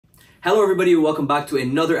Hello everybody, welcome back to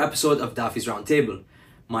another episode of Daffy's Roundtable.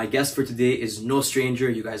 My guest for today is no stranger.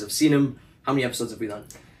 You guys have seen him. How many episodes have we done?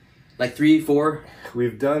 Like 3, 4?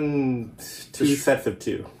 We've done two sets of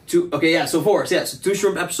two. Okay, yeah, so 4. So yeah, so 2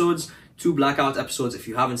 shrimp episodes, 2 blackout episodes. If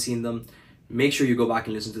you haven't seen them, make sure you go back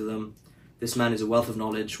and listen to them. This man is a wealth of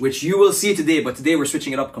knowledge, which you will see today, but today we're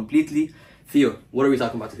switching it up completely. Theo, what are we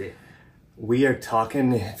talking about today? We are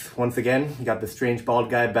talking, once again, you got the strange bald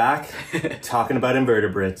guy back, talking about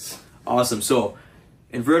invertebrates. Awesome. So,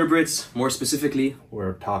 invertebrates, more specifically,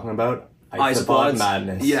 we're talking about Isopods.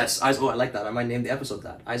 madness. Yes, I like that. I might name the episode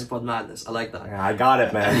that. Isopod madness. I like that. Yeah, I got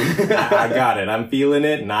it, man. I got it. I'm feeling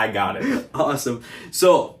it, and I got it. Awesome.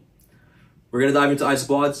 So, we're going to dive into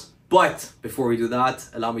isopods. But before we do that,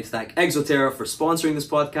 allow me to thank Exoterra for sponsoring this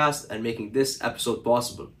podcast and making this episode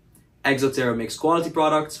possible. Exoterra makes quality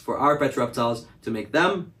products for our pet reptiles to make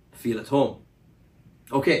them feel at home.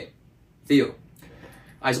 Okay, Theo,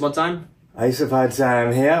 isopod time? Isopod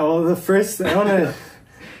time. Yeah, well, the first, I want to...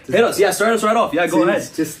 Hit us. Yeah, start us right off. Yeah, go ahead.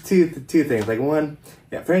 Just two things. Like one,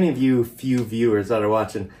 yeah, for any of you few viewers that are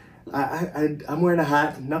watching, I'm wearing a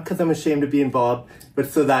hat, not because I'm ashamed of being bald, but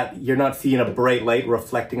so that you're not seeing a bright light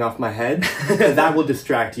reflecting off my head. That will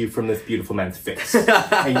distract you from this beautiful man's face.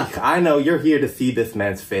 I know you're here to see this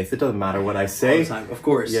man's face. It doesn't matter what I say. All the time, of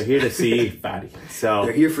course. You're here to see Fatty. So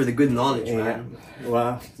they're here for the good knowledge, man.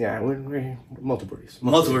 Well, yeah, we're multiple reasons.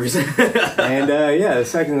 Multiple reasons. And yeah, the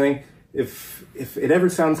second thing, if it ever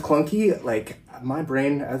sounds clunky, like my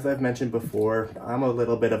brain, as I've mentioned before, I'm a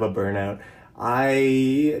little bit of a burnout.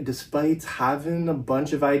 Despite having a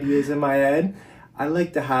bunch of ideas in my head, I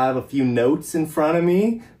like to have a few notes in front of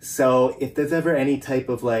me. So if there's ever any type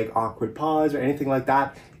of like awkward pause or anything like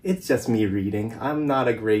that, it's just me reading. I'm not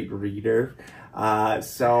a great reader.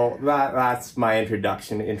 So that's my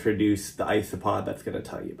introduction. Introduce the isopod that's going to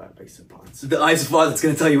tell you about isopods. The isopod that's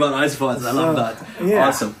going to tell you about isopods. I love that. Yeah.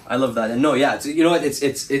 Awesome. I love that. And no, yeah, you know what? It's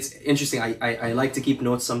interesting. I like to keep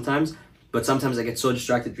notes sometimes, but sometimes I get so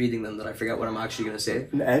distracted reading them that I forget what I'm actually going to say.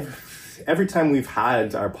 Every time we've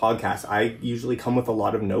had our podcast, I usually come with a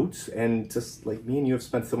lot of notes, and just like me and you have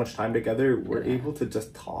spent so much time together, we're able to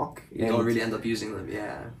just talk. You don't really end up using them,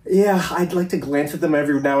 yeah. Yeah, I'd like to glance at them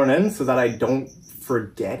every now and then so that I don't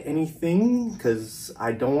forget anything, because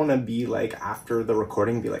I don't want to be like, after the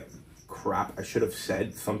recording, be like, crap, I should have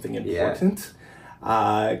said something important.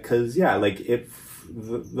 Because, yeah, like, if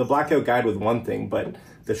the blackout guide was one thing, but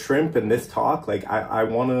the shrimp and this talk, like, I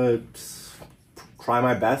want to try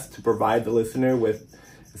my best to provide the listener with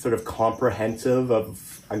a sort of comprehensive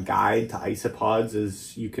of a guide to isopods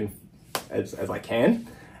as I can.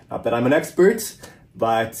 Not that I'm an expert,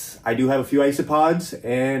 but I do have a few isopods,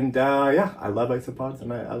 and yeah, I love isopods,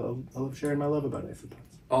 and I love sharing my love about isopods.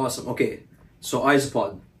 Awesome. Okay, so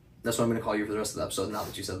isopod. That's what I'm going to call you for the rest of the episode now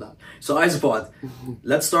that you said that. So isopod,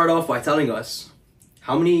 let's start off by telling us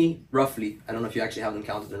how many, roughly, I don't know if you actually have them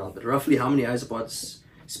counted or not, but roughly how many isopods,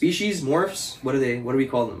 species, morphs, what do we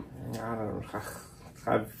call them? I don't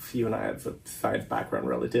know. You and I have a science background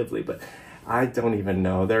relatively, but I don't even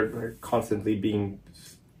know. They're constantly being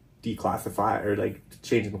declassified or like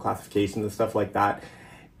changing the classifications and stuff like that.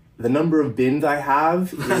 The number of bins I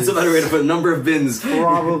have That's a better way to put it. Number of bins.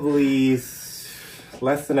 Probably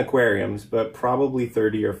less than aquariums, but probably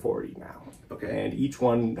 30 or 40 now. Okay. And each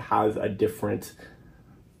one has a different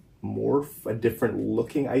morph, a different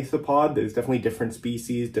looking isopod. There's definitely different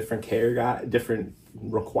species, different care, different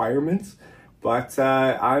requirements, but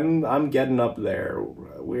I'm getting up there.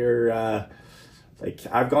 We're like,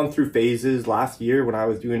 I've gone through phases. Last year when I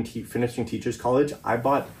was doing finishing teachers college, I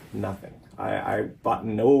bought nothing. I bought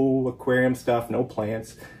no aquarium stuff, no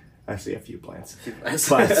plants, actually a few plants,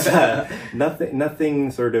 but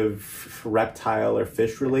nothing sort of reptile or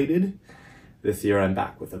fish related. This year I'm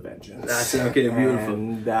back with a vengeance. That's okay, beautiful.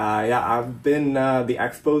 And yeah, I've been the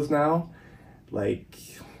expos now. Like,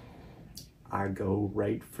 I go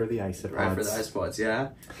right for the isopods. Right for the isopods, yeah.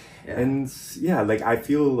 And yeah, like I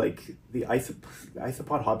feel like the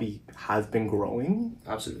isopod hobby has been growing.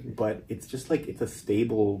 Absolutely. But it's just like, it's a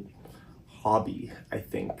stable hobby, I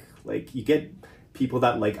think. Like, you get people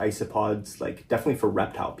that like isopods, like definitely for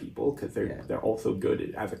reptile people, because they're also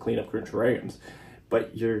good as a cleanup crew in terrariums.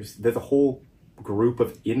 But there's a whole group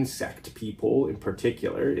of insect people, in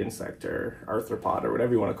particular, insect or arthropod or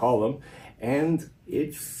whatever you want to call them, and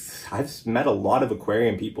I've met a lot of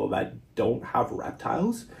aquarium people that don't have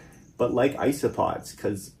reptiles but like isopods,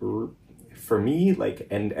 because for me, like,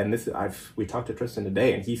 and this we talked to Tristan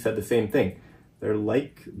today, and he said the same thing.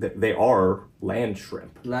 They are land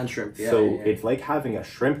shrimp. Land shrimp, yeah. So it's like having a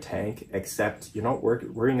shrimp tank, except you're not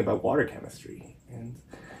worrying about water chemistry. And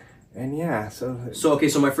And yeah, so okay,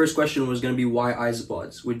 so my first question was going to be why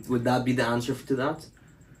isopods? Would that be the answer to that?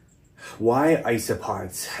 why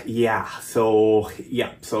isopods?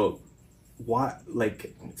 So why,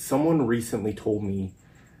 like, someone recently told me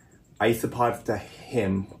isopods to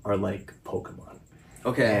him are like Pokemon.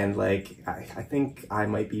 Okay. And like I think I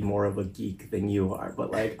might be more of a geek than you are, but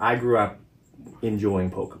like I grew up enjoying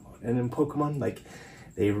Pokemon, and in Pokemon, like,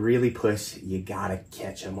 they really push, you gotta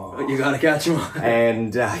catch them all. You gotta catch them all.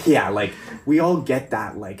 And yeah, like, we all get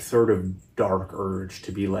that like sort of dark urge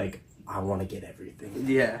to be like, I want to get everything.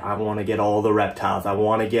 Yeah. I want to get all the reptiles. I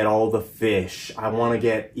want to get all the fish. I want to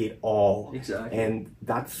get it all. Exactly. And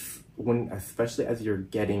that's when, especially as you're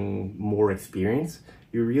getting more experience,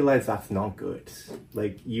 you realize that's not good.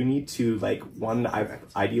 Like, you need to, like,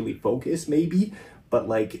 ideally focus maybe, but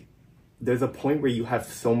like, there's a point where you have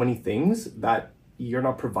so many things that you're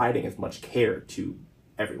not providing as much care to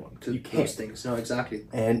everyone. To you can't. those things. No, exactly.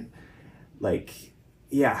 And like,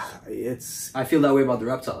 yeah, I feel that way about the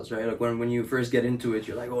reptiles, right? Like when you first get into it,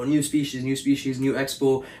 you're like, oh, new species, new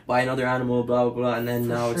expo, buy another animal, blah, blah, blah. And then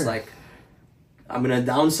now it's like, I'm going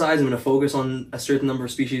to downsize, I'm going to focus on a certain number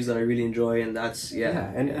of species that I really enjoy. And that's,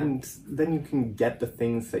 And then you can get the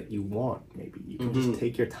things that you want, maybe. You can just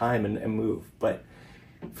take your time and move. But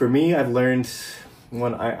for me, I've learned...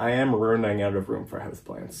 I am running out of room for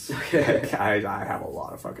houseplants. Okay. Like, I have a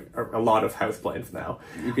lot of houseplants now.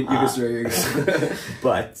 You can swear you're good.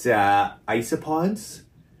 But isopods,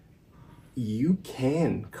 you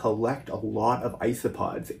can collect a lot of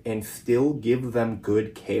isopods and still give them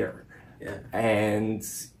good care. Yeah. And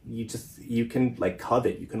you can like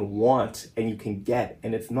covet, you can want, and you can get,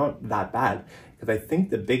 and it's not that bad. Because I think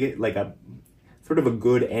the biggest, like, a sort of a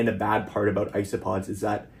good and a bad part about isopods is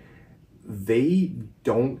that they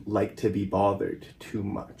don't like to be bothered too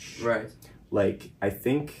much. Right. Like, I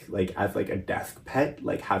think, like, as like a desk pet,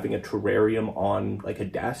 like having a terrarium on like a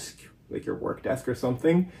desk, like your work desk or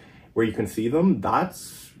something, where you can see them,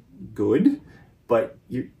 that's good. But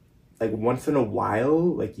you, like, once in a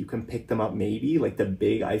while, like, you can pick them up maybe, like the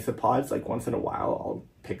big isopods, like once in a while I'll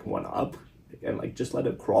pick one up and like just let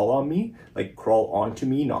it crawl on me, like crawl onto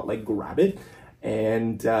me, not like grab it.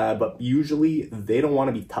 And but usually they don't want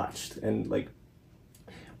to be touched. And like,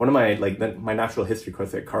 one of my my natural history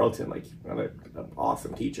course at Carleton, like, an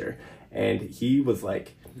awesome teacher, and he was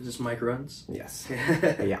like, is this Mike Runs? Yes.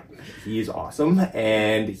 Yeah, he's awesome.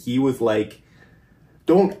 And he was like,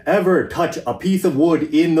 don't ever touch a piece of wood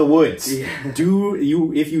in the woods. Yeah.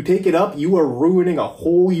 If you take it up, you are ruining a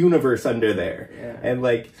whole universe under there. Yeah. And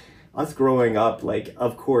like, us growing up, like,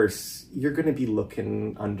 of course, you're gonna be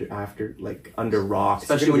looking under rocks.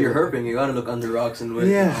 Especially when you're herping, you gotta look under rocks and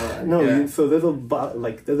So there's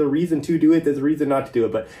a reason to do it. There's a reason not to do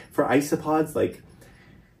it. But for isopods, like,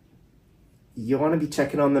 you want to be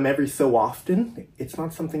checking on them every so often. It's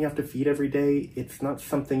not something you have to feed every day. It's not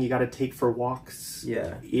something you got to take for walks.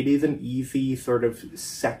 Yeah. It is an easy sort of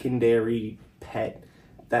secondary pet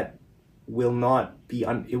that will not be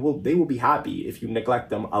they will be happy if you neglect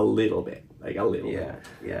them a little bit, like a little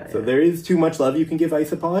bit. So there is too much love you can give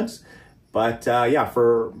isopods, but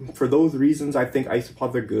for those reasons, I think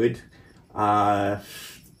isopods are good.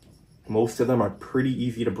 Most of them are pretty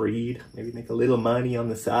easy to breed, maybe make a little money on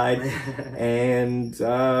the side. And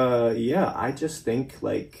I just think,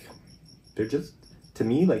 like, they're just, to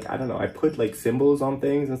me, like, I don't know, I put like symbols on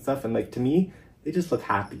things and stuff, and like, to me, they just look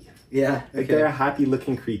happy. Yeah. Like, they're a happy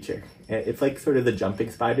looking creature. It's like sort of the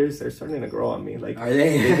jumping spiders. They're starting to grow on me. Like, are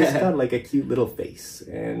they? They just got like a cute little face.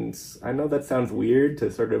 And I know that sounds weird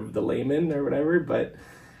to sort of the layman or whatever, but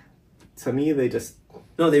to me, they just...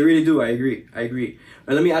 No, they really do. I agree.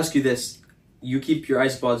 Now, let me ask you this. You keep your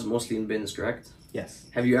isopods mostly in bins, correct? Yes.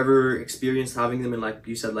 Have you ever experienced having them in, like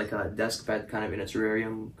you said, like a desk pet, kind of in a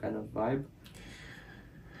terrarium kind of vibe?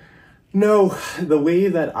 No. The way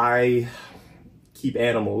that I keep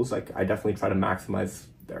animals, like, I definitely try to maximize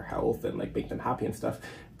their health and like make them happy and stuff,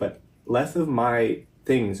 but less of my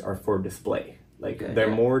things are for display. Like, they're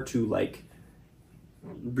more to like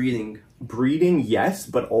breeding, yes,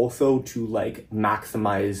 but also to like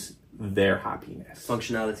maximize their happiness,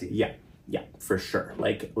 functionality. Yeah, for sure.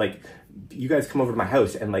 Like you guys come over to my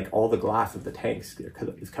house and like all the glass of the tanks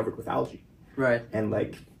is covered with algae, right? And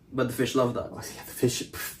like, but the fish love that. The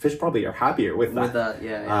fish probably are happier with that.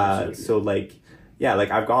 Yeah. So like, yeah,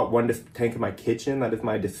 like, I've got one tank in my kitchen that is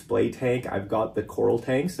my display tank. I've got the coral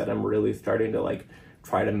tanks that I'm really starting to like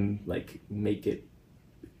try to like make it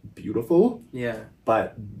beautiful. Yeah.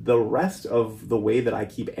 But the rest of the way that I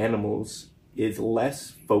keep animals is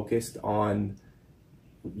less focused on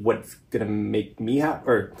what's gonna make me happy,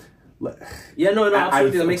 or Yeah, no,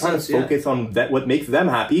 absolutely, that I'm makes trying sense. to focus on that, what makes them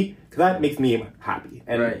happy, because that makes me happy.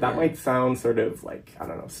 And that might sound sort of like, I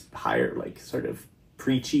don't know, higher, like sort of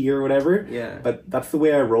preachy or whatever. Yeah. But that's the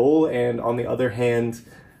way I roll. And on the other hand,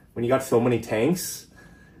 when you got so many tanks,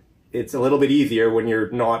 it's a little bit easier when you're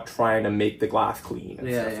not trying to make the glass clean. And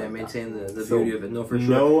stuff like maintain the beauty of it. No, for sure.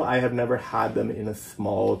 No, I have never had them in a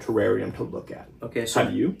small terrarium to look at. Okay, so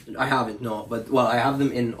have you? I haven't, no. But, well, I have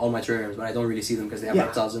them in all my terrariums, but I don't really see them because they have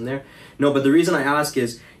reptiles in there. No, but the reason I ask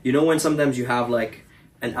is, you know when sometimes you have, like,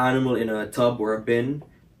 an animal in a tub or a bin,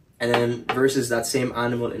 and then versus that same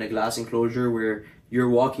animal in a glass enclosure where you're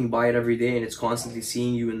walking by it every day and it's constantly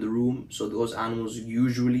seeing you in the room, so those animals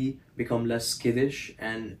usually become less skittish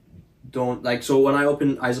and don't, like, so when I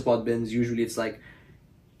open isopod bins, usually it's like,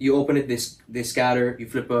 you open it, they scatter, you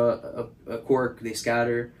flip a cork, they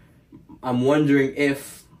scatter. I'm wondering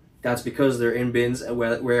if that's because they're in bins,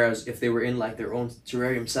 whereas if they were in like their own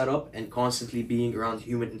terrarium setup and constantly being around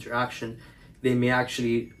human interaction, they may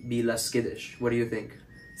actually be less skittish. What do you think?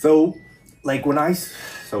 So, like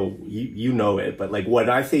you know it, but like when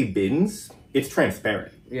I say bins, it's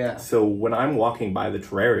transparent. Yeah. So when I'm walking by the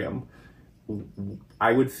terrarium,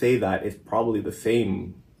 I would say that it's probably the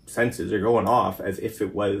same senses are going off as if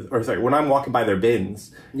it was, or sorry, when I'm walking by their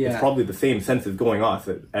bins, it's probably the same senses going off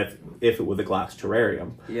as if it was a glass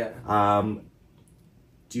terrarium. Yeah.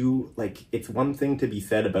 It's one thing to be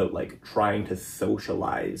said about like trying to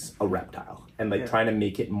socialize a reptile and like trying to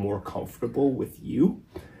make it more comfortable with you.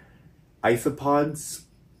 Isopods,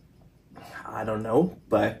 I don't know,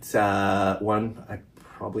 but I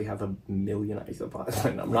probably have 1 million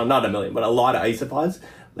isopods. not 1 million, but a lot of isopods.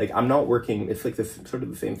 Like I'm not working, it's like this sort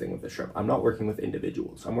of the same thing with the shrimp. I'm not working with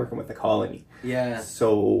individuals. I'm working with a colony. Yeah.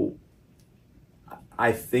 So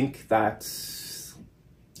I think that,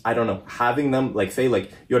 I don't know, having them, like say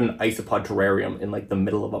like you had an isopod terrarium in like the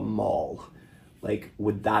middle of a mall, like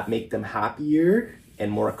would that make them happier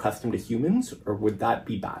and more accustomed to humans, or would that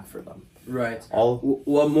be bad for them? Right.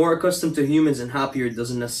 Well, more accustomed to humans and happier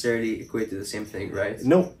doesn't necessarily equate to the same thing, right?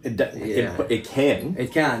 No, it can.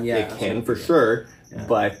 It can, yeah. It can for sure,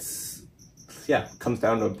 but yeah, it comes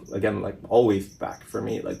down to, again, like always back for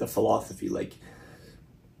me, like the philosophy, like,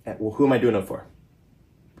 well, who am I doing it for?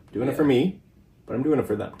 Doing it for me, but I'm doing it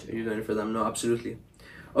for them too. You're doing it for them, no, absolutely.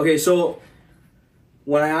 Okay, so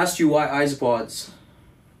when I asked you why isopods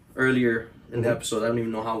earlier in the episode, I don't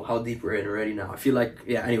even know how deep we're in already now. I feel like,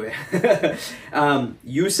 anyway.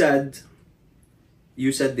 You said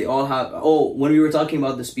they all have, when we were talking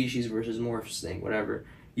about the species versus morphs thing, whatever,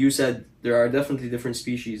 you said there are definitely different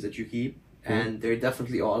species that you keep, and they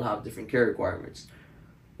definitely all have different care requirements.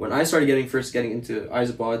 When I started first getting into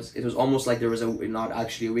isopods, it was almost like there was not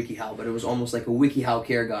actually a WikiHow, but it was almost like a WikiHow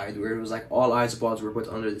care guide where it was like all isopods were put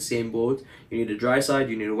under the same boat. You need a dry side,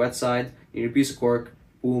 you need a wet side, you need a piece of cork,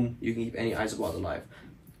 boom, you can keep any isopod alive.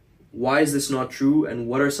 Why is this not true, and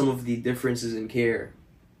what are some of the differences in care,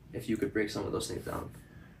 if you could break some of those things down?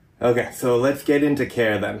 Okay, so let's get into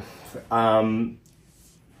care then.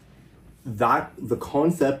 The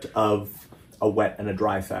concept of a wet and a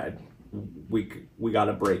dry side, we got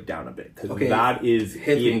to break down a bit, because that is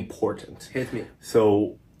important. Hit me.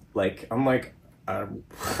 So, like, unlike an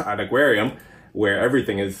aquarium where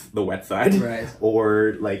everything is the wet side, right,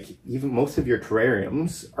 or like even most of your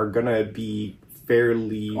terrariums are gonna be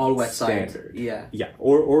fairly all wet standard. Side. Yeah.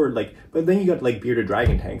 Or like, but then you got like bearded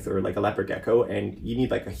dragon tanks or like a leopard gecko, and you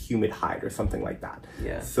need like a humid hide or something like that.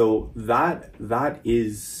 Yeah. So that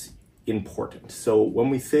is important. So when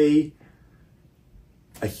we say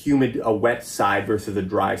a wet side versus a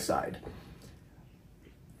dry side,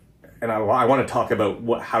 and I want to talk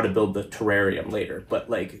about how to build the terrarium later, but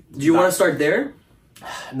like... Do you want to start there?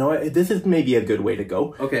 No, this is maybe a good way to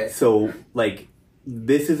go. Okay. So, like,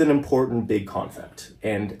 this is an important big concept,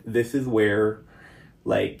 and this is where,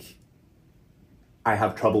 like, I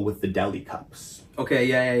have trouble with the deli cups. Okay,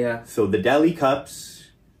 yeah. So the deli cups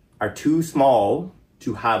are too small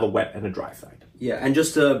to have a wet and a dry side. Yeah, and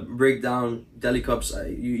just to break down deli cups,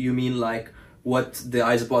 you mean like what the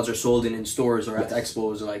isopods are sold in stores or at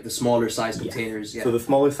expos, or like the smaller size containers. Yeah. So the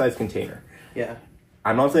smaller size container. Yeah.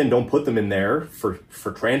 I'm not saying don't put them in there for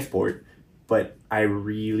transport, but I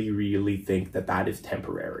really, really think that is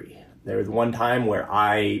temporary. There was one time where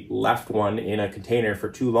I left one in a container for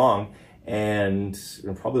too long, and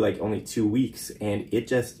probably like only 2 weeks, and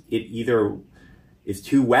it either is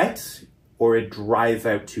too wet or it dries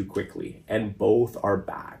out too quickly, and both are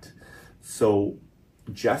bad. So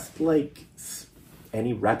just like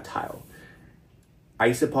any reptile,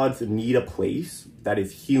 isopods need a place that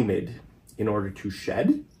is humid in order to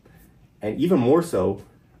shed. And even more so,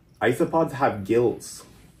 isopods have gills.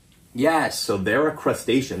 Yes. So they're a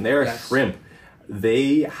crustacean. They're a shrimp.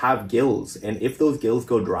 They have gills, and if those gills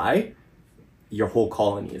go dry, your whole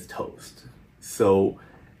colony is toast. So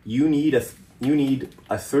you need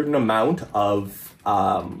a certain amount of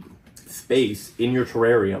space in your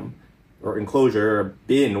terrarium or enclosure or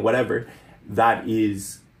bin, whatever, that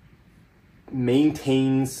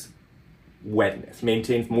maintains wetness,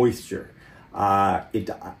 maintains moisture. It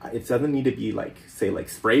doesn't need to be like, say, like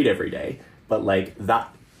sprayed every day, but like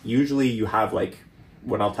that. Usually you have like,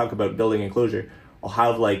 when I'll talk about building enclosure, I'll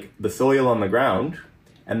have like the soil on the ground,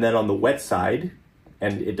 and then on the wet side,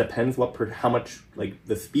 and it depends how much, like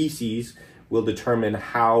the species will determine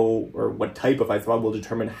how, or what type of isopod will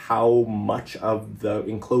determine how much of the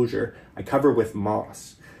enclosure I cover with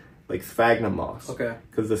moss, like sphagnum moss. Okay.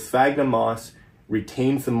 Because the sphagnum moss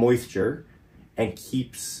retains the moisture and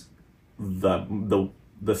keeps the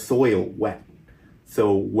soil wet.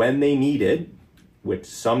 So when they need it, which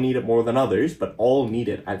some need it more than others, but all need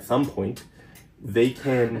it at some point, they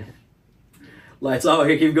can... Lights out,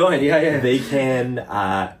 here, keep going, yeah. They can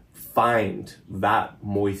find that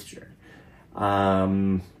moisture.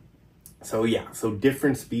 So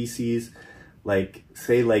different species, like,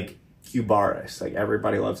 say, like Cubaris, like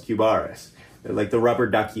everybody loves Cubaris. They're like the rubber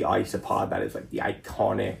ducky isopod that is like the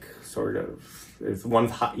iconic sort of, there's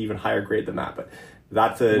one's even higher grade than that, but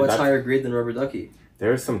What's higher grade than rubber ducky?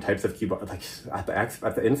 There are some types of Cubaris, like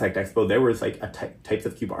at the insect expo, there was like types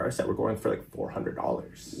of Cubaris that were going for like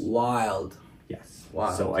 $400. Wild. Yes.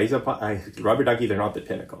 Wow. So rubber ducky, they're not the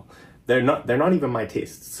pinnacle. They're not even my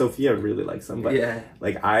taste. Sophia really likes them, but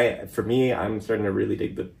for me, I'm starting to really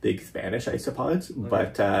dig the big Spanish isopods. Okay.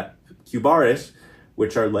 But Cubaris,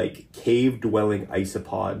 which are like cave-dwelling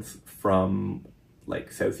isopods from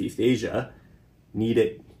like Southeast Asia, need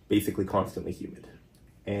it basically constantly humid.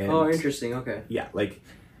 And interesting. Okay. Yeah, like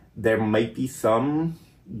there might be some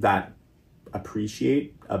that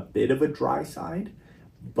appreciate a bit of a dry side,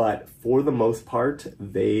 but for the most part,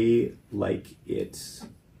 they like it,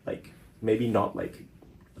 like maybe not like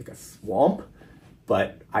a swamp,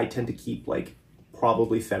 but I tend to keep like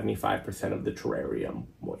probably 75% of the terrarium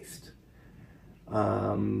moist.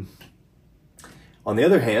 On the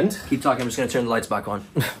other hand, keep talking. I'm just gonna turn the lights back on.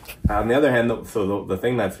 On the other hand, so the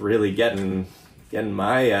thing that's really getting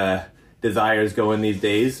my desires going these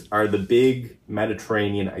days are the big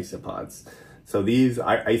Mediterranean isopods. So these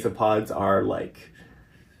isopods are like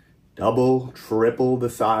double, triple the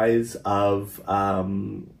size of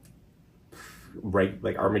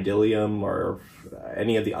like Armadillium or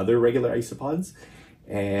any of the other regular isopods.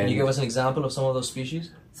 And can you give us an example of some of those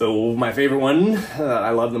species? So my favorite one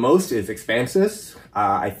I love the most is Expansus.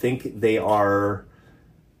 I think they are,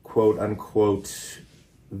 quote unquote,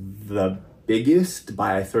 the biggest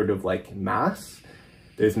by sort of like mass.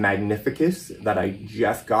 There's Magnificus that I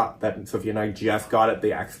just got, that Sophia and I just got at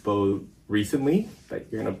the expo recently. That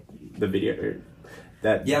you're gonna the video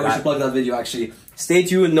that we should plug that video actually. Stay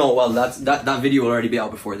tuned. No, well that video will already be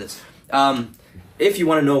out before this. If you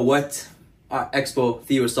want to know what expo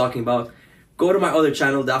Theo was talking about, go to my other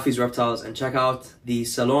channel, Daffy's Reptiles, and check out the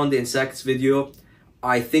Salon des Insects video.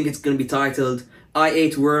 I think it's going to be titled I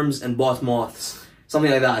Ate Worms and Bought Moths.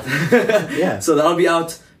 Something like that. Yeah. So that'll be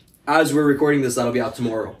out, as we're recording this, that'll be out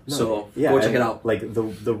tomorrow. No, so go check it out. Like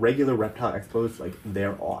the regular reptile expos, like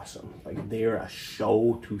they're awesome. Like they're a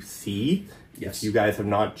show to see. Yes. If you guys have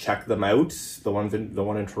not checked them out, the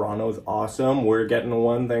one in Toronto is awesome. We're getting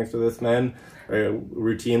one thanks to this man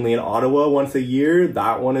routinely in Ottawa once a year.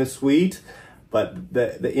 That one is sweet. But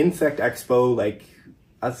the insect expo, like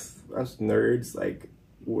us nerds, like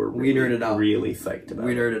we nerded out. Really psyched about.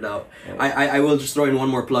 We nerded out. I will just throw in one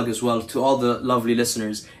more plug as well to all the lovely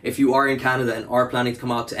listeners. If you are in Canada and are planning to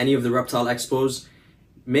come out to any of the reptile expos,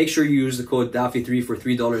 make sure you use the code Daffy3 for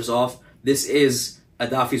 $3 off. This is a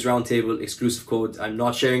Daffy's Roundtable exclusive code. I'm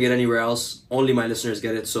not sharing it anywhere else. Only my listeners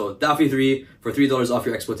get it. So Daffy3 for $3 off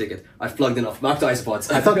your expo ticket. I've plugged enough. Back to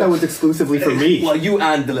Isopods. I thought that was exclusively for me. Well, you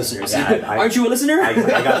and the listeners. Yeah, aren't you a listener? I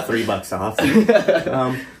got $3 off.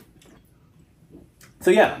 So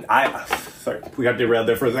yeah, sorry, we got derailed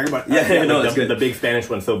there for a second, but the big Spanish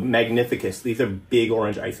one. So Magnificus, these are big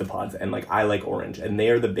orange isopods, and like I like orange, and they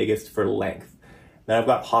are the biggest for length. Then I've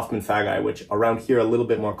got Hoffman sagi, which around here are a little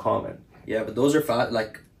bit more common. Yeah, but those are fat.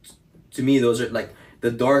 Like to me, those are like the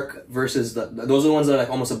dark versus those are the ones that are like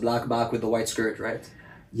almost a black back with the white skirt, right?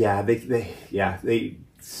 Yeah, they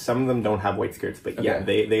some of them don't have white skirts, but yeah,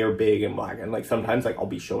 they are big and black. And like sometimes like I'll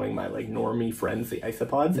be showing my like normie friends the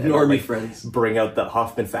isopods, and normie like, friends bring out the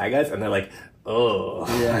Hoffman sagas, and they're like, oh,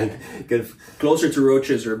 yeah, because closer to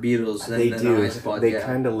roaches or beetles than the isopods. They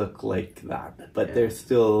kind of look like that, but they're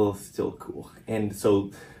still cool. And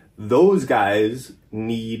so Those guys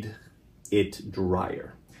need it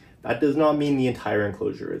drier. That does not mean the entire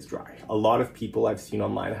enclosure is dry. A lot of people I've seen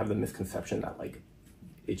online have the misconception that like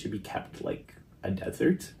it should be kept like a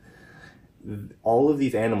desert. All of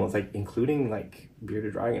these animals, like including like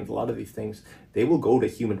bearded dragons, a lot of these things, they will go to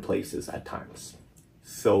humid places at times.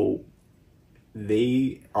 So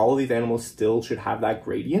all of these animals still should have that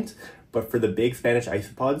gradient, but for the big Spanish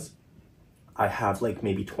isopods, I have like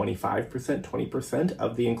maybe 25%, 20%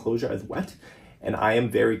 of the enclosure as wet, and I am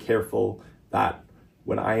very careful that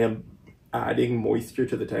when I am adding moisture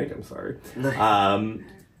to the tank,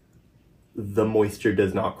 the moisture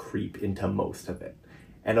does not creep into most of it.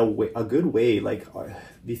 And a good way, like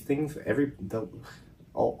these things,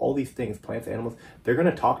 all these things, plants, animals, they're going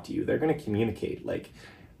to talk to you. They're going to communicate. Like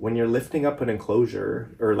when you're lifting up an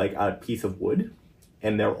enclosure or like a piece of wood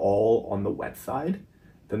and they're all on the wet side,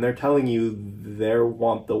 then they're telling you they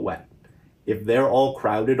want the wet. If they're all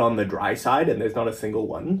crowded on the dry side and there's not a single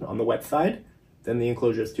one on the wet side, then the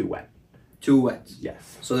enclosure is too wet. Too wet.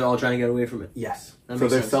 Yes. So they're all trying to get away from it. Yes. That So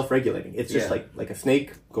makes they're sense. self-regulating. It's just like a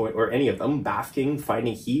snake going, or any of them, basking,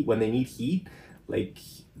 finding heat when they need heat. Like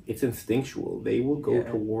it's instinctual. They will go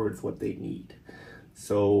towards what they need.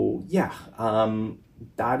 So yeah,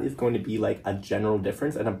 that is going to be like a general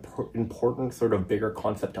difference, an important sort of bigger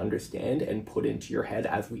concept to understand and put into your head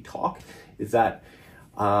as we talk, is that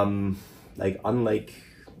like unlike,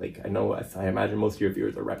 like I know, I imagine most of your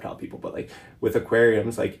viewers are reptile people, but like with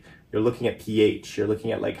aquariums, like you're looking at pH, you're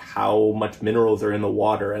looking at like how much minerals are in the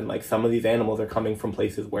water, and like some of these animals are coming from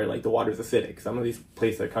places where like the water's acidic. Some of these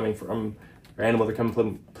places are coming from, or animals are coming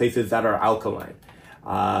from places that are alkaline.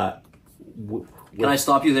 Can I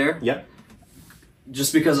stop you there? Yep.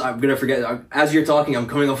 Just because I'm gonna forget. As you're talking, I'm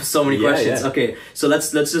coming up with so many questions. Yeah. Okay, so let's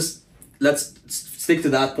stick to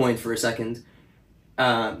that point for a second.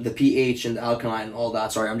 The pH and the alkaline and all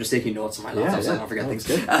that. Sorry, I'm just taking notes on my laptop so I don't forget things.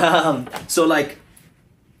 So like,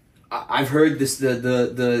 I've heard this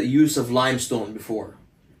the use of limestone before.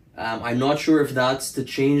 I'm not sure if that's to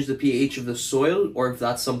change the pH of the soil or if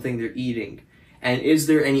that's something they're eating. And is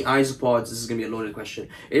there any isopods? This is gonna be a loaded question.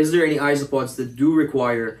 Is there any isopods that do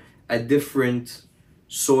require a different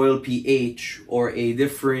soil pH or a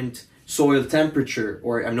different soil temperature?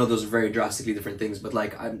 Or I know those are very drastically different things, but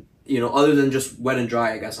like other than just wet and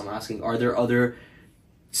dry, I guess I'm asking, are there other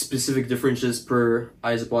specific differences per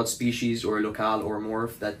isopod species or locale or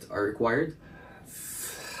morph that are required?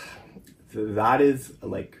 That is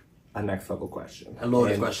like a next level question. A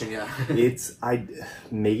loaded question, yeah.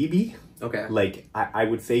 Maybe. Okay. Like I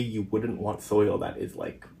would say you wouldn't want soil that is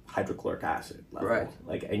like hydrochloric acid level. Right.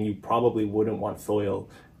 Like, and you probably wouldn't want soil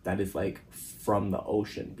that is like from the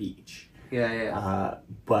ocean beach. Yeah.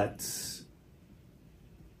 But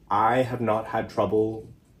I have not had trouble,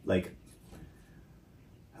 like,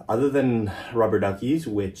 other than rubber duckies,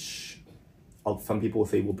 which some people will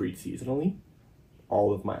say will breed seasonally.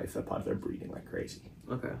 All of my isopods are breeding like crazy.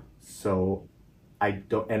 Okay. So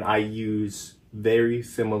I use very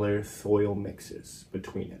similar soil mixes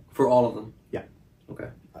between it. For all of them? Yeah. Okay.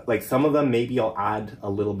 Like some of them, maybe I'll add a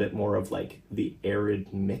little bit more of like the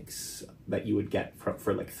arid mix that you would get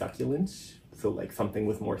for like succulents. So like something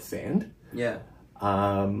with more sand. Yeah.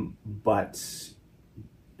 But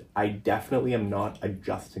I definitely am not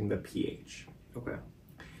adjusting the pH. Okay.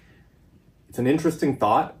 It's an interesting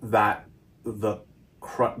thought that the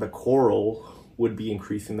coral would be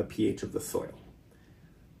increasing the pH of the soil.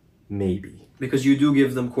 Maybe. Because you do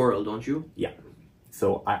give them coral, don't you? Yeah.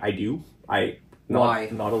 So I do. Why?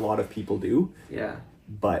 Not a lot of people do. Yeah.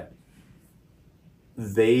 But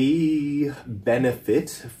they benefit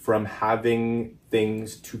from having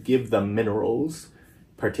things to give them minerals,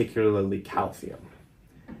 particularly calcium.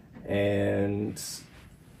 And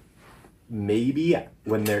maybe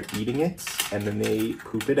when they're eating it and then they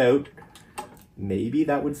poop it out, maybe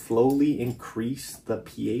that would slowly increase the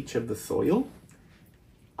pH of the soil.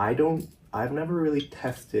 I've never really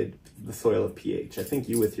tested the soil of pH. I think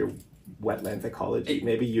you with your wetlands ecology,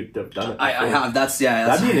 maybe you'd have done it before. I have.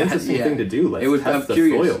 That'd be an interesting thing to do. I'm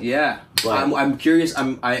curious. Soil. Yeah. But I'm curious.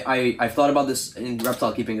 I've thought about this in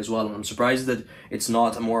reptile keeping as well, and I'm surprised that it's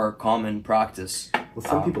not a more common practice. Well,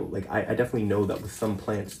 some people, like I definitely know that with some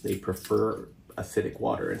plants they prefer acidic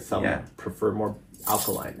water and some prefer more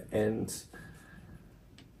alkaline. And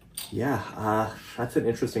that's an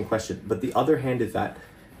interesting question. But the other hand is that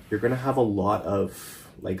you're going to have a lot of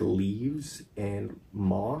like leaves and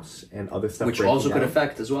moss and other stuff, which also could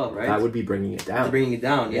affect as well, right? That would be bringing it down. Bringing it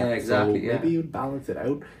down, yeah, exactly. So maybe you'd balance it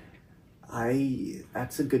out.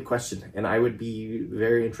 That's a good question, and I would be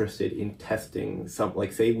very interested in testing some.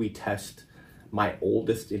 Like, say we test my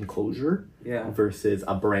oldest enclosure versus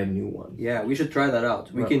a brand new one. Yeah, we should try that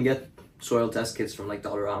out. We can get soil test kits from like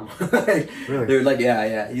Dollarama. Really? They're like,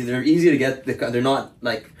 they're easy to get. They're not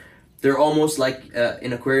like, they're almost like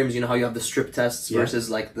in aquariums, you know how you have the strip tests versus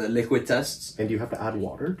like the liquid tests. And do you have to add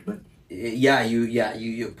water to it? Yeah,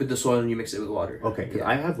 you put the soil and you mix it with water. Okay, because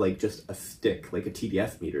I have like just a stick, like a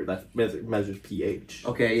TDS meter that measures pH.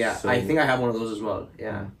 Okay, yeah, so, I think I have one of those as well.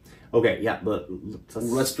 Yeah. Okay, yeah, but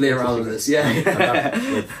let's play around with this.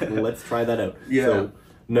 Yeah, let's try that out. Yeah. So,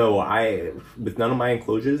 no, with none of my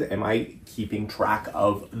enclosures am I keeping track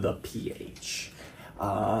of the pH,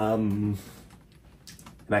 and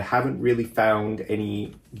I haven't really found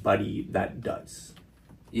anybody that does.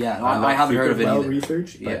 Yeah, I haven't heard of it either.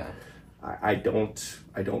 Researched, but I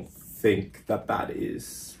don't think that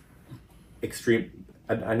is extreme.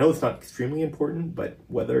 I know it's not extremely important, but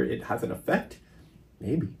whether it has an effect,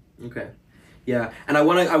 maybe. Okay, yeah, and I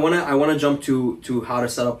wanna jump to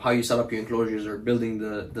how you set up your enclosures or building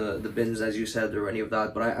the bins as you said or any of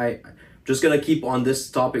that. But I just gonna keep on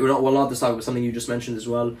this topic. Not this topic, but something you just mentioned as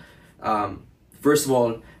well. First of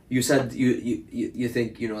all, you said you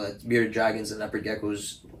think that bearded dragons and leopard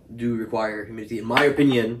geckos do require humidity. In my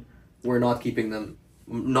opinion, we're not keeping them.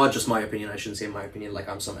 Not just my opinion. I shouldn't say my opinion like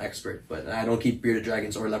I'm some expert, but I don't keep bearded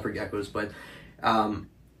dragons or leopard geckos. But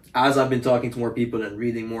as I've been talking to more people and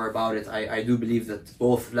reading more about it, I do believe that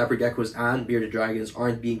both leopard geckos and bearded dragons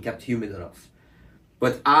aren't being kept humid enough.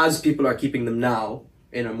 But as people are keeping them now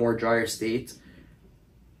in a more drier state,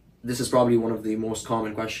 this is probably one of the most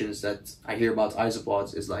common questions that I hear about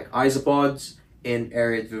isopods is like isopods in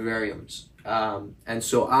arid vivariums. And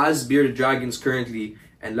so as bearded dragons currently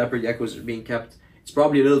and leopard geckos are being kept, it's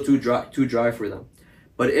probably a little too dry for them.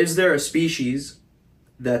 But is there a species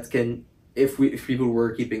that can, if people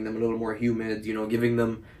were keeping them a little more humid, giving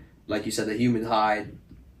them, like you said, the humid hide,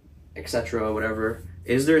 etc., whatever,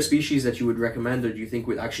 is there a species that you would recommend or do you think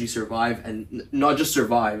would actually survive, and not just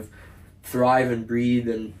survive, thrive and breed,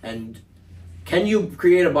 and can you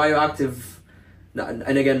create a bioactive,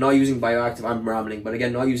 and again, not using bioactive, I'm rambling, but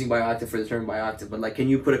again, not using bioactive for the term bioactive, but like, can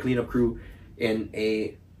you put a cleanup crew in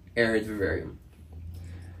a arid vivarium?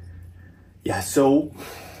 Yeah, so,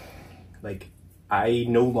 like, I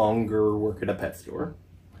no longer work at a pet store,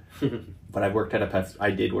 but I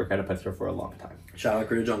did work at a pet store for a long time. Shout out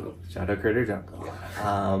Critter Jungle. Shout out Critter Jungle.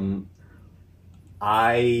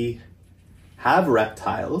 I have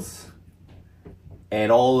reptiles,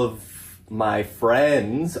 and all of my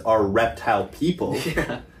friends are reptile people.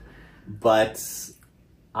 Yeah. But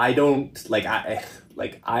I don't I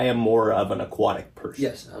am more of an aquatic person.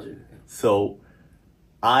 Yes, so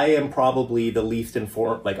I am probably the least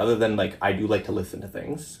informed, other than I do like to listen to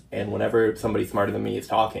things, and whenever somebody smarter than me is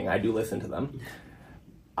talking, I do listen to them.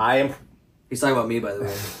 He's talking about me, by the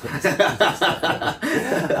way.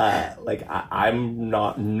 I'm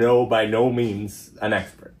not by no means an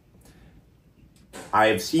expert. I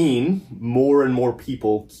have seen more and more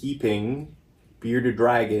people keeping bearded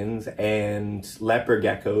dragons and leopard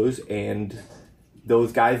geckos and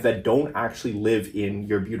those guys that don't actually live in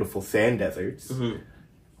your beautiful sand deserts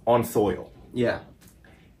on soil. Yeah.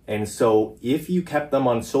 And so if you kept them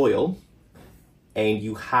on soil and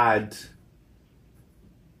you had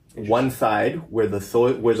one side where the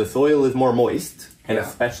soil is more moist, and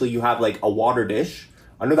especially you have a water dish,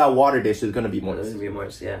 under that water dish is going to be moist. It's going to be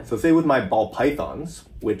moist, yeah. So say with my ball pythons,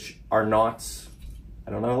 which are not,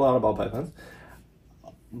 I don't know a lot about pythons.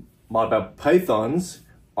 My ball pythons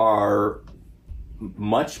are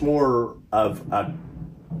much more of a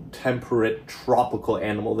temperate tropical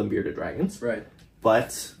animal than bearded dragons. Right.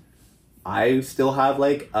 But I still have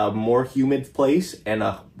a more humid place and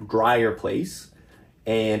a drier place,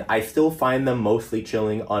 and I still find them mostly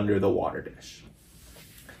chilling under the water dish.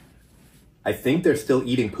 I think they're still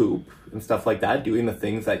eating poop and stuff like that, doing the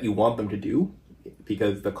things that you want them to do,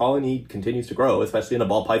 because the colony continues to grow, especially in a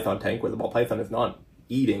ball python tank where the ball python is not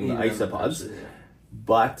eating the isopods.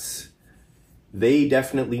 But they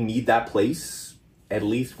definitely need that place at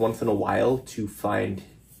least once in a while to find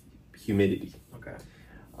humidity. Okay.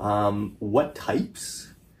 What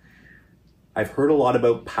types? I've heard a lot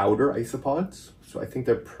about powder isopods, so I think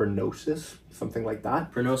they're Prenosis, something like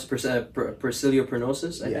that.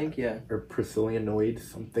 Priscillioprenosis, I think, yeah. Or Priscillionoid,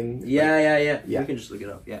 something. Yeah. You can just look it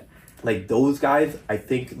up, yeah. Those guys, I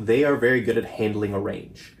think they are very good at handling a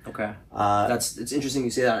range. Okay. It's interesting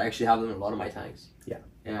you say that. I actually have them in a lot of my tanks. Yeah.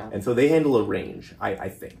 Yeah. And so they handle a range, I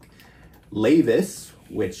think. Lavis,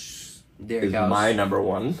 which is my number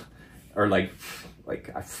one, or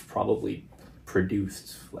I've probably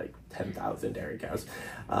produced 10,000 dairy cows.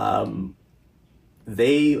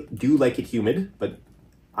 They do like it humid, but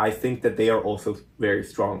I think that they are also very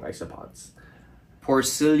strong isopods.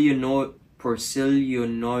 Porcellionoides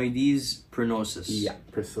prenosis. Yeah,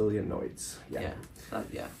 Porcellionoids. Yeah.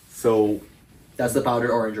 Yeah. So that's the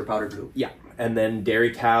powdered orange or powdered blue. Yeah, and then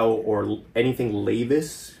dairy cow or anything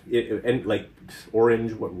lavis, and like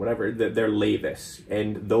orange, whatever, they're lavis,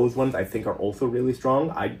 and those ones I think are also really strong.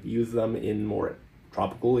 I use them in more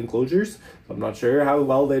tropical enclosures. So I'm not sure how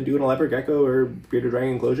well they do in a leopard gecko or bearded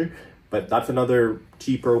dragon enclosure, but that's another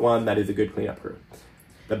cheaper one that is a good cleanup crew.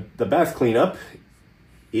 The best cleanup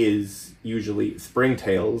is usually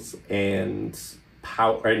springtails and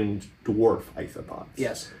dwarf isopods.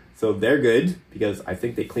 Yes. So they're good because I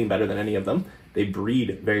think they clean better than any of them. They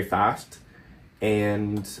breed very fast.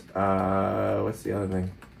 And what's the other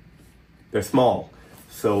thing? They're small.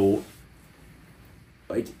 So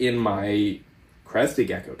like in my crested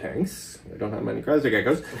gecko tanks, I don't have many crested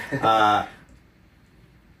geckos,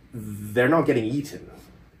 they're not getting eaten.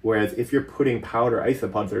 Whereas if you're putting powder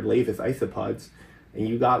isopods or lavis isopods and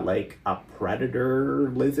you got like a predator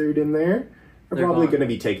lizard in there, they're probably going to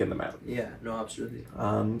be taking them out. Yeah, no, absolutely.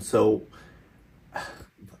 So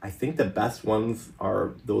I think the best ones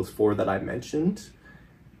are those 4 that I mentioned.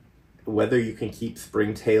 Whether you can keep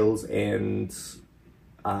springtails and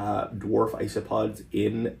dwarf isopods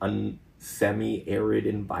in a semi-arid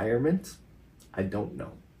environment, I don't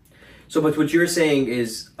know. So, but what you're saying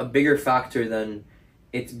is a bigger factor than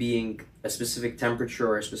it being a specific temperature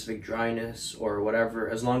or a specific dryness or whatever,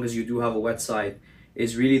 as long as you do have a wet side,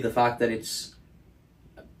 is really the fact that it's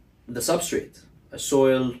the substrate, a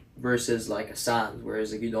soil versus like a sand,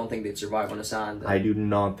 whereas like you don't think they'd survive on a sand. I do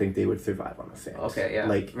not think they would survive on a sand. Okay, yeah,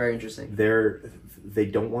 like very interesting. They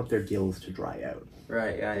don't want their gills to dry out.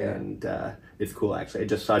 Right, yeah. And it's cool actually. I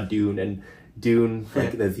just saw Dune,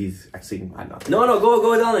 like there's these actually I'm not. No,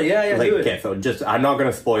 go down there. Yeah, like, do it. Okay, so just I'm not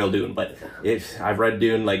gonna spoil Dune, but I've read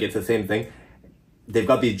Dune, like it's the same thing. They've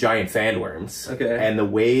got these giant sandworms. Okay. And the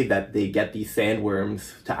way that they get these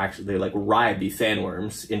sandworms to actually, they like ride these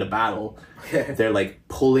sandworms into battle, they're like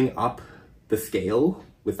pulling up the scale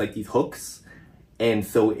with like these hooks. And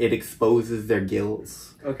so it exposes their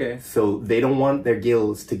gills. Okay. So they don't want their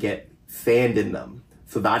gills to get sand in them.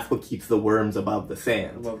 So that's what keeps the worms above the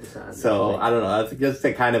sand. Above the sand. So I don't know, that's just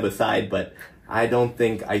a kind of aside, but I don't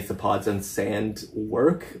think isopods and sand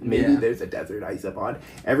work. Maybe there's a desert isopod.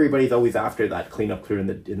 Everybody's always after that cleanup crew in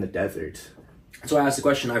the desert. So I asked the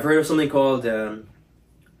question. I've heard of something called a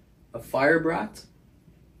fire brat.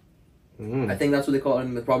 I think that's what they call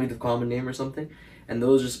it, probably the common name or something. And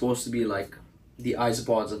those are supposed to be like the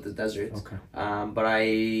isopods of the desert. Okay. But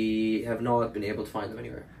I have not been able to find them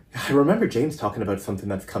anywhere. I remember James talking about something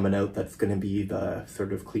that's coming out that's going to be the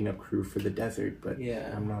sort of cleanup crew for the desert, but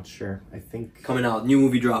I'm not sure. I think... Coming out, new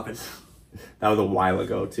movie dropping. That was a while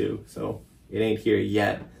ago too, so it ain't here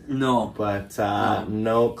yet. No. But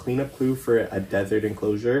no, cleanup crew for a desert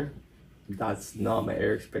enclosure, that's not my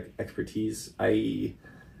expertise.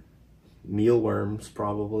 Mealworms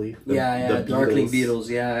probably. The darkling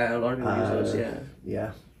beetles, a lot of people use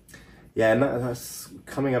those, Yeah, and that's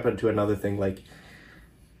coming up into another thing, like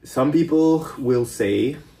some people will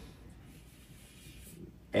say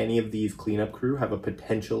any of these cleanup crew have a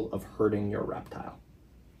potential of hurting your reptile.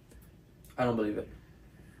 I don't believe it.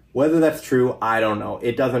 Whether that's true, I don't know.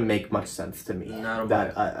 It doesn't make much sense to me. No,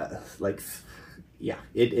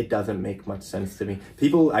 it doesn't make much sense to me.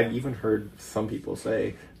 I've even heard some people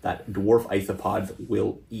say that dwarf isopods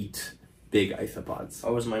will eat big isopods.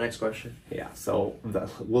 That was my next question. Yeah, so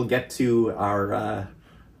we'll get to our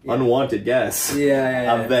unwanted guess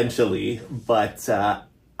eventually, but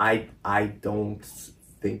I don't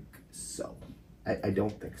think so. I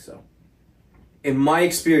don't think so. In my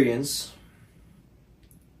experience,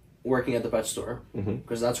 working at the pet store,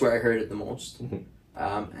 because that's where I heard it the most,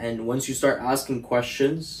 and once you start asking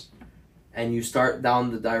questions and you start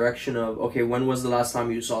down the direction of, okay, when was the last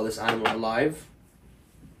time you saw this animal alive?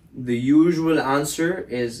 The usual answer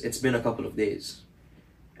is it's been a couple of days.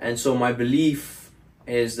 And so my belief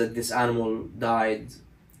is that this animal died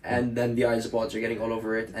and then the isopods are getting all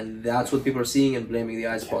over it, and that's what people are seeing and blaming the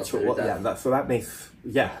isopods for their death. So that makes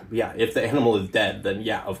if the animal is dead, then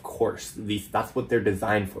of course that's what they're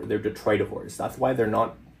designed for. They're detritivores. That's why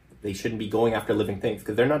they shouldn't be going after living things,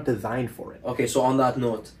 because they're not designed for it. Okay, so on that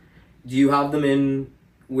note, do you have them in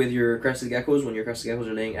with your crested geckos when your crested geckos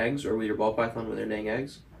are laying eggs, or with your ball python when they're laying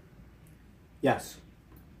eggs? Yes.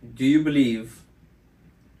 Do you believe...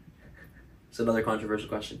 It's another controversial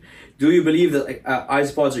question. Do you believe that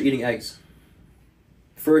isopods are eating eggs?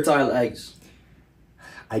 Fertile eggs?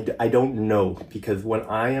 I don't know, because when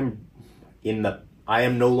I am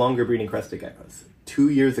no longer breeding crested geckos. 2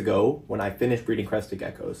 years ago, when I finished breeding crested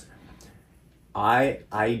geckos,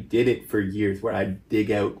 I did it for years where I'd dig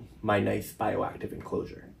out my nice bioactive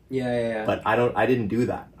enclosure. Yeah. But I didn't do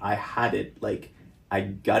that. I had it like, I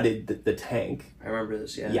gutted the tank. I remember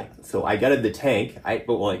this, yeah. Yeah, so I gutted the tank,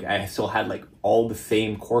 but like I still had like all the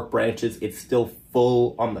same cork branches. It's still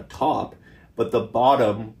full on the top, but the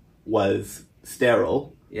bottom was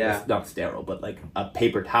sterile. Yeah. It's not sterile, but like a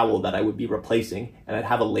paper towel that I would be replacing, and I'd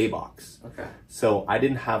have a lay box. Okay. So I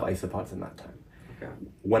didn't have isopods in that time. Okay.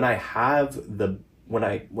 When I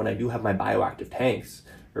do have my bioactive tanks,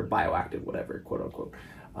 or bioactive whatever, quote unquote,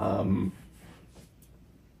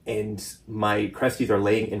 and my cresties are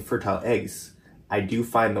laying infertile eggs, I do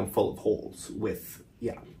find them full of holes with,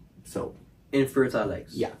 so. Infertile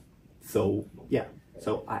eggs? Yeah. So, yeah.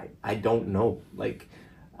 So I don't know. Like,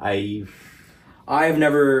 I've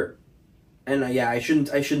never, and I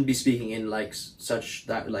shouldn't be speaking in like such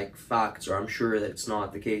that like facts, or I'm sure that it's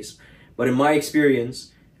not the case. But in my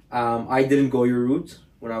experience, I didn't go your route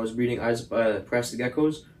when I was breeding crested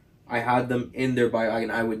geckos. I had them in their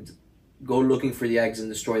and I would go looking for the eggs and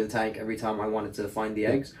destroy the tank every time I wanted to find the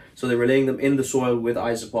eggs. So they were laying them in the soil with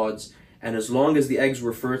isopods, and as long as the eggs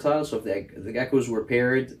were fertile, so if the geckos were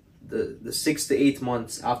paired, the 6 to 8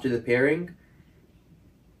 months after the pairing,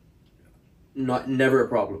 never a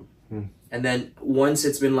problem. And then once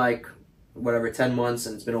it's been like whatever 10 months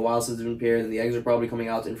and it's been a while since they've been paired and the eggs are probably coming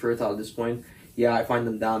out infertile at this point, I find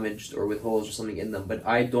them damaged or with holes or something in them. But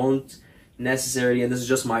I don't necessarily, and this is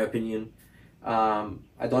just my opinion,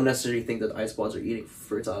 I don't necessarily think that isopods are eating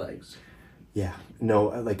fertile eggs. Yeah, no,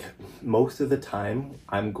 like most of the time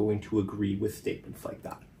I'm going to agree with statements like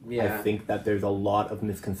that. I think that there's a lot of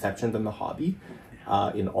misconceptions in the hobby,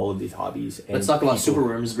 in all of these hobbies. And let's talk about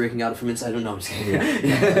superworms breaking out from inside of nose.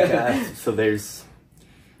 So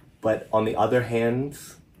but on the other hand,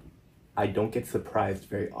 I don't get surprised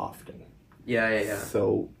very often. Yeah.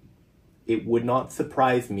 So it would not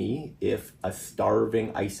surprise me if a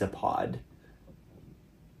starving isopod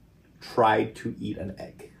tried to eat an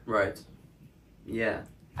egg. Right. Yeah.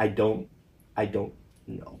 I don't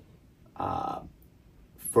know.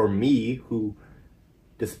 For me, who,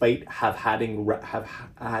 despite have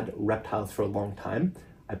had reptiles for a long time,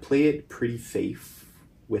 I play it pretty safe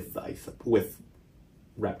with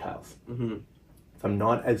reptiles. Mm-hmm. So I'm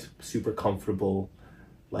not as super comfortable,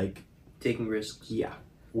 like taking risks. Yeah.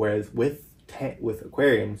 Whereas with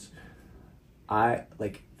aquariums, I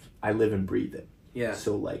live and breathe it. Yeah.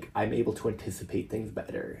 So like I'm able to anticipate things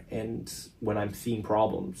better, and when I'm seeing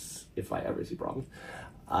problems, if I ever see problems,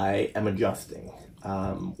 I am adjusting.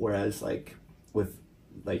 Whereas like with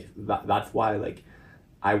that's why like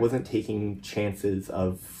I wasn't taking chances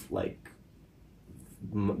of like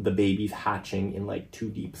the babies hatching in like too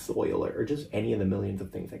deep soil or just any of the millions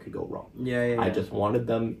of things that could go wrong. Yeah. I just wanted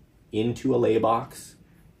them into a lay box,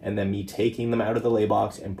 and then me taking them out of the lay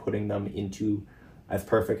box and putting them into as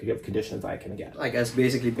perfect of conditions I can get. I guess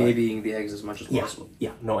basically babying the eggs as much as possible.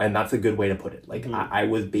 Yeah, no, and that's a good way to put it. Like I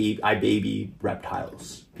baby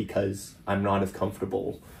reptiles because I'm not as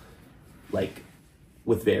comfortable like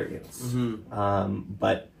with variants.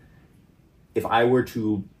 But if I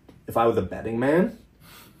was a betting man,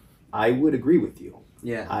 I would agree with you.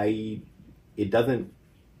 Yeah. It doesn't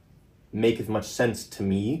make as much sense to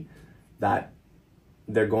me that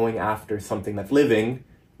they're going after something that's living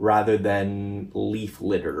rather than leaf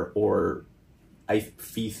litter or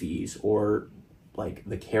feces or like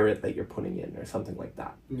the carrot that you're putting in or something like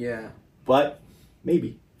that. Yeah. But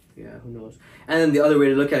maybe. Yeah, who knows? And then the other way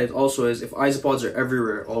to look at it also is if isopods are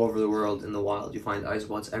everywhere all over the world in the wild, you find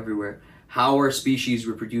isopods everywhere, how are species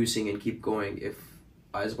reproducing and keep going if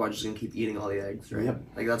isopods just gonna keep eating all the eggs, right? Yep.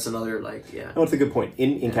 Like that's another No, it's a good point.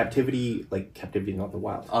 In captivity, like captivity is not the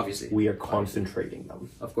wild. Obviously. We are concentrating them.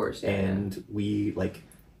 Of course. And we like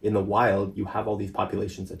in the wild you have all these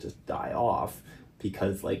populations that just die off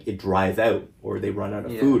because like it dries out or they run out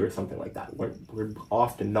of food or something like that. We're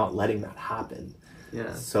often not letting that happen.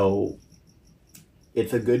 Yeah. So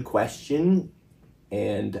it's a good question,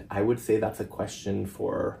 and I would say that's a question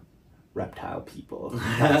for reptile people.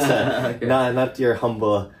 That's okay. not your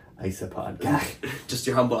humble isopod guy. Just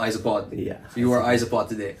your humble isopod. Yeah. You are isopod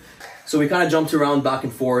today. So we kind of jumped around back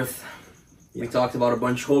and forth. Yeah. We talked about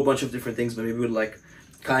whole bunch of different things, but maybe we'd like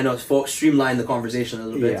kind of streamline the conversation a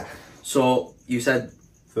little bit. Yeah. So you said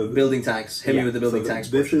building tanks. Hit me with the building tanks.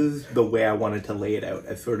 This is the way I wanted to lay it out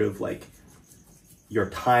as sort of like your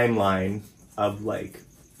timeline of like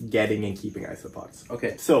getting and keeping isopods.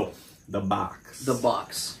 Okay. So the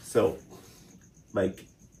box. So like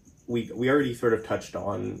we already sort of touched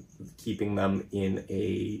on keeping them in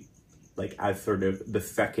a like as sort of the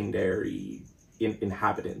secondary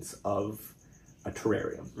inhabitants of a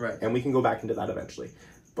terrarium. Right. And we can go back into that eventually.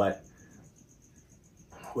 But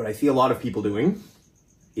what I see a lot of people doing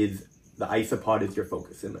is the isopod is your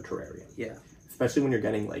focus in the terrarium. Yeah. Especially when you're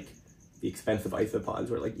getting like the expensive isopods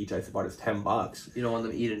where like each isopod is $10. You don't want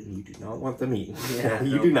them eaten. You do not want them eaten. Yeah,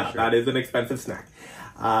 you no, do not. sure. That is an expensive snack.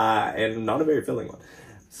 And not a very filling one.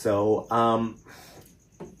 So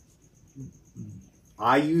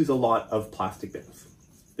I use a lot of plastic bins.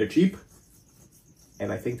 They're cheap,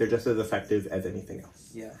 and I think they're just as effective as anything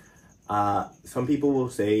else. Yeah. Some people will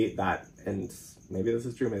say that, and maybe this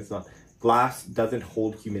is true, maybe it's not, glass doesn't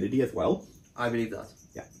hold humidity as well. I believe that.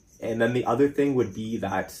 Yeah. And then the other thing would be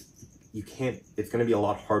that you can't, it's going to be a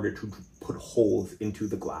lot harder to put holes into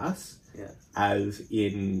the glass as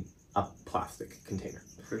in a plastic container.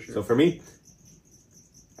 For sure. So for me,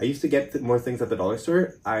 I used to get more things at the dollar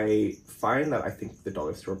store. I find that I think the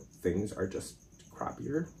dollar store things are just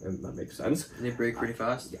crappier, and that makes sense. They break pretty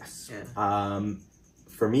fast. Yes. Yeah.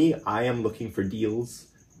 For me, I am looking for deals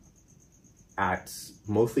at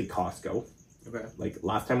mostly Costco. Okay. Like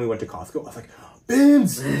last time we went to Costco, I was like,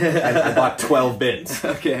 bins! And I bought 12 bins.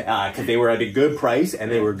 Okay. Because they were at a good price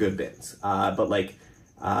and they were good bins. But like,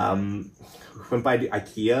 went by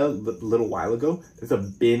IKEA a little while ago. There's a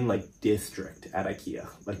bin like district at IKEA.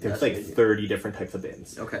 Like there's That's like amazing. 30 different types of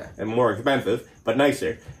bins. Okay. And more expensive, but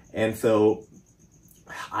nicer. And so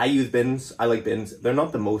I use bins. I like bins. They're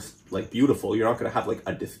not the most like beautiful. You're not going to have like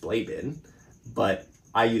a display bin, but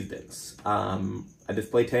I use bins. A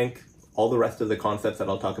display tank, all the rest of the concepts that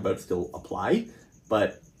I'll talk about still apply,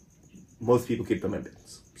 but most people keep them in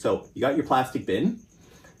bins. So you got your plastic bin.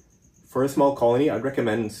 For a small colony, I'd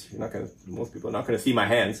recommend, most people are not going to see my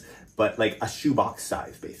hands, but like a shoebox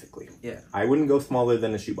size, basically. Yeah. I wouldn't go smaller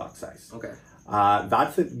than a shoebox size. Okay.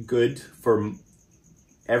 That's good for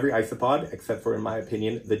every isopod, except for, in my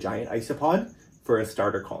opinion, the giant isopod for a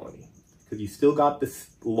starter colony. Because you still got this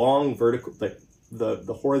long vertical, like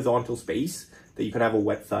the horizontal space that you can have a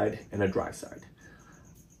wet side and a dry side.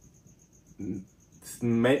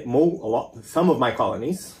 Some of my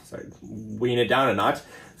colonies, sorry, weighing it down a notch,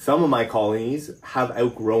 some of my colonies have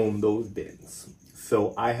outgrown those bins.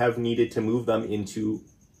 So I have needed to move them into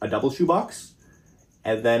a double shoebox,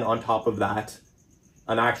 and then on top of that,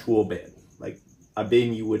 an actual bin, like a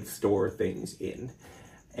bin you would store things in.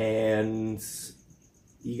 And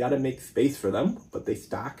you got to make space for them, but they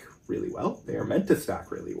stack really well. They are meant to stack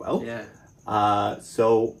really well. Yeah.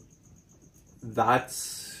 So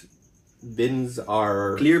that's, bins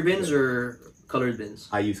are... Clear bins or colored bins?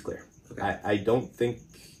 I use clear. Okay. I don't think,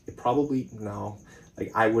 no.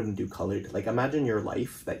 Like, I wouldn't do colored. Like, imagine your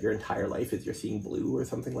life, that your entire life is you're seeing blue or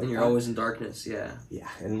something like that. And you're always in darkness, yeah. Yeah,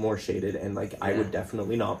 and more shaded. And, like, I would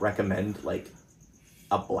definitely not recommend, like,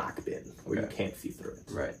 a black bin where you can't see through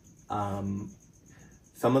it. Right.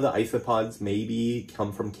 Some of the isopods maybe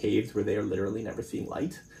come from caves where they are literally never seeing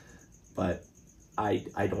light. But I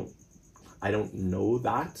don't know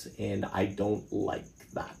that, and I don't like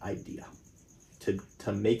that idea.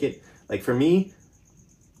 To make it, like, for me,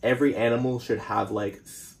 every animal should have like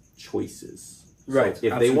choices. Right. So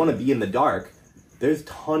if they want to be in the dark, there's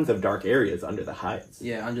tons of dark areas under the hides.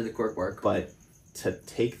 Yeah, under the cork bark. But to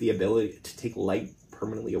take the ability to take light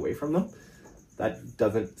permanently away from them, that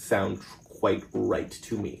doesn't sound quite right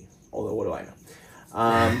to me. Although, what do I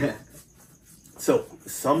know? So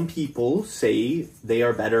some people say they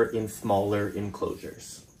are better in smaller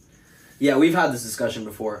enclosures. Yeah, we've had this discussion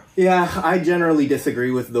before. Yeah, I generally disagree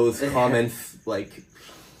with those comments. Like,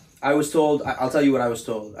 I was told, I'll tell you what I was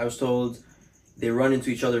told. I was told they run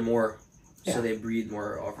into each other more, so they breed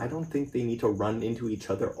more often. I don't think they need to run into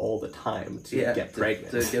each other all the time to get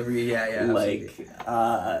pregnant. Like,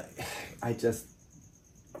 I just...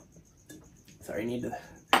 Sorry, I need to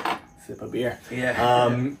sip a beer.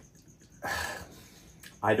 Yeah.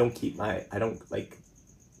 I don't like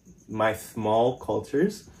my small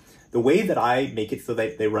cultures. The way that I make it so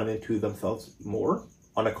that they run into themselves more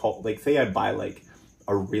on a call, like say I buy like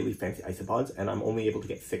a really fancy isopods and I'm only able to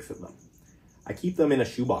get 6 of them. I keep them in a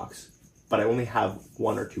shoebox, but I only have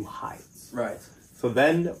 1 or 2 hides. Right. So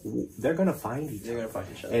then they're going to find each other. They're going to find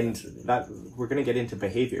each other. And that, we're going to get into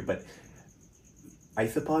behavior, but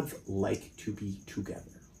isopods like to be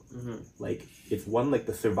together. Mm-hmm. Like, it's one, like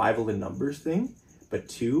the survival in numbers thing, but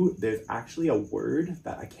 2, there's actually a word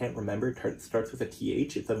that I can't remember. It starts with a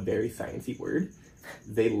TH. It's a very sciencey word.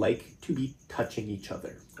 They like to be touching each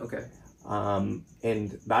other. Okay.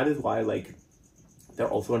 And that is why, like, they're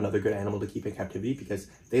also another good animal to keep in captivity because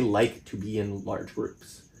they like to be in large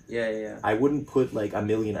groups. Yeah. I wouldn't put like 1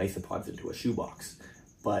 million isopods into a shoebox,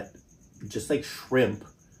 but just like shrimp,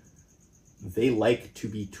 they like to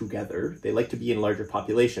be together. They like to be in larger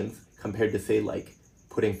populations compared to, say, like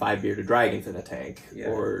putting 5 bearded dragons in a tank,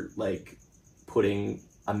 or like putting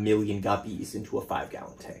 1 million guppies into a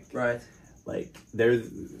 5-gallon tank. Right. Like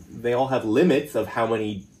they all have limits of how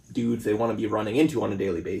many dudes they want to be running into on a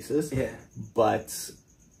daily basis. Yeah. But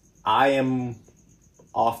I am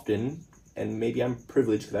often, and maybe I'm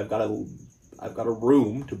privileged because I've got a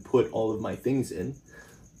room to put all of my things in.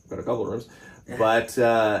 I've got a couple of rooms, but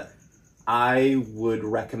I would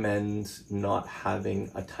recommend not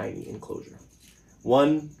having a tiny enclosure.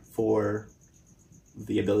 One, for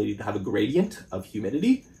the ability to have a gradient of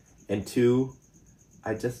humidity, and two,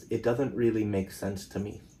 it doesn't really make sense to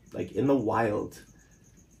me. Like in the wild,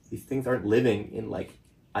 these things aren't living in like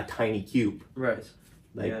a tiny cube. Right.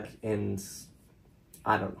 Like, and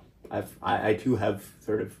I don't know. I too have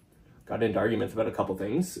sort of got into arguments about a couple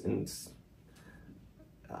things, and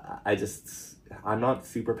I'm not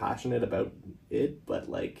super passionate about it, but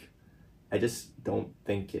like, I just don't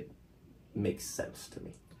think it makes sense to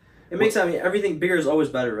me. It makes, I mean, everything bigger is always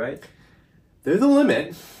better, right? There's a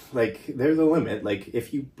limit. Like, there's a limit. Like,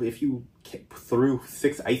 if you threw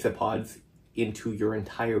 6 isopods into your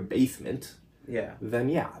entire basement, then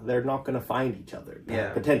they're not going to find each other.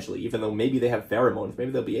 Potentially, even though maybe they have pheromones,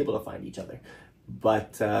 maybe they'll be able to find each other.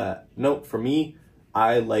 But no, for me,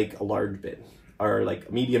 I like a large bin, or like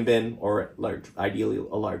a medium bin, or large, ideally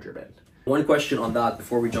a larger bin. One question on that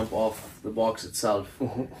before we jump off the box itself.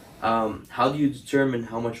 How do you determine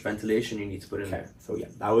how much ventilation you need to put in there? So yeah,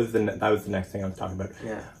 that was the next thing I was talking about.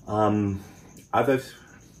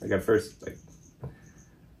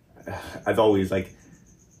 As always, like,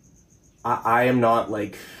 I am not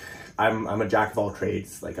like, I'm a jack of all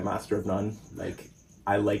trades, like a master of none. Like,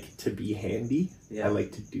 I like to be handy. I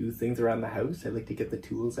like to do things around the house. I like to get the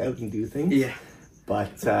tools out and do things.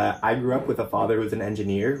 But I grew up with a father who was an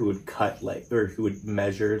engineer who would who would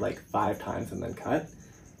measure like 5 times and then cut.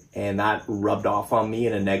 And that rubbed off on me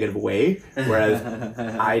in a negative way, whereas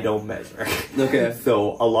I don't measure. Okay.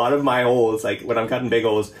 So a lot of my holes, like when I'm cutting big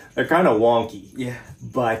holes, they're kind of wonky. Yeah.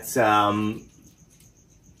 But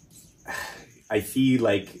I see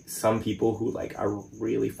like some people who like are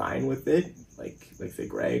really fine with it, like say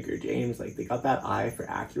Greg or James, like they got that eye for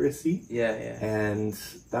accuracy. Yeah. And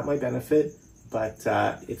that might benefit, but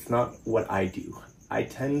it's not what I do.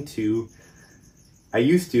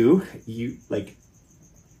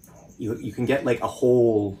 You can get like a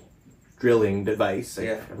hole drilling device.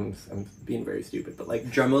 Like, I'm being very stupid, but like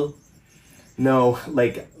Dremel? No,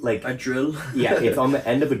 like a drill. It's on the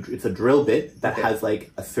end of it's a drill bit that has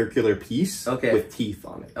like a circular piece with teeth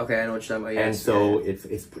on it. Okay, I know what you're talking about. And so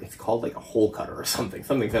it's called like a hole cutter or something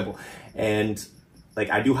simple. And like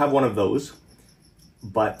I do have one of those,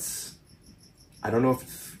 but I don't know if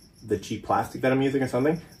it's the cheap plastic that I'm using or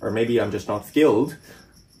something, or maybe I'm just not skilled.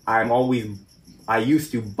 I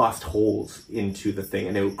used to bust holes into the thing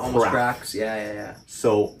and it would almost cracks. Yeah.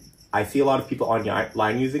 So I see a lot of people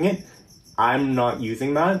online using it. I'm not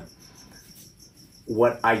using that.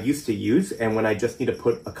 What I used to use, and when I just need to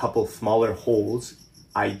put a couple smaller holes,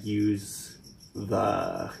 I use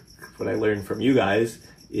what I learned from you guys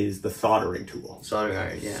is the soldering tool. Soldering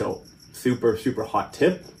iron, yeah. So super, super hot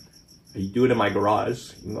tip. I do it in my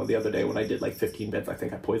garage. You know, the other day when I did like 15 bits, I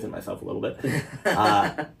think I poisoned myself a little bit.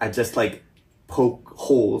 I just like poke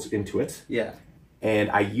holes into it. Yeah. And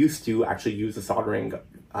I used to actually use a soldering gun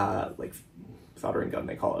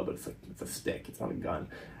they call it, but it's a stick, it's not a gun,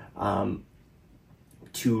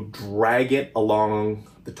 to drag it along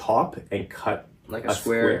the top and cut like a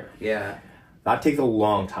square. Yeah. That takes a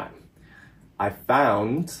long time. I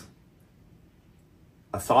found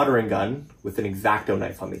a soldering gun with an X-Acto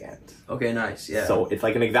knife on the end. Okay, nice. Yeah. So it's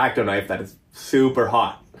like an X-Acto knife that is super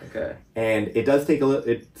hot. Okay. And it does take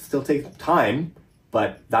it still takes time,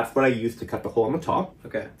 but that's what I use to cut the hole on the top.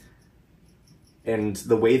 Okay. And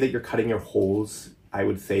the way that you're cutting your holes, I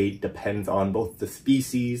would say, depends on both the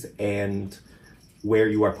species and where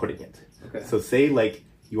you are putting it. Okay. So say like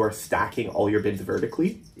you are stacking all your bins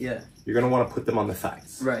vertically. Yeah. You're going to want to put them on the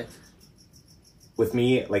sides. Right. With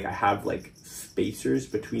me, like I have like spacers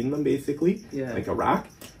between them basically. Yeah. Like a rack.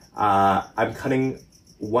 I'm cutting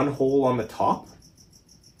one hole on the top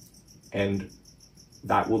and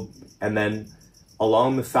then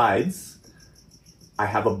along the sides, I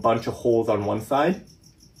have a bunch of holes on one side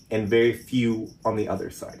and very few on the other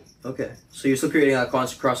side. Okay. So you're still creating a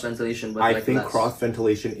cross ventilation, but I think cross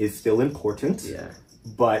ventilation is still important. Yeah.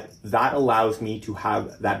 But that allows me to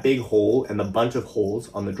have that big hole and the bunch of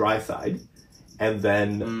holes on the dry side, and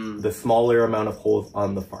then the smaller amount of holes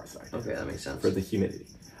on the far side. Okay, that makes sense. For the humidity.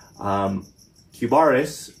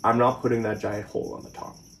 Cubaris, I'm not putting that giant hole on the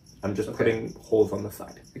top. I'm just putting holes on the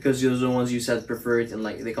side. Because those are the ones you said preferred, and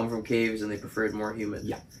like they come from caves and they prefer it more humid.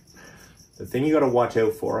 Yeah. The thing you got to watch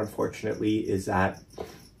out for, unfortunately, is that,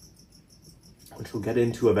 which we'll get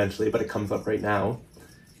into eventually, but it comes up right now.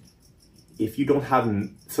 If you don't have,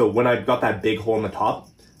 so when I've got that big hole in the top,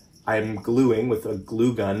 I'm gluing with a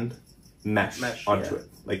glue gun mesh onto it.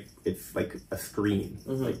 Like it's like a screen,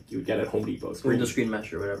 like you would get at Home Depot. Window screen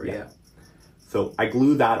mesh or whatever. Yeah. So I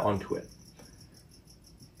glue that onto it.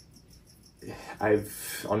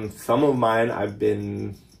 On some of mine, I've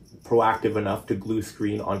been proactive enough to glue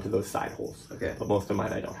screen onto those side holes. Okay. But most of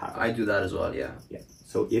mine, I don't have. I do that as well. Yeah. Yeah.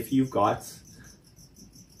 So if you've got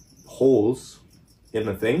holes in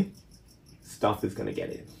the thing, stuff is gonna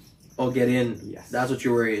get in. Oh, get in. Yes. That's what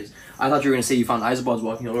your worry is. I thought you were gonna say you found isopods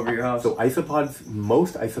walking all over your house. So isopods,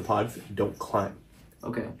 most isopods don't climb.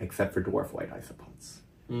 Okay. Except for dwarf white isopods.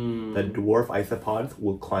 The dwarf isopods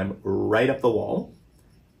will climb right up the wall,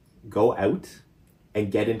 go out, and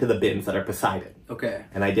get into the bins that are beside it. Okay.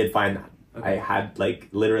 And I did find that. Okay. I had like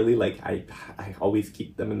literally like I always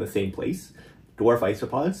keep them in the same place. Dwarf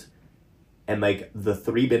isopods, and like the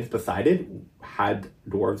 3 bins beside it had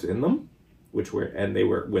dwarves in them, they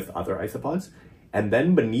were with other isopods. And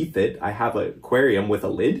then beneath it, I have an aquarium with a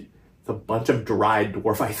lid. It's a bunch of dried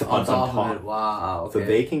dwarf isopods on top. Wow.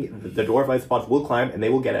 Okay. So the dwarf isopods will climb and they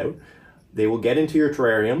will get out. They will get into your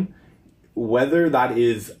terrarium. Whether that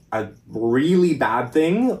is a really bad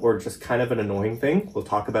thing or just kind of an annoying thing, we'll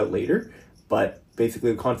talk about later. But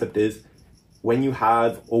basically the concept is when you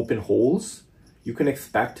have open holes, you can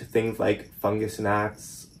expect things like fungus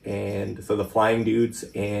gnats and so the flying dudes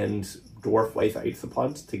and dwarf white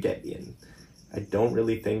isopods to get in. I don't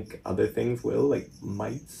really think other things will, like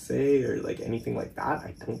mites say, or like anything like that.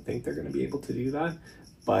 I don't think they're going to be able to do that.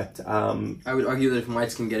 But I would argue that if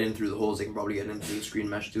mites can get in through the holes, they can probably get in through the screen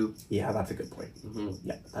mesh too. Yeah, that's a good point.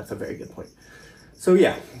 Yeah, that's a very good point. So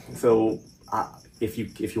yeah, so if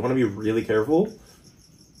you want to be really careful,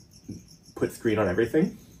 put screen on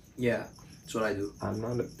everything. Yeah, that's what I do. I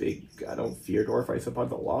don't fear dwarf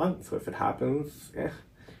isopods a lot, so if it happens,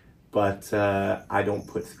 But I don't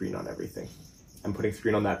put screen on everything. I'm putting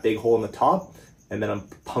screen on that big hole in the top, and then I'm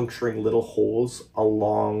puncturing little holes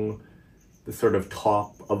along the sort of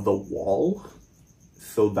top of the wall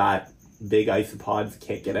so that big isopods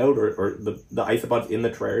can't get out, or the isopods in the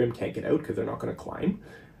terrarium can't get out because they're not going to climb.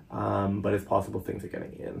 But it's possible things are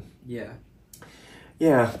getting in. Yeah.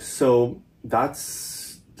 Yeah, so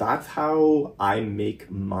that's how I make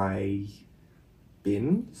my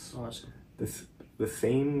bins. Awesome. The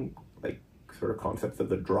same like sort of concepts of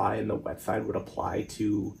the dry and the wet side would apply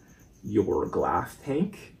to your glass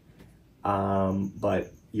tank,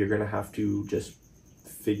 but you're gonna have to just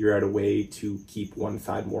figure out a way to keep one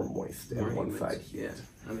side more moist and one side heat. Yeah,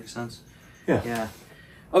 that makes sense. Yeah.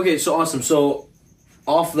 Okay, so awesome. So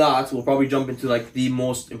off that, we'll probably jump into like the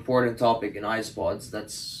most important topic in isopods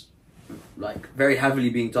that's like very heavily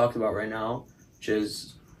being talked about right now, which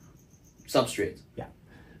is substrate. Yeah.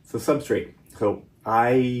 So substrate. So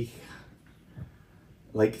I,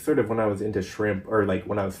 like sort of when I was into shrimp, or like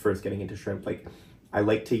when I was first getting into shrimp, like I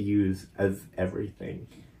like to use as everything,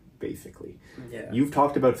 basically. Yeah. You've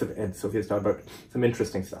talked about some, and Sophia's talked about some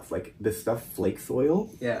interesting stuff, like this stuff, flake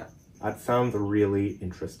soil. Yeah. That sounds really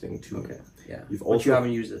interesting to me. Okay, yeah. But you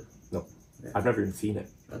haven't used it? No. Yeah. I've never even seen it.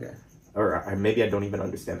 Okay. Or maybe I don't even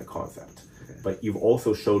understand the concept. Okay. But you've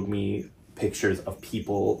also showed me pictures of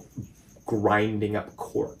people grinding up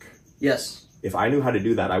cork. Yes. If I knew how to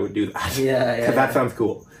do that, I would do that. Yeah. Because that sounds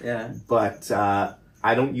cool. Yeah. But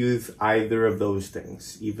I don't use either of those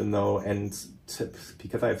things, even though,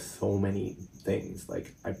 because I have so many things,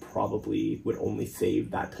 like I probably would only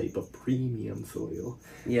save that type of premium soil.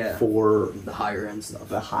 Yeah. For the higher end stuff.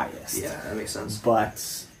 The highest. Yeah, that makes sense.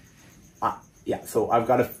 But yeah, so I've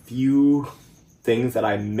got a few things that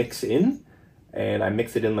I mix in, and I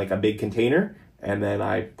mix it in like a big container, and then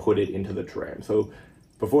I put it into the terrarium. So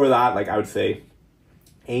before that, like I would say,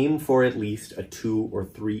 aim for at least a 2 or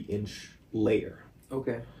 3 inch layer.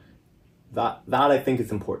 Okay. That I think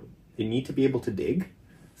is important. They need to be able to dig.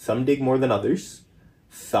 Some dig more than others.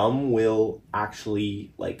 Some will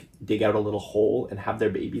actually like dig out a little hole and have their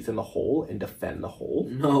babies in the hole and defend the hole.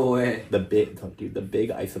 No way. The big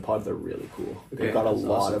isopods are really cool. Okay, They've got a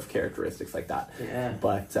lot awesome. of characteristics like that. Yeah.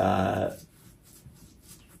 But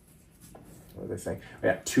what was I saying?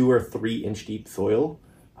 Yeah, 2 or 3 inch deep soil.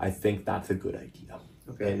 I think that's a good idea.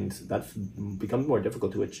 Okay. And that's becomes more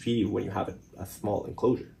difficult to achieve when you have a small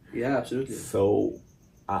enclosure. Yeah, absolutely. So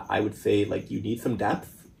I would say like you need some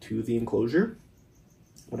depth to the enclosure,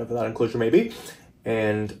 whatever that enclosure may be.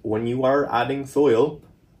 And when you are adding soil,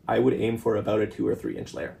 I would aim for about a 2 or 3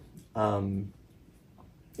 inch layer. You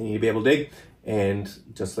need to be able to dig, and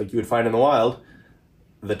just like you would find in the wild,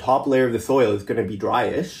 the top layer of the soil is going to be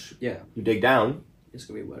dryish. Yeah. You dig down, It's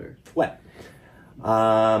going to be wetter. Wet.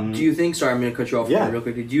 Do you think, sorry, I'm going to cut you off real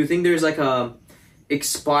quickly. Do you think there's like a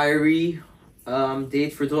expiry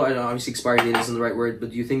date for soil? I know obviously expiry date isn't the right word,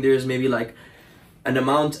 but do you think there's maybe like an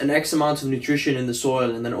X amount of nutrition in the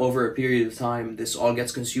soil, and then over a period of time, this all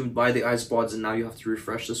gets consumed by the isopods, and now you have to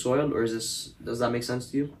refresh the soil? Or does that make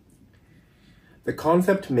sense to you? The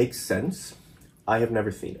concept makes sense. I have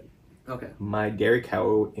never seen it. Okay. My dairy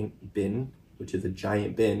cow bin, which is a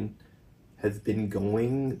giant bin, has been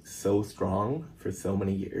going so strong for so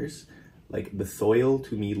many years. Like, the soil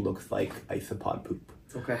to me looks like isopod poop.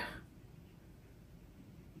 Okay.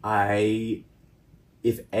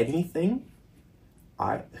 If anything,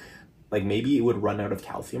 maybe it would run out of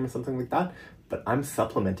calcium or something like that, but I'm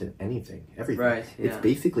supplementing everything. Right, yeah. It's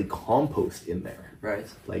basically compost in there. Right.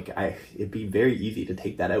 Like, it'd be very easy to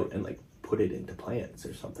take that out and like put it into plants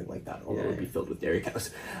or something like that, although it would be filled with dairy cows.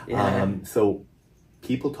 Yeah. So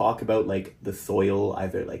people talk about like the soil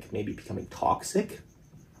either like maybe becoming toxic,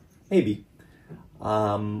 maybe.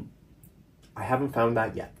 I haven't found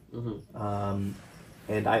that yet. Mm-hmm.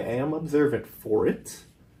 And I am observant for it,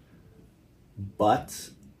 but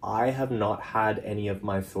I have not had any of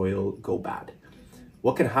my soil go bad.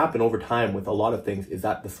 What can happen over time with a lot of things is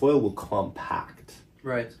that the soil will compact.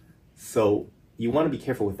 Right. So you want to be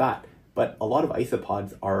careful with that. But a lot of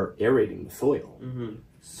isopods are aerating the soil. Mm-hmm.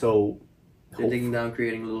 So they're digging down,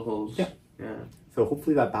 creating little holes. Yeah. Yeah. So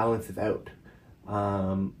hopefully that balances out.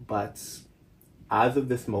 But as of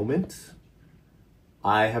this moment,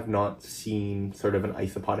 I have not seen sort of an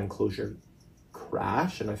isopod enclosure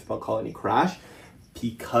crash, an isopod colony crash,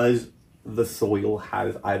 because the soil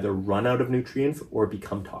has either run out of nutrients or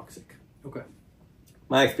become toxic. Okay.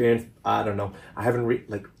 My experience, I don't know. I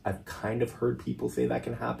haven't I've kind of heard people say that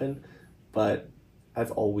can happen, but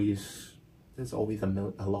there's always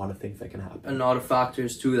a lot of things that can happen. A lot of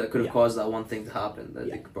factors too that could have caused that one thing to happen that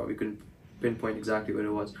they probably couldn't pinpoint exactly what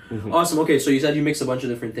it was. Mm-hmm. Awesome. Okay, so you said you mix a bunch of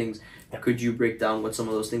different things. Yeah. Could you break down what some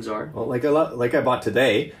of those things are? Well, like I bought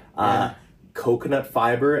today, coconut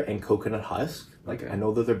fiber and coconut husk. Like, I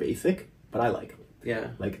know those are basic, but I like them. Yeah.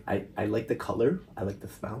 Like, I like the color. I like the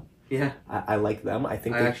smell. Yeah. I like them. I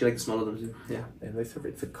actually like the smell of them too. Yeah. And they serve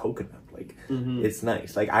it's a coconut. Like, it's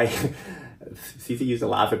nice. Like, Cece used to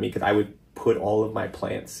laugh at me because I would put all of my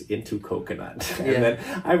plants into coconut. And then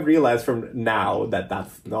I realized from now that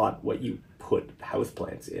that's not what you put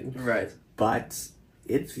houseplants in. Right. But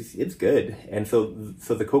it's good. And so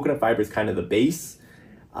the coconut fiber is kind of the base.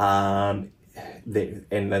 And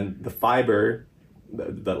then the fiber,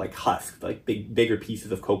 the like husk, like bigger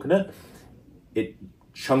pieces of coconut, it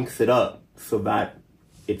chunks it up so that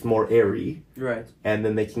it's more airy. Right. And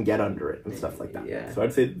then they can get under it and stuff like that. Yeah. So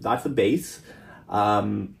I'd say that's a base.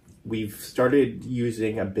 We've started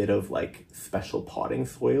using a bit of like special potting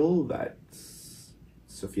soil that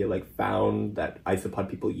Sophia found that isopod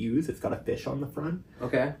people use. It's got a fish on the front.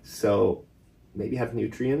 Okay. So maybe have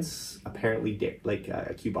nutrients. Apparently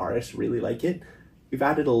Cubaris really like it. We've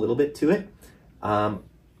added a little bit to it.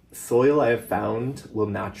 Soil I have found will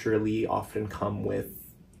naturally often come with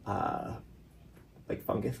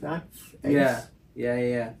fungus gnats. Eggs.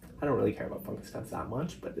 Yeah. I don't really care about fungus gnats that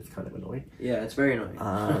much, but it's kind of annoying. Yeah, it's very annoying.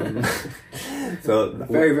 So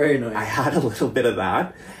very, very annoying. I had a little bit of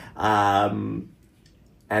that. And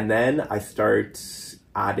then I start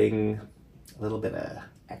adding a little bit of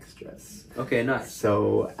extras. Okay, nice.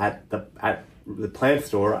 So at the plant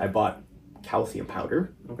store, I bought calcium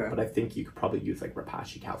powder. Okay. But I think you could probably use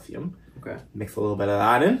Repashy calcium. Okay. Mix a little bit of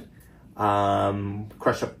that in.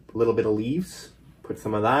 Crush up a little bit of leaves. Put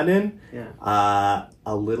some of that in. Yeah.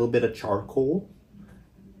 A little bit of charcoal.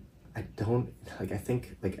 I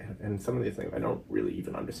think and some of these things I don't really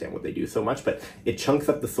even understand what they do so much, but it chunks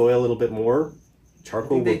up the soil a little bit more.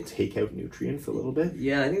 Charcoal will take out nutrients a little bit.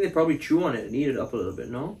 Yeah, I think they probably chew on it and eat it up a little bit,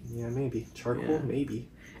 no? Yeah, maybe. Charcoal,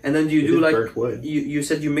 maybe. And then do you do burnt wood. You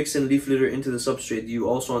said you mix in leaf litter into the substrate. Do you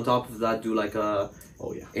also on top of that do a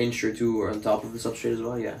inch or two or on top of the substrate as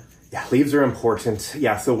well? Yeah. Yeah, leaves are important.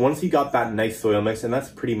 Yeah, so once you got that nice soil mix, and that's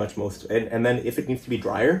pretty much most, and then if it needs to be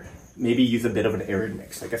drier, maybe use a bit of an arid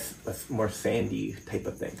mix, like a more sandy type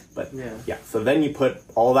of thing. But yeah, so then you put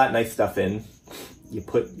all that nice stuff in, you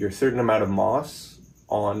put your certain amount of moss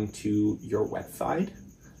onto your wet side.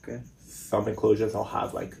 Okay. Some enclosures I'll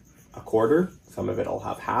have a quarter, some of it I'll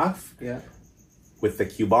have half. Yeah. With the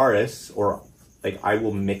Cubaris, or I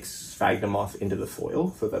will mix sphagnum moss into the soil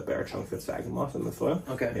so that there are chunks of sphagnum moss in the soil.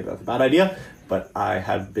 Okay. Maybe that's a bad idea, but I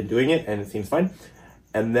have been doing it and it seems fine.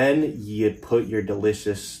 And then you put your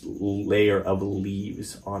delicious layer of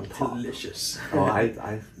leaves on top. Delicious.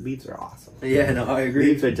 Oh, leaves are awesome. Yeah, no, I agree.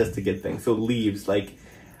 Leaves are just a good thing. So leaves, like,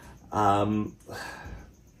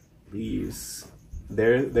 leaves.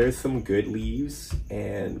 There's some good leaves,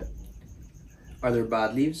 and are there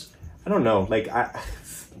bad leaves? I don't know. Like,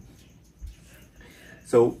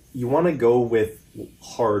 so you want to go with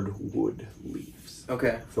hardwood leaves.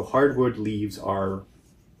 Okay. So hardwood leaves are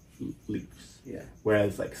leaves. Yeah.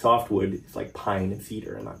 Whereas like softwood is like pine and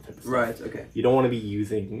cedar and that type of stuff. Right. Okay. You don't want to be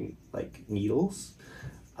using like needles.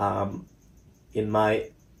 In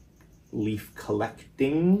my leaf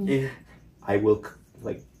collecting, I will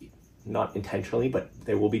like, not intentionally, but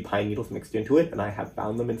there will be pine needles mixed into it, and I have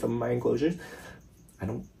found them in some of my enclosures. I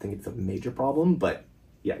don't think it's a major problem, but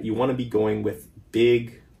yeah, you want to be going with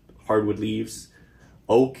big hardwood leaves.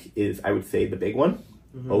 Oak is, I would say, the big one.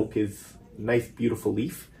 Oak is a nice, beautiful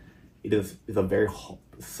leaf. It is a very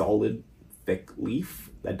solid, thick leaf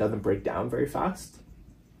that doesn't break down very fast.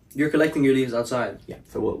 You're collecting your leaves outside. Yeah,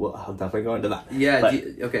 so I'll definitely go into that. Yeah. But,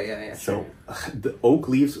 okay. Yeah. So the oak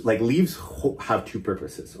leaves, like leaves, have two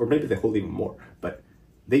purposes, or maybe they hold even more. But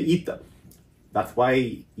they eat them. That's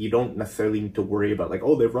why you don't necessarily need to worry about like,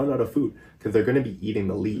 oh, they've run out of food, because they're going to be eating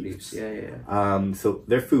the leaves. Yeah. So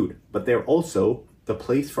they're food, but they're also the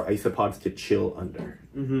place for isopods to chill under.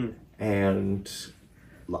 And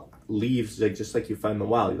leaves, like just like you find in the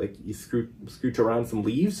wild, like you scooch around some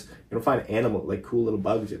leaves, you'll find animal, like cool little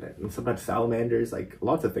bugs in it, and sometimes salamanders, like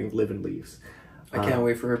lots of things live in leaves. I can't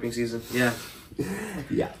wait for herping season. Yeah.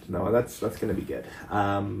 Yeah, no, that's gonna be good.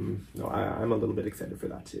 I'm a little bit excited for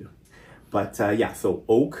that too. But yeah, so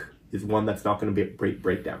oak is one that's not going to be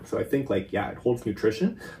break down. So I think like, yeah, it holds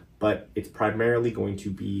nutrition, but it's primarily going to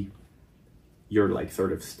be your like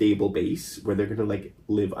sort of stable base where they're going to like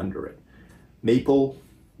live under it. Maple,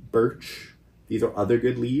 birch, these are other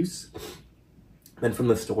good leaves. Then from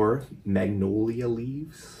the store, magnolia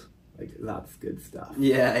leaves. Like, that's good stuff.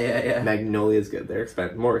 Yeah. Magnolia is good.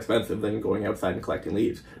 They're more expensive than going outside and collecting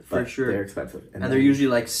leaves. For sure. They're expensive. And they're usually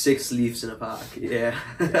like 6 leaves in a pack. Yeah.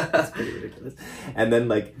 That's pretty ridiculous. And then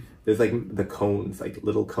like, there's like the cones, like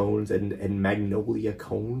little cones and magnolia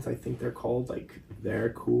cones, I think they're called. Like,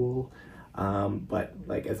 they're cool. But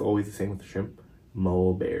like, as always, the same with the shrimp.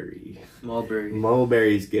 Mulberry.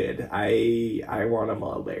 Mulberry's good. I want a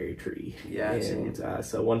mulberry tree. Yeah. And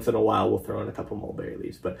so once in a while we'll throw in a couple mulberry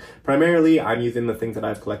leaves. But primarily I'm using the things that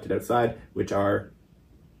I've collected outside, which are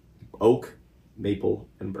oak, maple,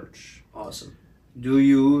 and birch. Awesome. Do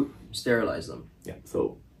you sterilize them? Yeah.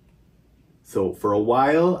 So for a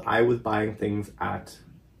while I was buying things at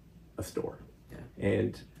a store. Yeah.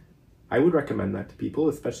 And I would recommend that to people,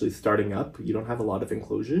 especially starting up. You don't have a lot of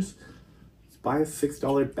enclosures. Buy a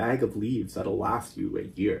 $6 bag of leaves that'll last you a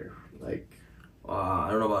year. Like, I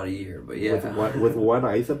don't know about a year, but yeah. With one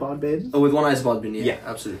isopod bin? Oh, with one isopod bin, yeah.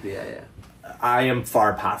 Absolutely, yeah. I am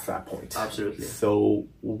far past that point. Absolutely. So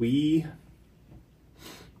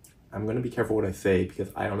I'm going to be careful what I say, because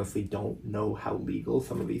I honestly don't know how legal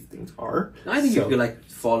some of these things are. I think you could like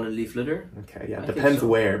fall in leaf litter. Okay, yeah, depends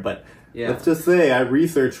where, but yeah. Let's just say I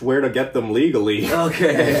researched where to get them legally.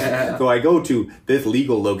 Okay. So I go to this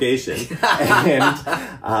legal location,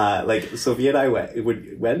 and like Sophia and I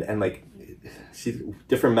went and like, she's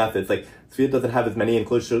different methods. Like, Sophia doesn't have as many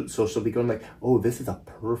enclosures, so she'll be going like, oh, this is a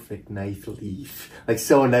perfect nice leaf, like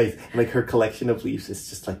so nice, and like her collection of leaves is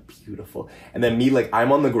just like beautiful. And then me, like,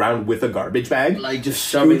 I'm on the ground with a garbage bag, like just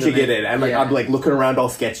shoving it in, and like I'm like looking around all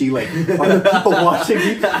sketchy, like, are the people watching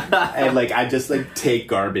me? And like I just like take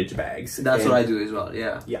garbage bags. That's what I do as well.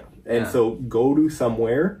 Yeah. And so go to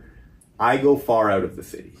somewhere. I go far out of the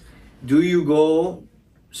city. Do you go?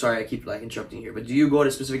 Sorry, I keep like interrupting here, but do you go at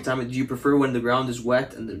a specific time? Do you prefer when the ground is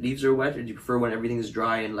wet and the leaves are wet, or do you prefer when everything is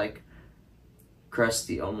dry and like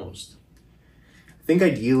crusty almost? I think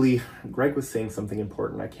ideally, Greg was saying something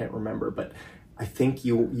important. I can't remember, but I think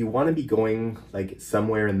you want to be going like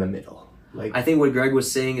somewhere in the middle. Like, I think what Greg was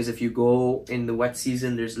saying is if you go in the wet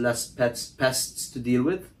season, there's less pests to deal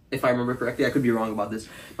with. If I remember correctly, I could be wrong about this,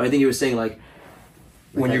 but I think he was saying like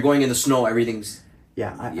when you're going in the snow, everything's.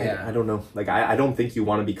 I don't know. Like, I don't think you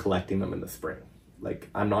want to be collecting them in the spring. Like,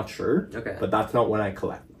 I'm not sure. Okay. But that's not when I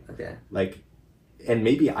collect them. Okay. Like, and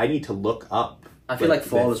maybe I need to look up. I feel like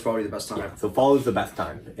fall is probably the best time. Yeah, so fall is the best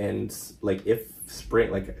time. And, like, if spring,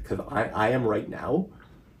 like, because I am right now,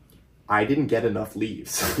 I didn't get enough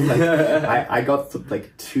leaves. Like, I got,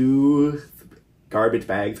 like, 2 garbage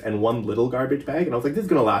bags and 1 little garbage bag. And I was like, this is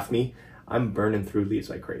going to last me. I'm burning through leaves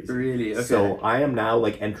like crazy. Really? Okay. So I am now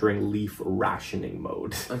like entering leaf rationing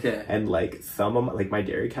mode. Okay. And like some of my, like my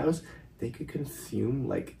dairy cows, they could consume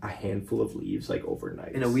like a handful of leaves like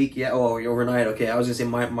overnight. In a week, yeah. Oh, overnight. Okay, I was gonna say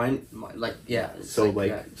mine like yeah. So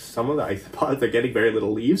like some of the isopods are getting very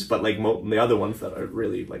little leaves, but like the other ones that are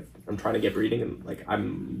really like I'm trying to get breeding and like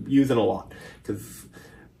I'm using a lot because.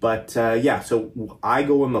 But yeah, so I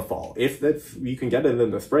go in the fall. If that's you can get it in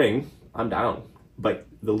the spring, I'm down. But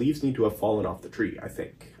the leaves need to have fallen off the tree, I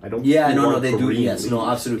think. I don't. Yeah, no, they do. Yes, leaves. no,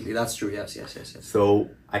 absolutely, that's true. Yes. So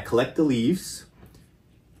I collect the leaves.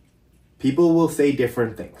 People will say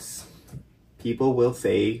different things. People will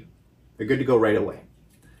say they're good to go right away.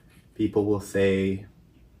 People will say,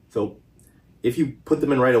 so if you put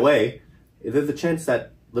them in right away, there's a chance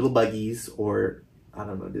that little buggies or I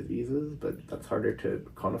don't know diseases, but that's harder to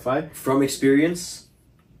quantify. From experience,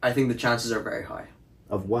 I think the chances are very high.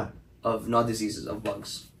 Of what? Of not diseases, of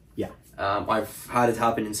bugs. Yeah. I've had it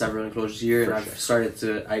happen in several enclosures here, and I've started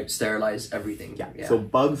to sterilize everything. Yeah. So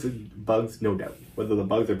bugs, no doubt. Whether the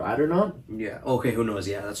bugs are bad or not. Yeah. Okay. Who knows?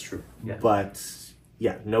 Yeah, that's true. Yeah. But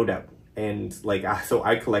yeah, no doubt. And like, so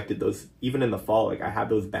I collected those even in the fall. Like I had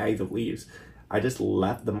those bags of leaves. I just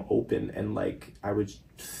left them open, and like I was,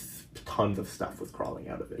 tons of stuff was crawling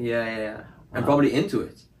out of it. Yeah. And probably into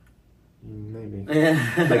it. Maybe.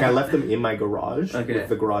 Yeah. Like I left them in my garage with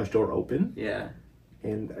the garage door open. Yeah.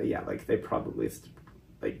 And yeah, like they probably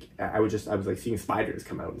like I was like seeing spiders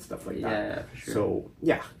come out and stuff like that. Yeah, for sure. So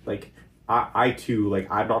yeah, like I too like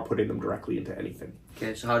I'm not putting them directly into anything.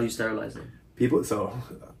 Okay, so how do you sterilize them? People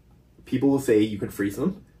will say you can freeze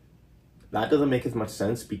them. That doesn't make as much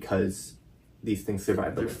sense because these things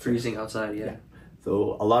survive the They're winter. freezing outside. Yeah.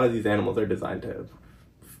 So a lot of these animals are designed to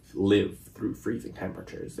live through freezing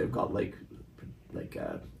temperatures. They've got like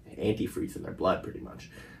antifreeze in their blood pretty much.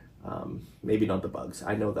 Maybe not the bugs.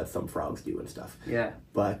 I know that some frogs do and stuff. Yeah.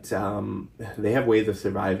 But they have ways of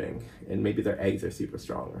surviving, and maybe their eggs are super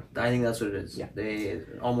strong. I think that's what it is. Yeah. They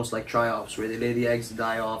almost like triops, where they lay the eggs to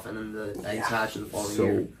die off, and then the eggs hatch in the following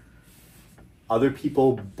year. Other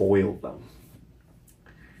people boil them.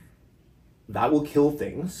 That will kill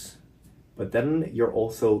things, but then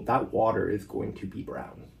that water is going to be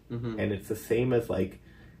brown. Mm-hmm. And it's the same as like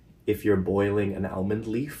if you're boiling an almond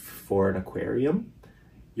leaf for an aquarium.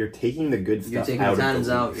 You're taking the good stuff out. You're taking the tannins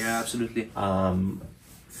out. Yeah, absolutely.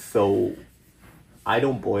 So I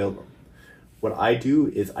don't boil them. What I do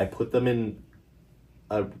is I put them in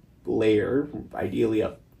a layer, ideally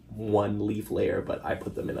a one leaf layer, but I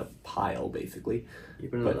put them in a pile basically. You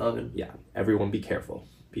put them in the oven. Yeah, everyone be careful.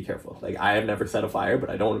 Be careful. Like I have never set a fire, but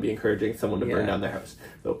I don't want to be encouraging someone to burn down their house.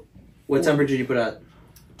 So what temperature do you put at?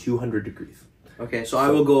 200 degrees. Okay, so I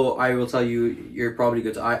will tell you, you're probably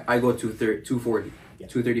good. I go 240. Yeah.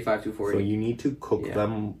 235, 240. So you need to cook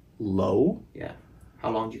them low. Yeah. How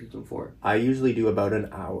long do you cook them for? I usually do about an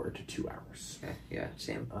hour to 2 hours. Okay. Yeah,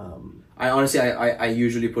 same. I honestly, I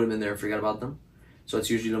usually put them in there and forget about them. So it's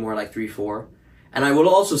usually more like 3, 4. And I will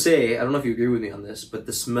also say, I don't know if you agree with me on this, but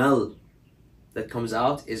the smell that comes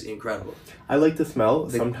out is incredible. I like the smell.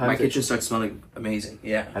 Sometimes my kitchen starts smelling amazing.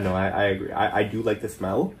 Yeah. I know, I agree. I do like the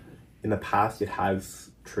smell. In the past, it has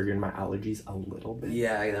triggered my allergies a little bit.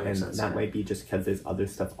 Yeah, that makes sense. And that might be just because there's other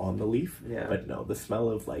stuff on the leaf. Yeah. But no, the smell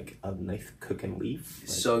of like a nice cooking leaf. Like,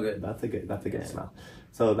 so good. That's a good smell.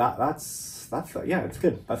 So that's yeah, it's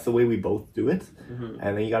good. That's the way we both do it. Mm-hmm.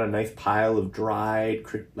 And then you got a nice pile of dried,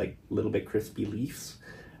 like little bit crispy leaves.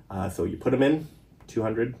 So you put them in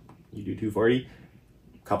 200. You do 240.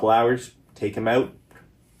 Couple hours. Take them out.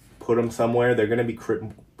 Put them somewhere. They're gonna be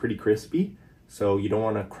pretty crispy. So you don't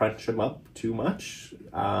want to crunch them up too much,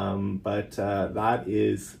 but that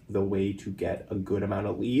is the way to get a good amount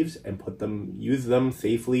of leaves and use them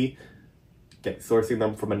safely, sourcing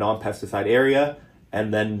them from a non-pesticide area,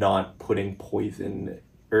 and then not putting poison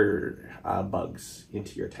or bugs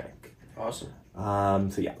into your tank. Awesome.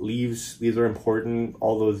 So yeah, leaves are important.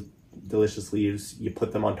 All those delicious leaves, you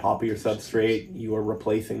put them on top of your substrate. You are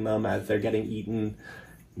replacing them as they're getting eaten.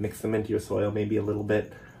 Mix them into your soil maybe a little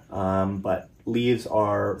bit. But leaves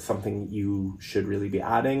are something you should really be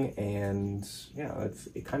adding, and yeah,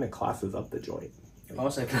 it kind of classes up the joint.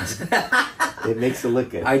 Awesome. It makes it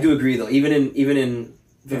look good. I do agree though. Even in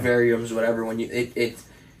vivariums, whatever, when you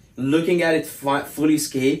looking at it fully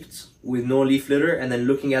scaped with no leaf litter, and then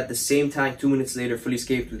looking at the same tank 2 minutes later fully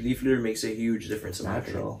scaped with leaf litter makes a huge difference. In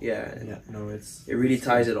natural. Yeah. No, it really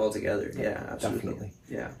ties it all together. Yeah, absolutely. Definitely.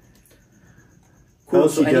 Yeah. Cool.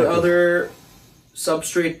 So any other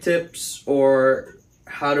substrate tips or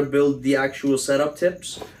how to build the actual setup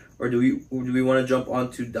tips, or do we want to jump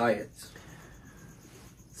onto diet?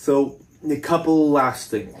 So a couple last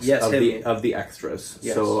things of the extras.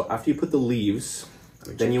 Yes. So after you put the leaves,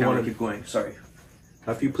 then you want to keep going. Sorry.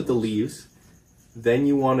 After you put the leaves, then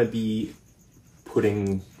you want to be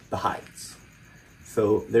putting the hides.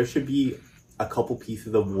 So there should be a couple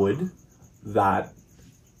pieces of wood that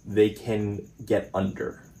they can get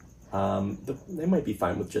under. They might be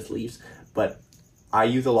fine with just leaves, but I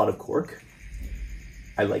use a lot of cork.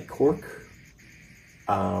 I like cork.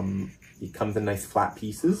 It comes in nice flat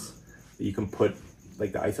pieces that you can put,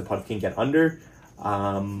 like the Isopods can get under.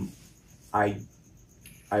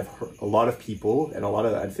 I've heard a lot of people, and a lot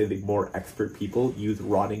of, I'd say the more expert people, use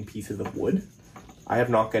rotting pieces of wood. I have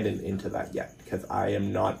not gotten into that yet because I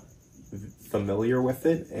am not familiar with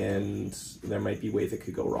it, and there might be ways it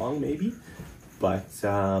could go wrong maybe. But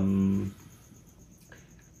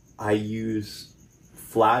I use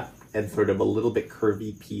flat and sort of a little bit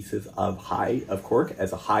curvy pieces of cork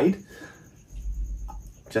as a hide.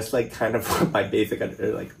 Just like kind of my basic,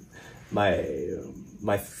 like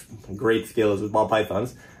my great skills with ball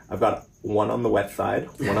pythons. I've got one on the wet side,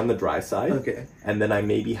 one on the dry side. Okay. And then I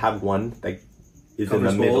maybe have one that is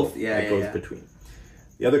covers in the middle that goes between.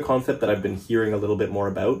 The other concept that I've been hearing a little bit more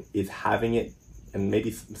about is having it, and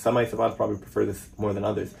maybe some isopods probably prefer this more than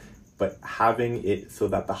others, but having it so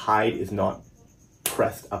that the hide is not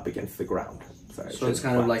pressed up against the ground. Sorry, so it's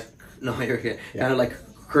kind of like, no, you're okay. Yeah. Kind of like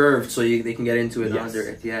curved so they can get into it under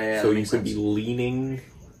it. Yeah. So you could be leaning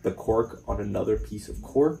the cork on another piece of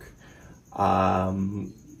cork.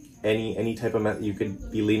 Any type of method, you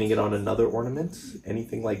could be leaning it on another ornament.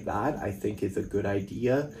 Anything like that, I think is a good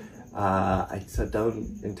idea. I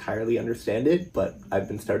don't entirely understand it, but I've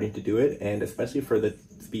been starting to do it, and especially for the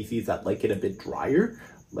species that like it a bit drier,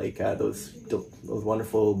 like those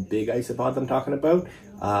wonderful big isopods I'm talking about.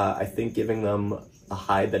 I think giving them a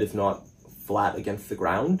hide that is not flat against the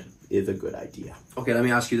ground is a good idea. Okay, let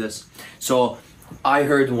me ask you this. So I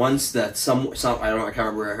heard once that some I don't know, I can't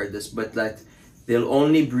remember where I heard this, but that they'll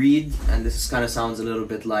only breed, and this kind of sounds a little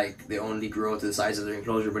bit like they only grow to the size of their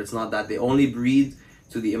enclosure, but it's not that. They only breed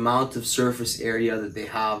to the amount of surface area that they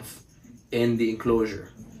have in the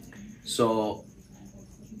enclosure. So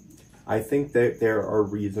I think that there are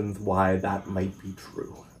reasons why that might be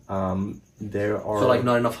true. There are... So like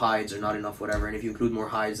not enough hides or not enough whatever, and if you include more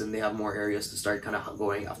hides, then they have more areas to start kind of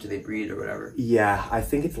going after they breed or whatever. Yeah, I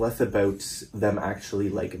think it's less about them actually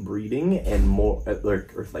like breeding and more,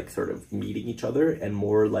 or like sort of meeting each other, and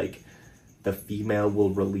more like the female will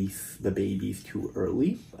release the babies too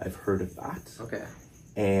early. I've heard of that. Okay.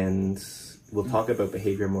 And we'll talk about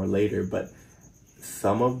behavior more later, but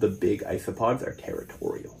some of the big isopods are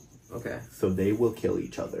territorial. Okay. So they will kill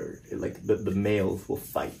each other. Like the males will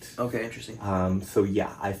fight. Okay, interesting. So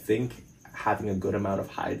yeah, I think having a good amount of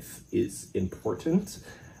hides is important.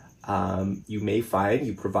 You may find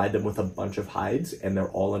you provide them with a bunch of hides and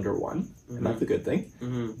they're all under one, and that's a good thing.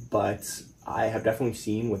 But I have definitely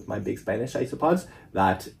seen with my big Spanish isopods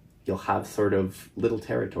that you'll have sort of little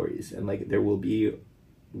territories, and like there will be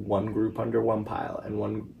one group under one pile, and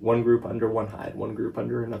one group under one hide, one group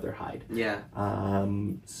under another hide. Yeah.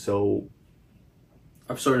 So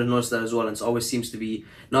I've sort of noticed that as well, and it always seems to be,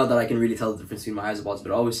 not that I can really tell the difference between my isopods,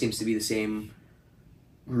 but it always seems to be the same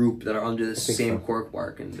group that are under the same cork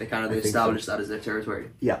bark, and they establish that as their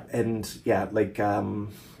territory. Yeah, and yeah, like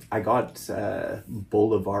I got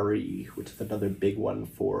Bolivari, which is another big one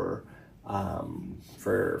for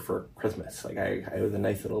Christmas. Like it was a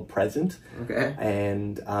nice little present. Okay.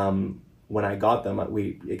 And when I got them,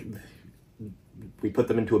 we put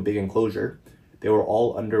them into a big enclosure. They were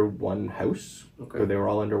all under one house, or they were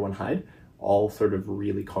all under one hide, all sort of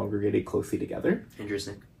really congregated closely together.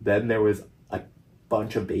 Interesting. Then there was a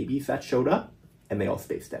bunch of babies that showed up, and they all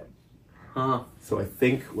spaced out. Huh. So I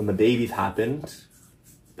think when the babies happened,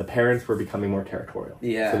 the parents were becoming more territorial.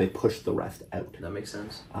 Yeah. So they pushed the rest out. That makes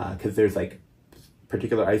sense. Because there's like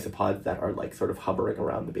particular isopods that are like sort of hovering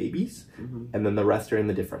around the babies, and then the rest are in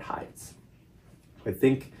the different hides. I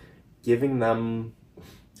think giving them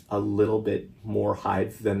a little bit more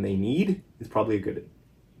hides than they need is probably a good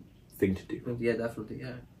thing to do. Yeah, definitely.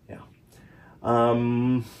 Yeah. Yeah.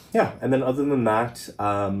 Yeah. And then other than that,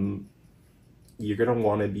 you're going to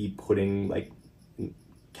want to be putting like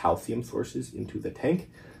calcium sources into the tank.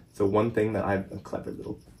 So one thing that a clever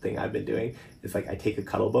little thing I've been doing is like I take a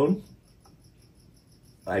cuttle bone,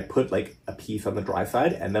 I put like a piece on the dry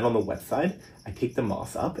side, and then on the wet side, I take the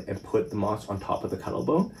moss up and put the moss on top of the cuttle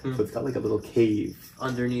bone. So it's got like a little cave.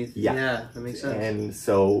 Underneath. Yeah, that makes sense. And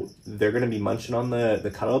so they're going to be munching on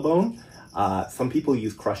the cuttle bone. Some people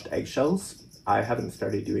use crushed eggshells. I haven't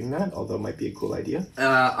started doing that, although it might be a cool idea.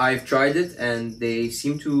 I've tried it, and they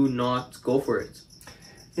seem to not go for it.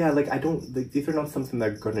 Yeah, like these are not something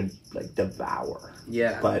they're going to like devour.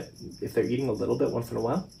 Yeah. But if they're eating a little bit once in a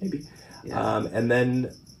while, maybe. Yeah. And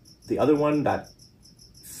then the other one that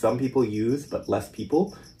some people use, but less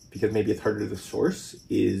people, because maybe it's harder to source,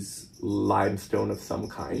 is limestone of some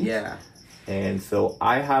kind. Yeah. And so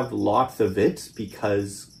I have lots of it because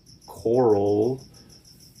coral,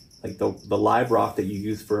 like the live rock that you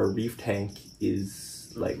use for a reef tank,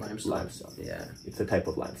 is like limestone. Yeah. It's a type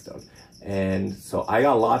of limestone. And so I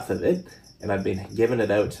got lots of it, and I've been giving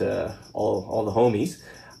it out to all the homies.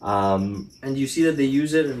 And you see that they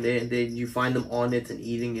use it, and they you find them on it and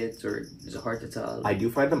eating it, or is it hard to tell? I do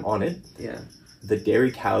find them on it. Yeah. The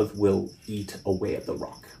dairy cows will eat away at the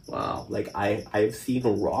rock. Wow. Like I've seen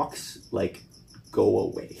rocks like go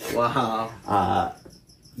away. Wow.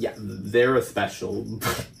 Yeah, they're a special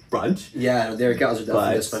bunch. Yeah, dairy cows are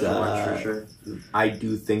definitely a special bunch for sure. I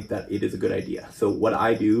do think that it is a good idea. So what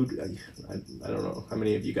I do, I don't know how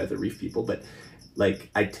many of you guys are reef people, but like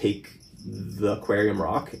I take the aquarium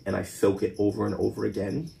rock and I soak it over and over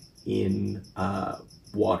again in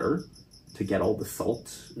water to get all the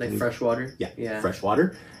salt. Like fresh water? Yeah, fresh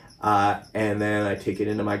water. And then I take it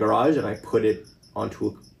into my garage and I put it onto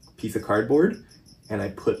a piece of cardboard, and I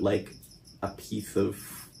put like a piece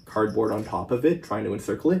of cardboard on top of it, trying to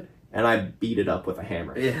encircle it, and I beat it up with a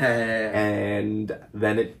hammer. Yeah. And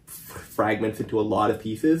then it fragments into a lot of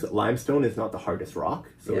pieces. Limestone is not the hardest rock,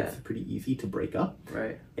 so it's pretty easy to break up.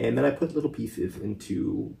 Right. And then I put little pieces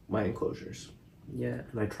into my enclosures. Yeah.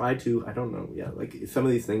 And I try to, I don't know, like some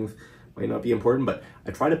of these things might not be important, but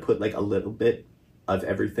I try to put like a little bit of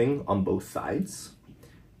everything on both sides,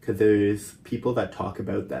 because there's people that talk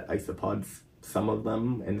about that isopods, some of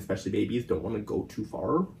them, and especially babies, don't want to go too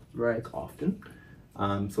far, right, like often.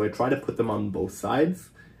 So I try to put them on both sides,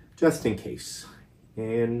 just in case.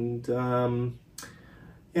 And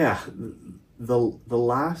yeah, the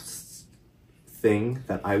last thing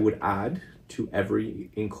that I would add to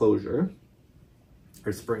every enclosure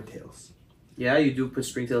are springtails. Yeah, you do put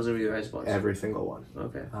springtails in with your isopods. Every single one.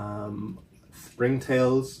 Okay.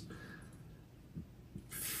 Springtails,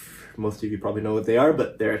 most of you probably know what they are,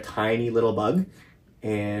 but they're a tiny little bug,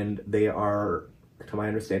 and they are, to my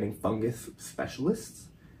understanding, fungus specialists.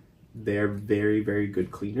 They're very, very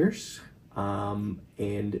good cleaners, and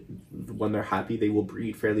when they're happy, they will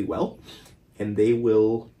breed fairly well, and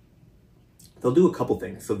they'll do a couple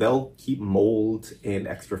things. So they'll keep mold and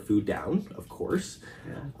extra food down, of course.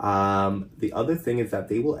 Yeah. The other thing is that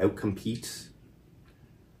they will outcompete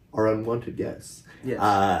our unwanted guests.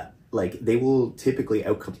 Yes. Like they will typically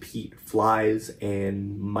outcompete flies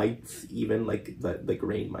and mites, even like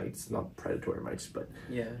rain mites, not predatory mites, but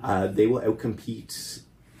they will outcompete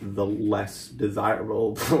the less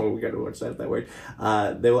desirable. We gotta watch that word.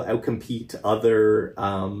 They will outcompete other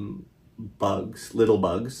bugs, little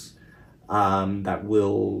bugs, that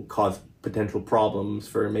will cause potential problems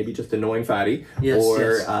for maybe just annoying fatty. Yes,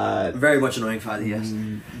 or very much annoying fatty. Yes.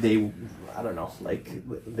 I don't know, like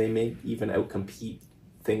they may even outcompete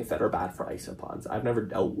things that are bad for isopods. I've never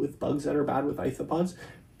dealt with bugs that are bad with isopods,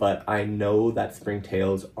 but I know that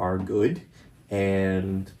springtails are good,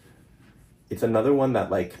 and it's another one that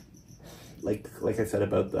like I said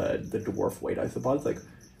about the dwarf white isopods, like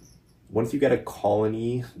once you get a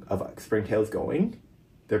colony of springtails going,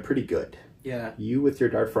 they're pretty good. Yeah. You with your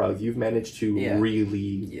dart frogs, you've managed to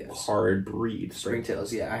really hard breed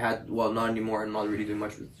springtails. Yeah, I had, well, not anymore. I'm not really doing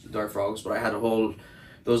much with dart frogs, but I had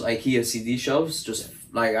those IKEA CD shelves, just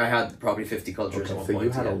like I had probably 50 cultures at one point. So you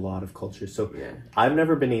had a lot of cultures. So I've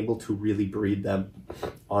never been able to really breed them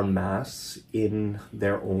en masse in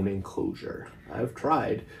their own enclosure. I've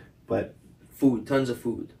tried, but tons of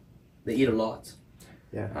food. They eat a lot.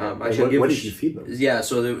 Yeah. Actually, what did you feed them? Yeah.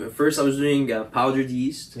 So first I was doing powdered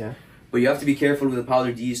yeast. Yeah. But you have to be careful with the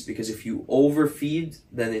powdered yeast, because if you overfeed,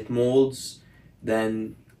 then it molds.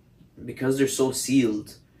 Then, because they're so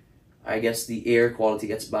sealed, I guess the air quality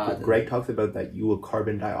gets bad. Well, Greg talks about that you will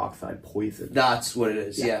carbon dioxide poison. That's what it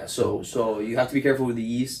is. Yeah. So you have to be careful with the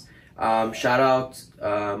yeast. Shout out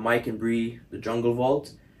Mike and Bree, the Jungle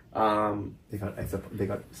Vault. They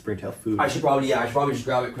got springtail food. I should probably just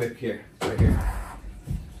grab it quick here, right here.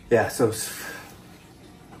 Yeah. So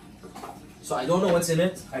I don't know what's in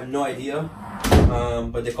it. I have no idea.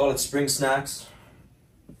 But they call it spring snacks.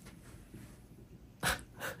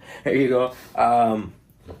 There you go.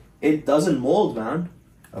 It doesn't mold, man.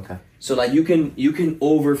 Okay. So like you can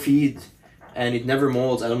overfeed, and it never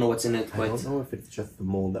molds. I don't know what's in it. But I don't know if it's just the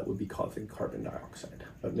mold that would be causing carbon dioxide,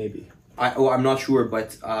 but maybe. I'm not sure,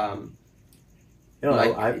 but I'd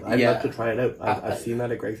love to try it out. I've seen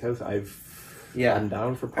that at Greg's house. I'm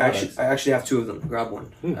down for products. I actually have 2 of them. Grab one.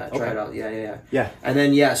 Try it out. Yeah. And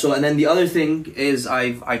then the other thing is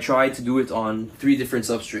I tried to do it on 3 different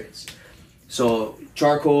substrates. So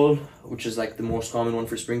charcoal, which is like the most common one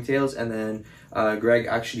for springtails, and then Greg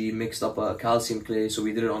actually mixed up a calcium clay, so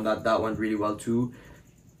we did it on that. That went really well too.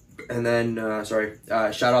 And then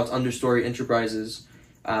shout out Understory Enterprises.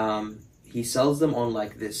 He sells them on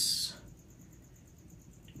like this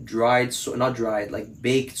dried, not dried, like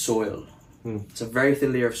baked soil. It's a very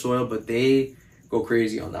thin layer of soil, but they go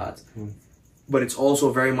crazy on that. But it's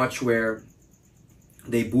also very much where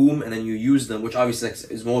they boom and then you use them, which obviously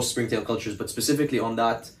is most springtail cultures, but specifically on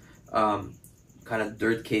that kind of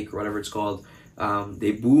dirt cake or whatever it's called,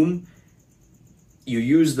 they boom, you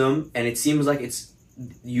use them, and it seems like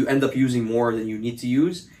you end up using more than you need to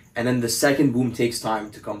use, and then the second boom takes time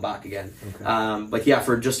to come back again. But yeah,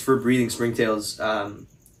 for breeding springtails,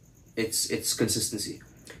 it's consistency.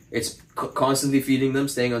 It's constantly feeding them,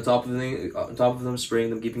 staying on top of them, spraying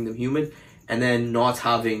them, keeping them humid, and then not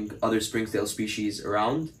having other springtail species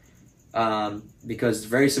around, because it's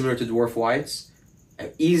very similar to dwarf whites,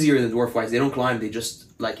 easier than dwarf whites. They don't climb, they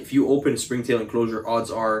just, like, if you open a springtail enclosure,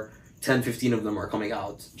 odds are 10-15 of them are coming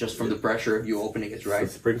out just from the pressure of you opening it, right?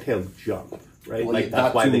 So springtails jump, right? Well, like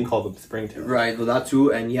that's why they call them springtails. Right, well that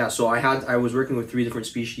too, and yeah, so I was working with 3 different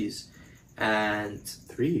species, and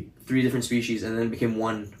three different species, and then it became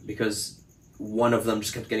one, because one of them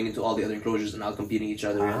just kept getting into all the other enclosures and out competing each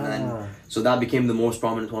other, and then so that became the most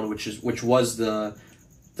prominent one, which was the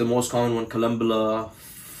most common one, Columbula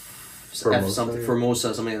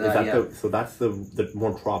Formosa, something like that. So that's the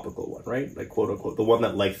more tropical one, right? Like, quote unquote, the one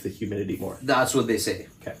that likes the humidity more. That's what they say.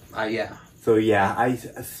 Okay. Yeah. So yeah, I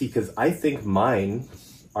see, because I think mine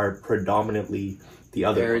are predominantly the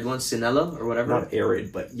other arid ones, Sinella or whatever. Not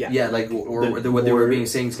arid, but yeah. Yeah, like what they were being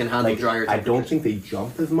saying can handle drier temperatures. I don't think they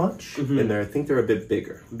jump as much, and I think they're a bit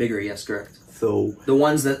bigger. Bigger, yes, correct. So the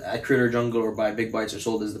ones that at Critter Jungle or by Big Bites are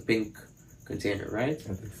sold as the pink container, right?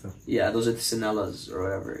 I think so. Yeah, those are the Sinellas or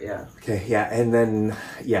whatever. Yeah. Okay. Yeah, and then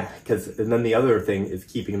the other thing is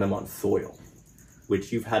keeping them on soil,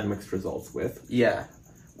 which you've had mixed results with. Yeah.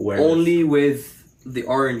 Only with the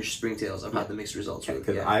orange springtails I've had the mixed results with.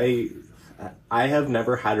 Because I have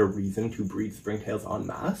never had a reason to breed springtails en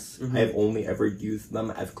masse. I have only ever used them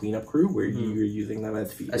as cleanup crew, where you're using them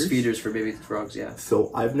as feeders. As feeders for baby frogs, yeah.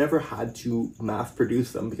 So I've never had to mass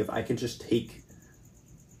produce them, because I can just take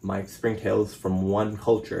my springtails from one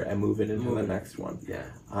culture and move it into the next one. Yeah.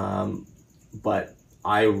 But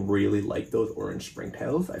I really like those orange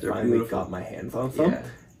springtails. They're finally beautiful. Got my hands on some. Yeah.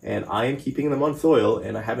 And I am keeping them on soil,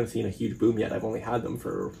 and I haven't seen a huge boom yet. I've only had them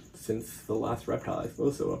since the last reptile, I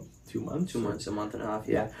suppose, so 2 months. 2 months, a month and a half,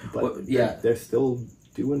 yeah. But they're still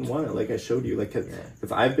doing well, like I showed you, like,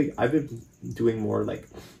 because I've been doing more like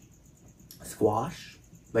squash.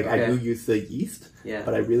 Like, I do use the yeast,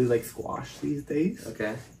 but I really like squash these days.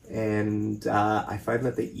 Okay. And I find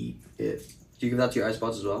that they eat it. Do you give that to your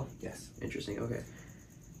Isopods as well? Yes. Interesting, okay.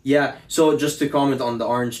 Yeah, so just to comment on the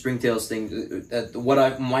orange springtails thing,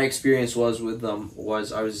 my experience was with them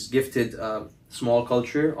was I was gifted small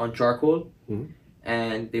culture on charcoal,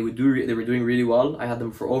 and they were doing really well. I had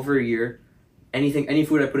them for over a year. Any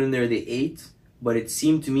food I put in there, they ate. But it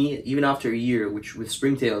seemed to me, even after a year, which with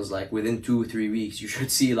springtails, like within 2-3 weeks, you should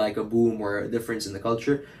see like a boom or a difference in the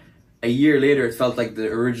culture. A year later, it felt like the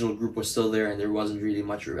original group was still there, and there wasn't really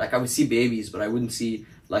much. Like, I would see babies, but I wouldn't see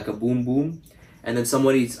like a boom. And then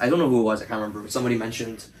I don't know who it was, I can't remember, but somebody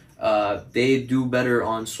mentioned they do better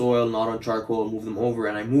on soil, not on charcoal, move them over.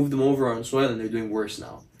 And I moved them over on soil, and they're doing worse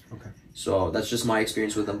now. Okay. So that's just my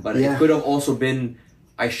experience with them. But it could have also been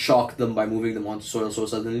I shocked them by moving them onto soil so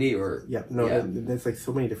suddenly, or... There's like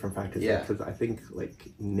so many different factors. Yeah. Because I think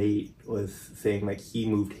like Nate was saying like he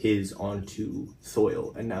moved his onto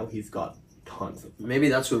soil, and now he's got tons of them. Maybe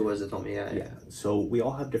that's who it was that told me, yeah. So we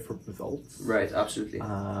all have different results. Right, absolutely.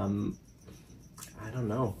 I don't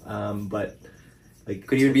know, but like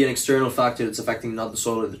could even be an external factor that's affecting not the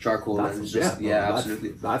soil or the charcoal. Absolutely.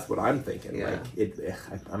 That's what I'm thinking. Yeah.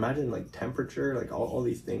 Like I imagine like temperature, like all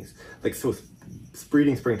these things. Like, so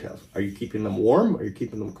breeding springtails, are you keeping them warm or are you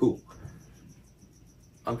keeping them cool?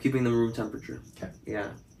 I'm keeping them room temperature. Okay.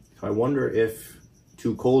 Yeah. So I wonder if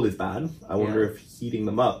too cold is bad. I wonder if heating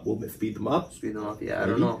them up will speed them up. Speed them up. Yeah. Maybe. I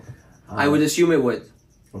don't know. I would assume it would.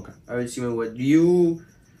 Okay. I would assume it would. Do you?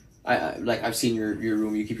 I've seen your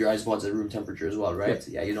room. You keep your Isopods at room temperature as well, right?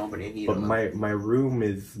 Yeah, you don't put any heat. But my room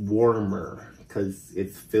is warmer because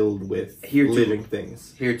it's filled with living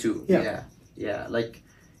things. Here too. Yeah. Like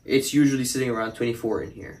it's usually sitting around 24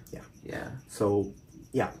 in here. Yeah. So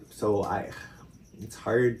it's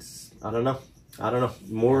hard. I don't know.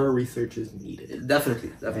 More research is needed.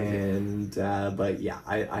 Definitely. And but yeah,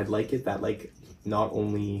 I like it that like not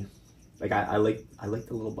only Like I like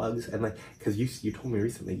the little bugs, and like because you told me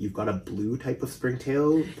recently you've got a blue type of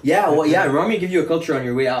springtail. Yeah, well, yeah. Remind me to give you a culture on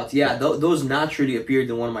your way out. Yeah, those naturally appeared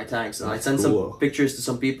in one of my tanks, and I sent some pictures to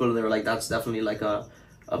some people, and they were like, "That's definitely like a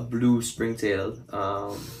blue springtail."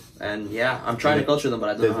 And yeah, I'm trying to culture them, but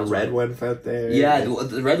I don't know how to. There's red ones out there. Yeah,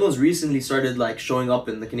 the red ones recently started like showing up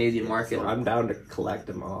in the Canadian market. So I'm down to collect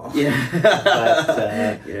them all. Yeah.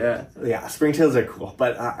 But, yeah, springtails are cool,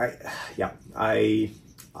 but I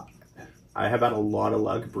have had a lot of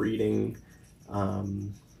luck breeding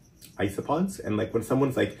isopods, and like when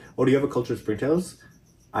someone's like, "Oh, do you have a culture of springtails?"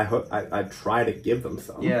 I try to give them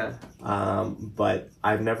some. Yeah. But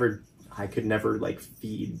I could never like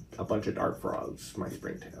feed a bunch of dart frogs my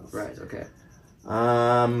springtails. Right. Okay.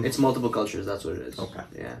 It's multiple cultures. That's what it is. Okay.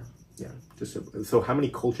 Yeah. Yeah. So how many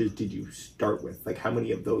cultures did you start with? Like how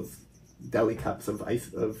many of those deli cups of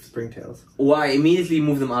springtails? Well, I immediately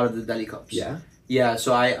moved them out of the deli cups. Yeah. Yeah.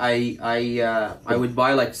 So I would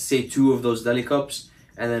buy like say 2 of those deli cups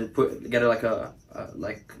and then get like a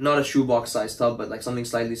not a shoebox size tub, but like something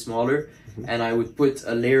slightly smaller, and I would put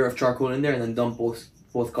a layer of charcoal in there and then dump both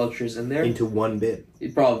cultures in there into one bin.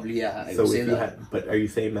 Probably, yeah. I would say that. But are you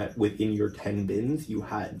saying that within your 10 bins you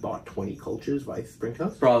had bought 20 cultures by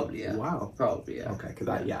springtails? Probably, yeah. Wow. Probably, yeah. Okay, because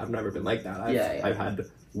I've never been like that. I've had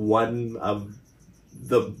one of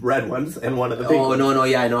the red ones and one of the big ones. No,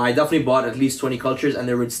 I definitely bought at least 20 cultures, and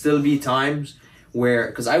there would still be times where,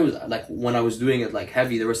 because I was like, when I was doing it like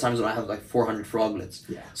heavy, there was times when I had like 400 froglets.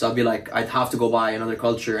 Yeah. So I'd be like, I'd have to go buy another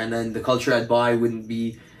culture, and then the culture I'd buy wouldn't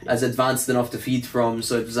be as advanced enough to feed from.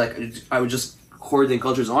 So it was like, I would just hoarding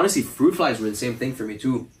cultures. Honestly, fruit flies were the same thing for me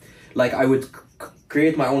too. Like I would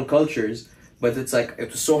create my own cultures, but it's like,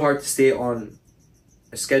 it was so hard to stay on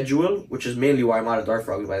a schedule, which is mainly why I'm out of dart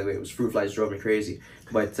frogs, by the way. It was fruit flies drove me crazy.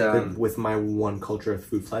 But with my one culture of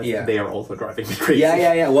fruit flies, yeah, they are also driving me crazy.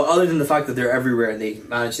 Yeah. Well, other than the fact that they're everywhere and they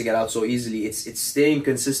manage to get out so easily, it's staying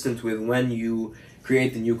consistent with when you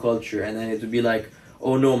create the new culture, and then it would be like,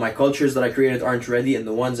 oh no, my cultures that I created aren't ready, and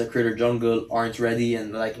the ones that Critter Jungle aren't ready,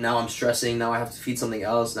 and like now I'm stressing, now I have to feed something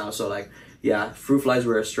else now. So like, yeah, fruit flies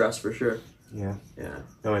were a stress for sure. Yeah.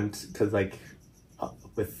 No, and because like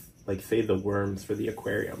with like say the worms for the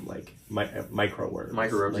aquarium, like micro worms,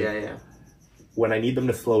 like, yeah. When I need them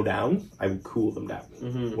to slow down, I would cool them down.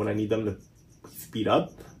 When I need them to speed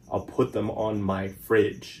up, I'll put them on my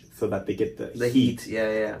fridge so that they get the heat.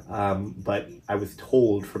 Yeah. But I was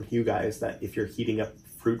told from you guys that if you're heating up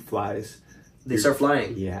fruit flies, they start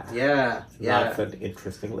flying. Yeah. That's an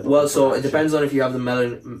interesting little. Well, so it depends on if you have the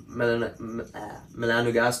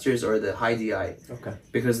melanogasters or the high DI. Okay.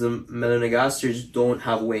 Because the melanogasters don't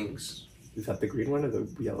have wings. Is that the green one or the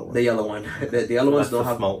yellow one? The yellow one. The yellow ones don't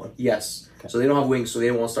have small one. Yes. Okay. So they don't have wings, so they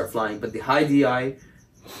won't start flying. But the high DI,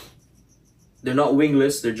 they're not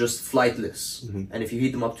wingless, they're just flightless. And if you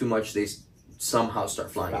heat them up too much, they somehow start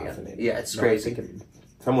flying again. Yeah, it's crazy.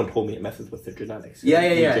 Someone told me it messes with the genetics.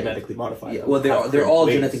 Yeah. Genetically modified. Yeah, well, they're all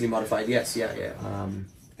genetically modified. Yes, yeah.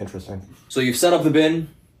 Interesting. So you've set up the bin,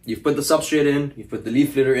 you've put the substrate in, you've put the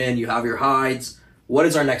leaf litter in, you have your hides. What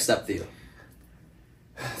is our next step, Theo?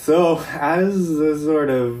 So, as a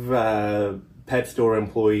sort of pet store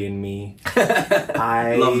employee in me,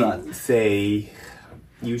 I love that. Say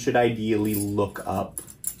you should ideally look up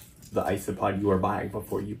the isopod you are buying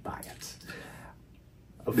before you buy it.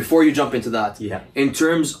 Before you jump into that, yeah. In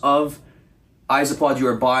terms of isopod you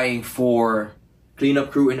are buying for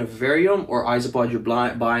cleanup crew in a vivarium, or isopod you're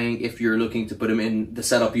buying if you're looking to put them in the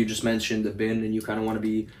setup you just mentioned, the bin, and you kind of want to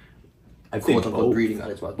be quote unquote breeding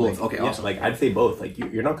isopod. Both. Okay, awesome. Like I'd say both. Like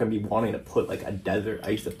you're not going to be wanting to put like a desert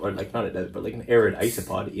isopod, or like not a desert, but like an arid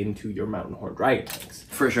isopod into your mountain horn dragon tanks.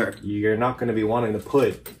 For sure. You're not going to be wanting to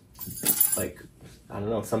put like, I don't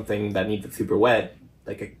know, something that needs it super wet,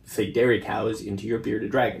 like say dairy cows, into your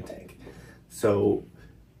bearded dragon tank. So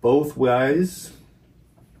both ways,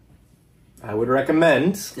 I would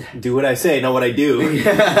recommend do what I say, not what I do.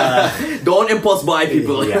 Don't impulse buy,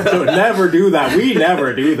 people. Don't never do that. We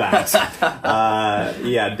never do that.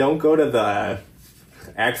 Don't go to the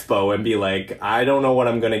expo and be like, I don't know what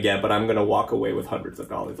I'm gonna get, but I'm gonna walk away with hundreds of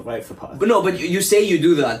dollars of isopods. But you say you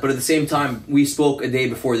do that, but at the same time, we spoke a day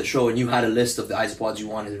before the show, and you had a list of the isopods you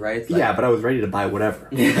wanted, right? Like, yeah, but I was ready to buy whatever.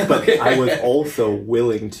 But I was also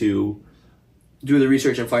willing to do the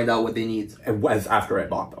research and find out what they need. As after I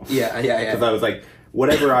bought them. Yeah. Because I was like,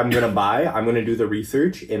 whatever I'm gonna buy, I'm gonna do the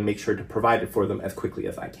research and make sure to provide it for them as quickly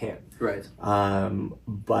as I can. Right.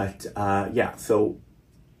 So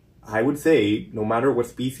I would say, no matter what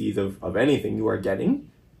species of anything you are getting,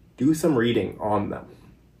 do some reading on them.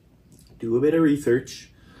 Do a bit of research.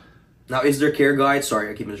 Now, is there care guides? Sorry,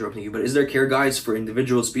 I keep interrupting you, but is there care guides for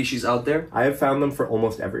individual species out there? I have found them for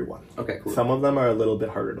almost everyone. Okay, cool. Some of them are a little bit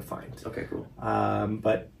harder to find. Okay, cool.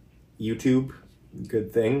 But YouTube,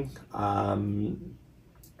 good thing.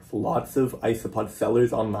 Lots of isopod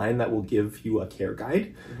sellers online that will give you a care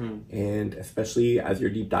guide. And especially as you're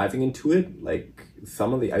deep diving into it, like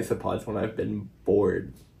some of the isopods, when I've been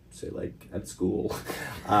bored, say like at school,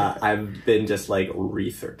 I've been just like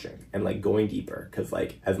researching and like going deeper, because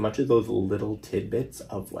like as much as those little tidbits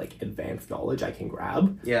of like advanced knowledge I can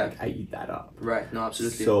grab, like, I eat that up. Right, no,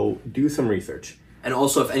 absolutely. So do some research. And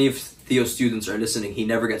also, if any of Theo's students are listening, he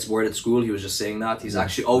never gets bored at school. He was just saying that. He's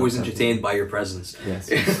actually always entertained by your presence. Yes,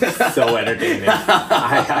 so entertaining.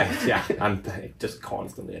 I'm just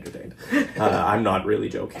constantly entertained. I'm not really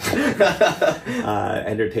joking.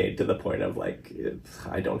 Entertained to the point of like,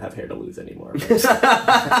 I don't have hair to lose anymore.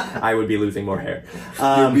 I would be losing more hair.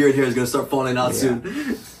 Your beard hair is going to start falling out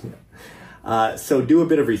soon. So do a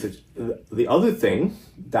bit of research. The other thing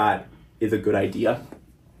that is a good idea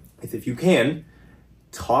is, if you can,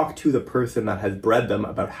 talk to the person that has bred them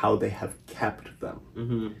about how they have kept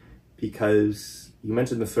them. Because you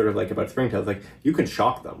mentioned this sort of like about springtails, like you can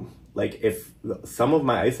shock them. Like if some of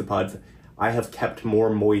my isopods I have kept more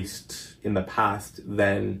moist in the past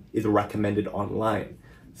than is recommended online.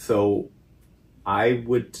 So I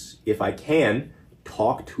would, if I can,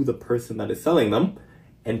 talk to the person that is selling them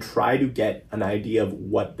and try to get an idea of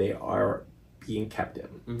what they are being kept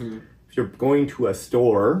in. If you're going to a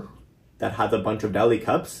store that has a bunch of deli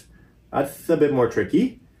cups, that's a bit more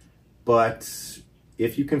tricky. But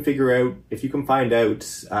if you can find out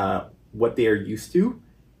what they are used to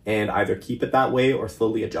and either keep it that way or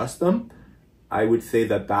slowly adjust them, I would say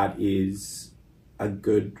that that is a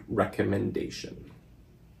good recommendation.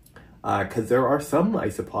 Because there are some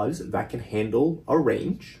isopods that can handle a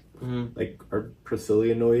range, like our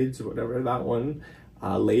Procilionoids, whatever that one,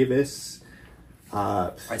 Lavis.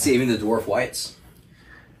 I'd say even the dwarf whites.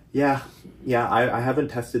 Yeah, I haven't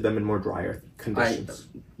tested them in more drier conditions.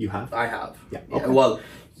 You have? I have. Yeah. Okay. Well,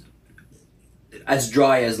 as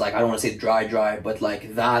dry as, like, I don't want to say dry, but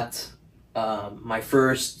like that, my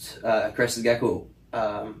first crested gecko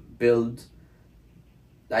build,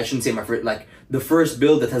 I shouldn't say my first, like the first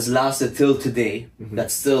build that has lasted till today,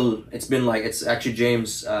 that's still, it's actually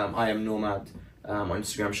James, I am Nomad, on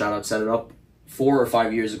Instagram, shout out, set it up 4 or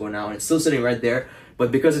 5 years ago now, and it's still sitting right there.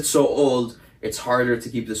 But because it's so old, it's harder to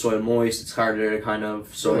keep the soil moist. It's harder to kind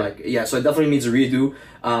of, so like, so it definitely needs a redo.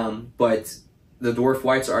 But the dwarf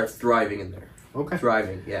whites are thriving in there. Okay.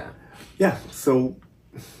 Thriving, yeah. Yeah, so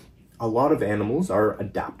a lot of animals are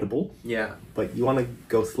adaptable. Yeah. But you want to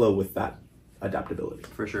go slow with that adaptability.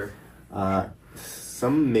 For sure.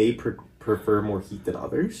 Some may prefer more heat than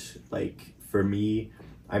others. Like for me,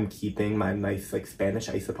 I'm keeping my nice like Spanish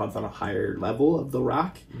isopods on a higher level of the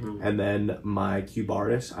rack, and then my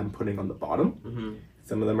Cubaris I'm putting on the bottom.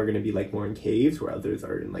 Some of them are going to be like more in caves, where others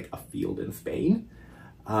are in like a field in Spain.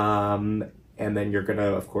 And then you're going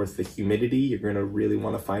to, of course, the humidity, you're going to really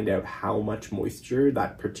want to find out how much moisture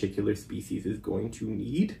that particular species is going to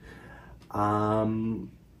need. So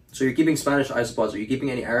you're keeping Spanish isopods. Are you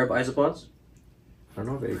keeping any Arab isopods? I don't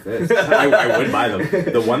know if they exist. I would buy them.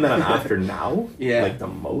 The one that I'm after now, like the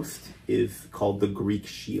most, is called the Greek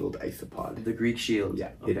Shield isopod. The Greek Shield.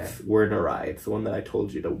 Yeah, it's Werneri. It's the one that I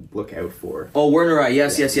told you to look out for. Oh, Werneri.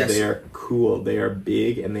 Yes. They are cool. They are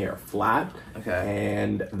big and they are flat. Okay.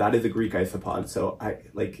 And that is a Greek isopod. So I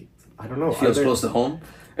don't know. Feels close to home.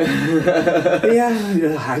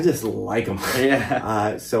 Yeah, I just like them.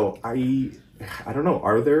 Yeah. So I don't know.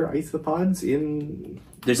 Are there isopods in?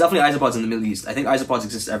 There's definitely isopods in the Middle East. I think isopods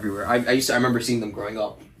exist everywhere. I remember seeing them growing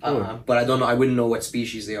up, but I don't know. I wouldn't know what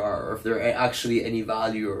species they are, or if they're actually any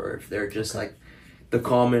value, or if they're just like the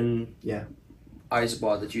common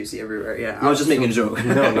isopod that you see everywhere. Yeah, I was just making a joke.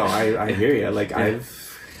 No, I hear you. Like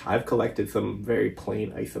I've collected some very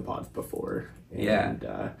plain isopods before. And,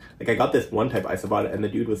 like I got this one type isopod, and the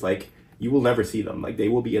dude was like, "You will never see them. Like they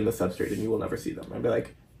will be in the substrate, and you will never see them." I'd be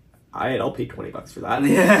like, I'll pay $20 for that.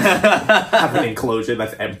 Have an enclosure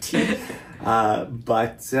that's empty.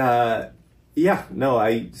 So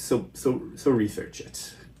research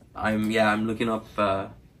it. I'm looking up.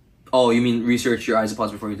 Oh, you mean research your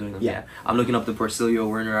isopods before you're doing them? Yeah. I'm looking up the Porcilio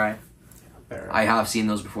Werneri. I have seen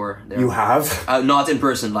those before. You have? Not in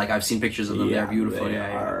person. Like I've seen pictures of them. They're beautiful. They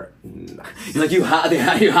are nice. You're like you have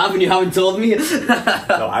and you haven't told me.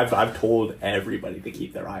 No, I've told everybody to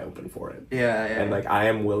keep their eye open for it. Yeah. And like I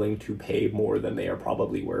am willing to pay more than they are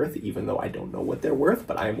probably worth, even though I don't know what they're worth.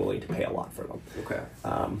 But I am willing to pay a lot for them. Okay.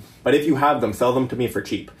 But if you have them, sell them to me for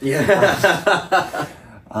cheap. Yeah.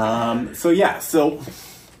 So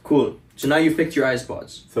Cool. So now you've picked your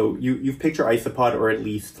isopods. So you've picked your isopod, or at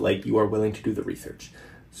least like you are willing to do the research.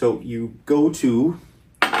 So you go to,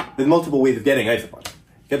 there's multiple ways of getting isopods.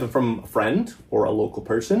 Get them from a friend or a local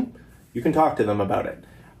person. You can talk to them about it.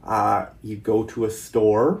 You go to a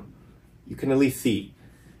store, you can at least see.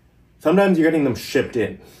 Sometimes you're getting them shipped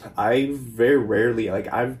in. I very rarely,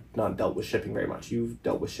 like I've not dealt with shipping very much. You've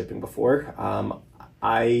dealt with shipping before.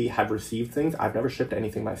 I have received things. I've never shipped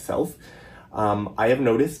anything myself. I have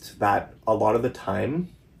noticed that a lot of the time,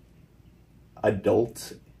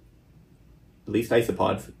 adult, at least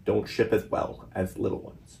isopods, don't ship as well as little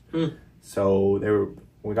ones. So when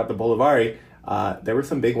we got the Bolivari, there were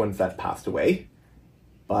some big ones that passed away,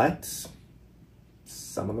 but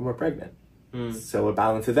some of them were pregnant. So it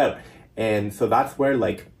balances out. And so that's where,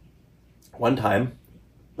 like, one time,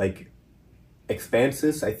 like,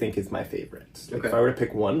 Expansis, I think, is my favorite. Like, if I were to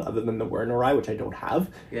pick one, other than the Wernerai, which I don't have,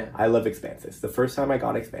 I love Expansis. The first time I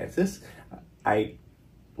got Expansis,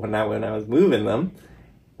 when I was moving them,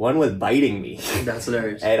 one was biting me. That's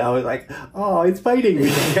hilarious. And I was like, oh, it's biting me.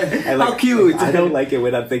 And like, how cute. I don't like it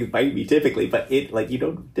when things bite me typically, but you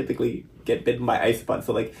don't typically get bitten by isopods.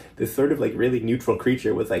 So like this sort of like really neutral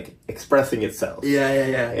creature was like expressing itself. Yeah.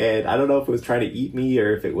 And I don't know if it was trying to eat me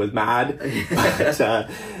or if it was mad, but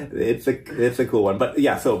it's a cool one. But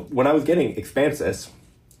yeah, so when I was getting Expansis,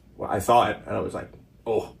 I saw it and I was like,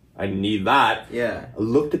 oh, I need that. Yeah. I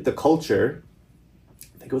looked at the culture.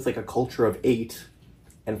 I think it was like a culture of 8.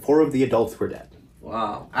 And 4 of the adults were dead.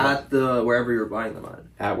 Wow. At wherever you were buying them at?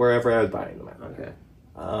 At wherever I was buying them at. Okay.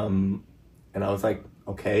 And I was like,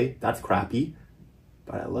 okay, that's crappy.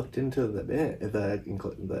 But I looked into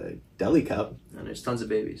the deli cup. And there's tons of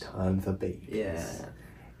babies. Tons of babies. Yeah.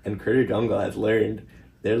 And Critter Jungle has learned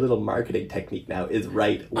their little marketing technique now is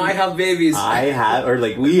right. I have babies. We have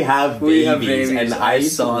babies. We have babies.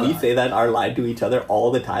 And we say that our line to each other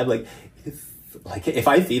all the time. Like, if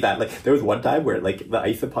I see that, like, there was one time where, like, the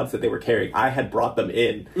isopods that they were carrying, I had brought them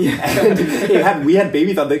in. Yeah. And we had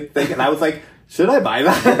babies on the thing, and I was like, should I buy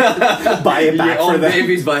that? Buy it back for them.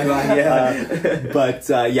 Babies buy back, yeah. But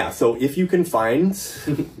so if you can find,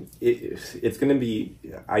 it's going to be,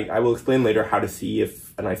 I will explain later how to see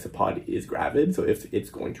if an isopod is gravid, so if it's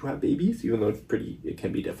going to have babies, even though it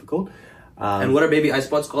can be difficult. And what are baby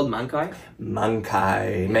isopods called? Mankai?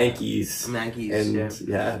 Mankeys. Mankeys,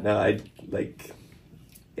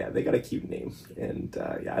 And they got a cute name. And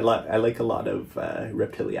I like a lot of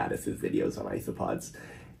Reptiliadis' videos on isopods.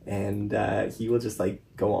 And he will just like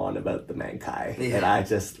go on about the Mankai. Yeah. And I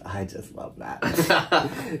just love that.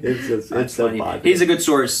 it's so fun. He's a good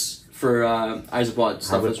source for isopod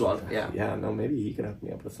stuff as well. Yeah, no, maybe he can hook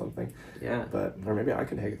me up with something. Yeah. Or maybe I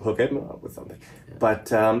can hook him up with something. Yeah. But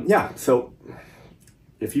so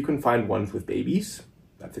if you can find ones with babies,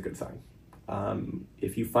 that's a good sign.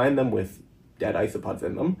 If you find them with dead isopods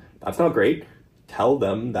in them, that's not great. Tell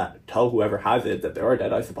whoever has it that there are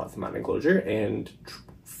dead isopods in that enclosure and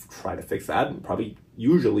try to fix that. And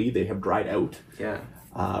usually they have dried out. Yeah.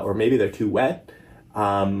 Or maybe they're too wet.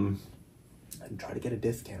 And try to get a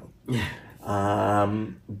discount. Yeah.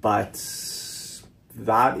 But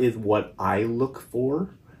that is what I look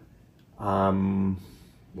for.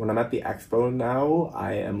 When I'm at the expo now,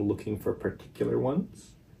 I am looking for particular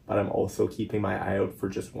ones, but I'm also keeping my eye out for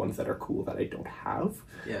just ones that are cool that I don't have.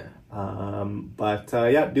 Yeah.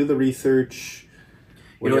 Do the research.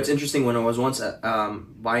 You know, it's interesting, when I was once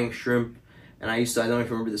buying shrimp, and I don't know if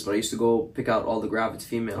you remember this, but I used to go pick out all the gravid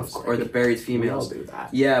females or the buried females. We all do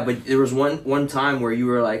that. Yeah, but there was one time where you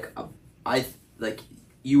were like,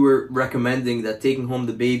 you were recommending that taking home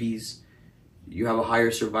the babies, you have a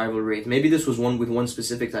higher survival rate. Maybe this was with one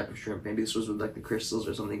specific type of shrimp. Maybe this was with like the crystals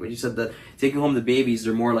or something. But you said that taking home the babies,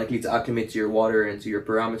 they're more likely to acclimate to your water and to your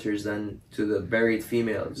parameters than to the buried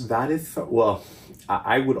females. That is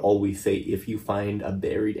I would always say if you find a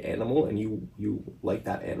buried animal and you like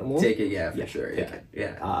that animal, take it. For sure. Take it.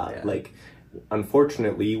 Yeah. Like,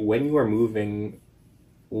 unfortunately, when you are moving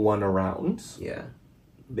one around,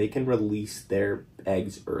 they can release their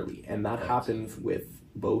eggs early, and that happens with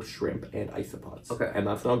both shrimp and isopods. Okay. And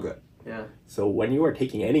that's not good. Yeah. So when you are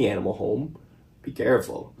taking any animal home, be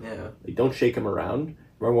careful. Yeah. Like, don't shake them around.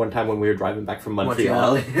 Remember one time when we were driving back from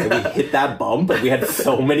Montreal and we hit that bump and we had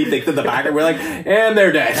so many things in the back and we're like, and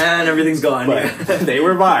they're dead. And everything's gone. But they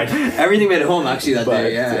were fine. Everything made it home actually that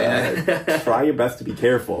day. Yeah. Try your best to be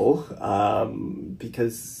careful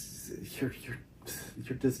because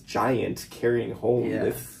you're this giant carrying home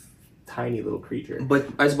this tiny little creature.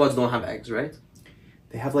 But isopods don't have eggs, right?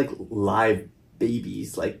 They have like live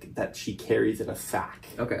babies like that she carries in a sack.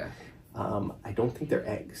 Okay. I don't think they're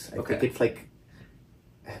eggs. I think it's like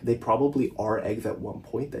they probably are eggs at one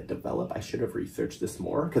point that develop. I should have researched this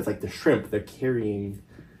more, because like the shrimp, they're carrying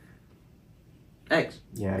eggs.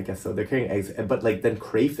 Yeah, I guess so. They're carrying eggs, but like then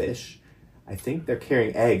crayfish, I think they're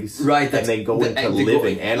carrying eggs, right? And they go into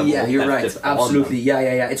living animals. Yeah, you're right. Absolutely.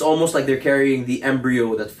 Yeah. It's almost like they're carrying the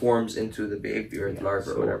embryo that forms into the baby or the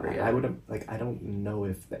larva or whatever. Yeah. I would have I don't know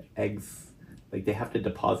if the eggs, like they have to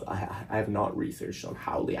deposit. I have not researched on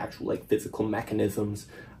how the actual like physical mechanisms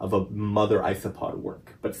of a mother isopod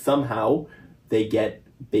work, but somehow they get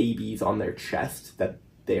babies on their chest that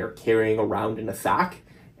they are carrying around in a sack,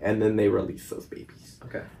 and then they release those babies.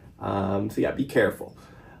 Okay. So yeah, be careful.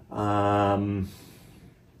 Sorry,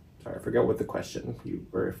 I forgot what the question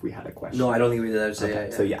or if we had a question. No, I don't think we did.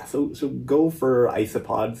 So go for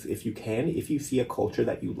isopods if you can. If you see a culture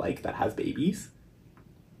that you like that has babies,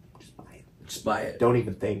 just buy it. Don't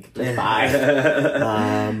even think. Just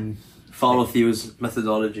buy. Follow Theo's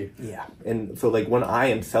methodology. Yeah, and so like when I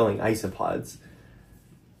am selling isopods,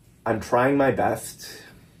 I'm trying my best.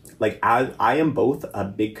 Like I am both a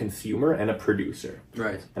big consumer and a producer.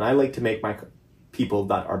 Right. And I like to make my people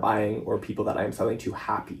that are buying or people that I'm selling to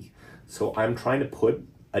happy. So I'm trying to put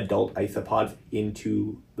adult isopods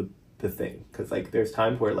into the thing. Because like there's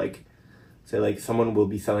times where like, say like someone will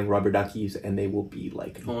be selling rubber duckies and they will be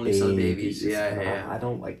like only some babies. Yeah. I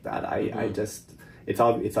don't like that. I just, it's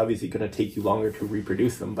obviously going to take you longer to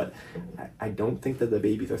reproduce them, but I don't think that the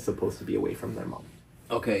babies are supposed to be away from their mom.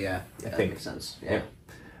 Okay, yeah. I think. That makes sense. Yeah.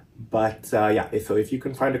 But so if you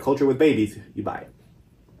can find a culture with babies, you buy it.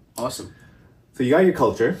 Awesome. So you got your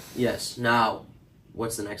culture. Yes. Now,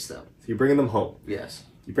 what's the next step? So you're bringing them home. Yes.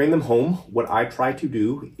 You bring them home. What I try to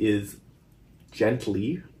do is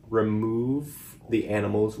gently remove the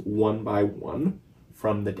animals one by one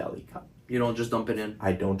from the deli cup. You don't just dump it in?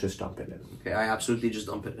 I don't just dump it in. Okay, I absolutely just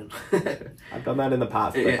dump it in. I've done that in the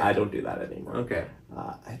past, but I don't do that anymore. Okay.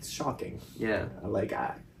 It's shocking. Yeah.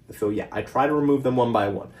 I try to remove them one by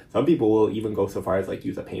one. Some people will even go so far as like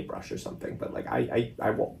use a paintbrush or something, but like I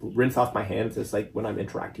won't rinse off my hands just like when I'm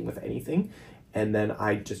interacting with anything, and then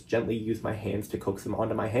I just gently use my hands to coax them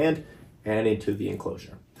onto my hand and into the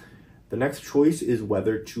enclosure. The next choice is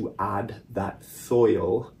whether to add that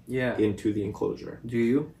soil into the enclosure. Do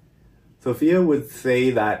you? Sophia would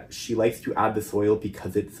say that she likes to add the soil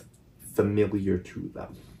because it's familiar to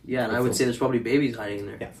them. Yeah, and I would say there's probably babies hiding in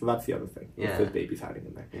there. Yeah, so that's the other thing. Yeah. There's babies hiding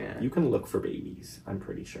in there. Yeah. You can look for babies, I'm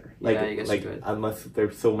pretty sure. I guess you could. Unless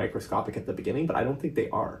they're so microscopic at the beginning, but I don't think they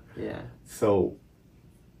are. Yeah. So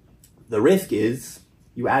the risk is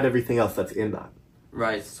you add everything else that's in that.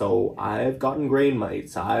 Right. So I've gotten grain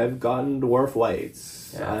mites, I've gotten dwarf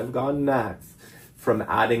whites, I've gotten gnats from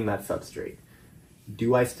adding that substrate.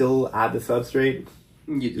 Do I still add the substrate?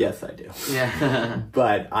 You do. Yes, I do. Yeah.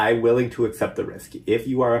 But I'm willing to accept the risk. If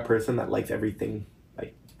you are a person that likes everything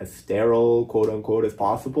like as sterile, quote unquote, as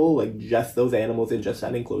possible, like just those animals in just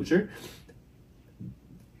that enclosure,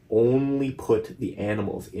 only put the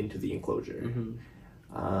animals into the enclosure.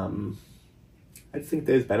 Mm-hmm. I think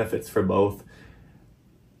there's benefits for both.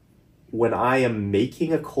 When I am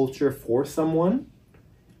making a culture for someone,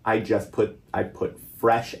 I put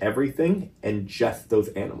fresh everything and just those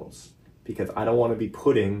animals, because I don't want to be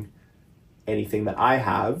putting anything that I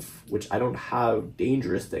have, which I don't have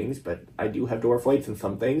dangerous things, but I do have dwarf whites and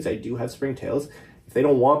some things. I do have springtails. If they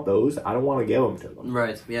don't want those, I don't want to give them to them.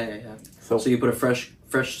 Right. Yeah. So you put a fresh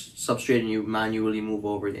substrate and you manually move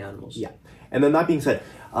over the animals. Yeah. And then that being said,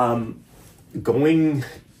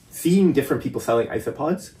 seeing different people selling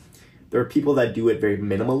isopods, there are people that do it very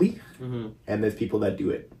minimally, and there's people that do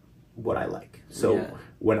it what I like. So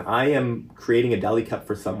when I am creating a deli cup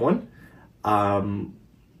for someone,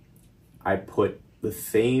 I put the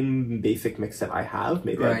same basic mix that I have.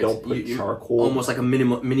 Maybe I don't put charcoal. Almost like a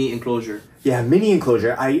mini enclosure. Yeah, mini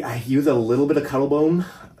enclosure. I use a little bit of cuttlebone.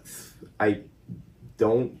 I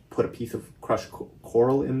don't put a piece of crushed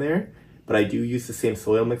coral in there, but I do use the same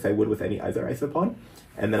soil mix I would with any other isopod.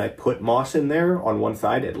 And then I put moss in there on one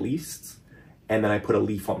side at least, and then I put a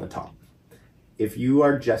leaf on the top. If you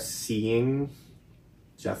are just seeing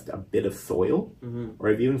just a bit of soil, or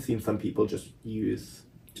I've even seen some people just use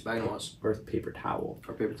bag moss or paper towel.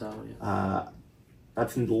 Or paper towel, yeah.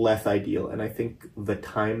 That's less ideal, and I think the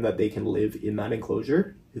time that they can live in that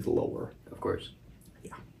enclosure is lower. Of course.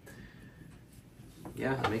 Yeah.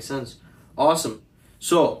 Yeah, that makes sense. Awesome.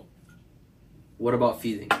 So, what about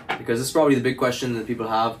feeding? Because this is probably the big question that people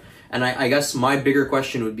have. And I guess my bigger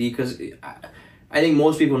question would be, because I think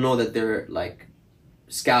most people know that they're like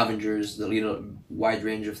scavengers, they'll eat a wide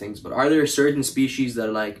range of things. But are there certain species that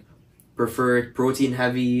are like prefer protein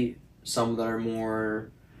heavy, some that are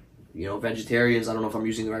more vegetarians. I don't know if I'm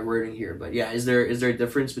using the right wording here, but yeah, is there a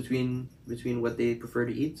difference between what they prefer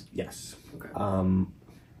to eat? Yes. Okay.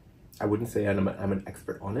 I wouldn't say I'm an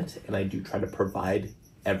expert on it, and I do try to provide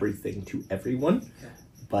everything to everyone. Yeah.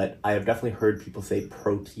 But I have definitely heard people say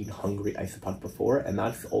protein-hungry isopod before, and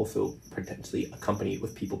that's also potentially accompanied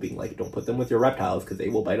with people being like, don't put them with your reptiles because they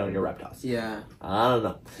will bite on your reptiles. Yeah. I don't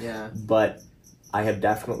know. Yeah. But I have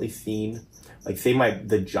definitely seen, like, say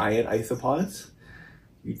the giant isopods,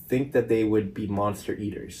 you'd think that they would be monster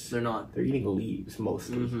eaters. They're not. They're eating leaves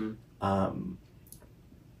mostly. Mm-hmm.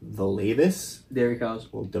 The lavis, dairy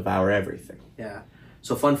cows, will devour everything. Yeah.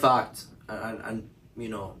 So fun fact, and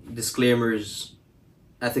disclaimers.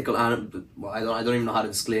 Ethical animal. Well, I don't even know how to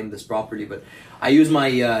disclaim this properly, but I use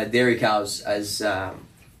my dairy cows as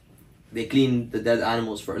they clean the dead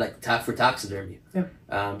animals for taxidermy.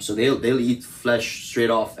 Yeah. So they'll eat flesh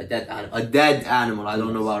straight off a dead animal. I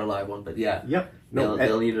don't know about a live one, but yeah. Yep. No,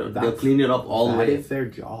 they'll eat it. They'll clean it up all the way. That is their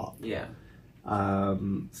job. Yeah.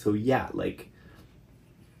 So yeah, like,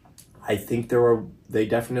 I think they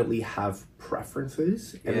definitely have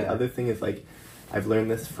preferences, and the other thing is, like, I've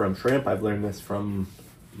learned this from shrimp. I've learned this from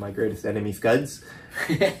my greatest enemy, scuds.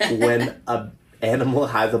 When an animal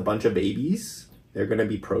has a bunch of babies, they're going to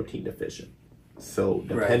be protein deficient. So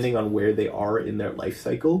depending on where they are in their life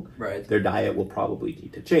cycle, their diet will probably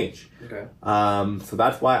need to change. Okay. So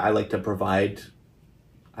that's why I like to provide,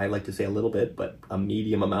 I like to say a little bit, but a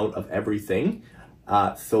medium amount of everything,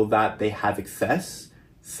 so that they have excess,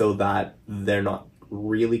 so that they're not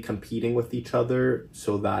really competing with each other,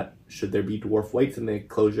 so that should there be dwarf whites in the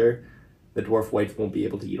enclosure, the dwarf whites won't be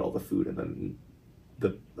able to eat all the food, and then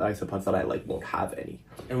the isopods that I like won't have any.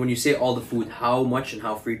 And when you say all the food, how much and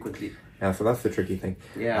how frequently? Yeah, so that's the tricky thing.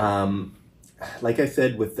 Yeah. Like I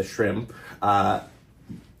said with the shrimp,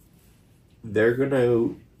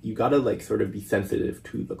 you gotta like sort of be sensitive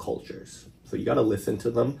to the cultures. So you gotta listen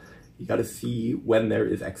to them. You gotta see when there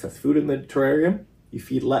is excess food in the terrarium, you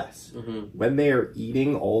feed less. Mm-hmm. When they are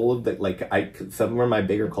eating all of the, some of my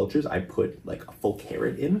bigger cultures, I put like a full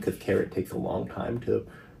carrot in, because carrot takes a long time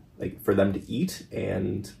for them to eat,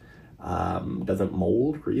 and doesn't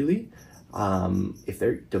mold really. If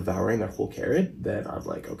they're devouring their whole carrot, then I'm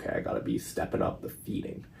like, okay, I gotta be stepping up the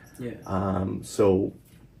feeding. Yeah. So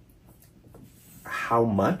how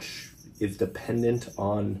much is dependent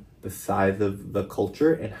on the size of the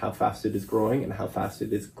culture and how fast it is growing and how fast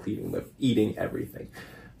it is eating everything.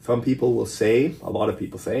 Some people will say, a lot of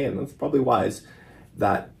people say, and that's probably wise,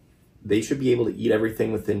 that they should be able to eat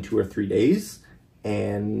everything within 2 or 3 days,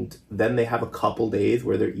 and then they have a couple days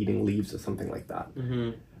where they're eating leaves or something like that.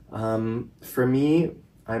 Mm-hmm. For me,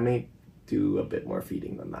 I may do a bit more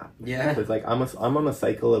feeding than that. Yeah. Because I'm on a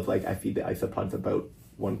cycle of I feed the isopods about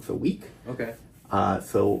once a week. Okay.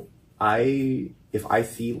 So if I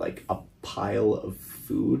see like a pile of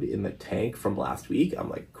food in the tank from last week, I'm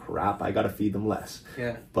like, crap, I gotta feed them less.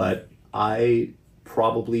 Yeah. But I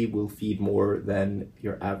probably will feed more than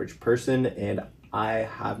your average person, and I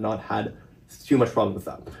have not had too much problem with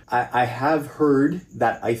that. I have heard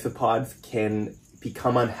that isopods can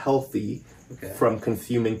become unhealthy from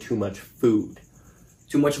consuming too much food.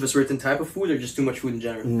 Too much of a certain type of food, or just too much food in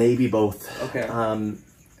general? Maybe both. Okay.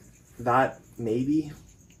 That maybe.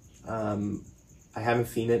 I haven't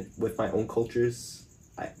seen it with my own cultures.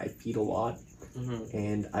 I feed a lot, mm-hmm.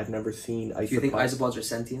 and I've never seen isopods. Do you think isopods are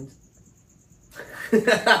sentient?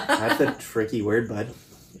 That's a tricky word, bud.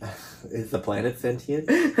 Is the planet sentient?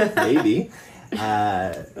 Maybe.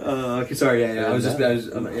 Okay, sorry. Yeah.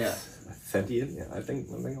 Yeah. Sentient? Yeah, I think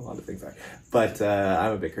a lot of things are. But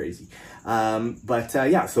I'm a bit crazy.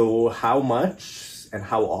 Yeah. So how much and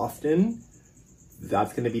how often?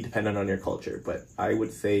 That's going to be dependent on your culture, but I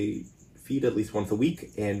would say feed at least once a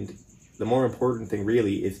week, and the more important thing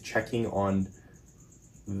really is checking on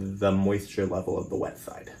the moisture level of the wet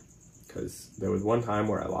side, because there was one time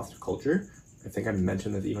where I lost a culture. I think I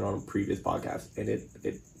mentioned this even on a previous podcast, and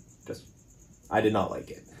I did not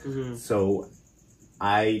like it. Mm-hmm. So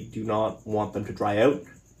I do not want them to dry out.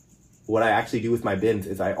 What I actually do with my bins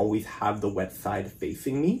is I always have the wet side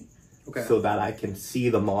facing me. Okay. So that I can see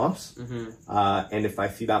the moss. Mm-hmm. And if I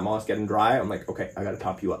see that moss getting dry, I'm like, okay, I gotta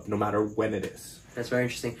top you up, no matter when it is. That's very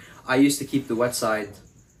interesting. I used to keep the wet side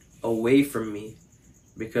away from me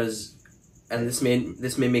because, and this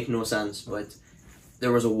may make no sense, but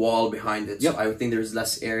there was a wall behind it. Yep. So I would think there's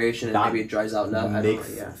less aeration and maybe it dries out now. That makes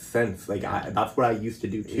sense. That's what I used to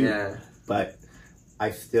do too. Yeah. But I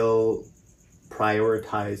still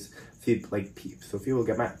prioritize. See, so people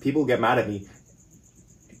get mad at me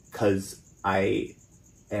because I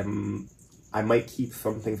am I might keep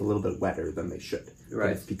some things a little bit wetter than they should. Right.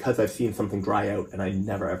 And it's because I've seen something dry out, and I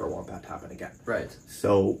never ever want that to happen again. Right.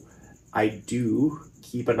 So I do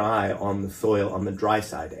keep an eye on the soil on the dry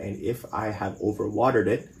side, and if I have overwatered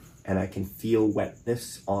it and I can feel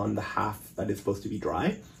wetness on the half that is supposed to be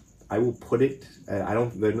dry, I will put it,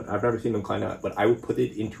 I've never seen them climb out, but I will put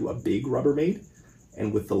it into a big Rubbermaid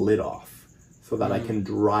and with the lid off so that I can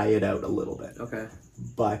dry it out a little bit. Okay.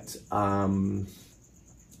 But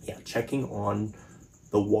yeah, checking on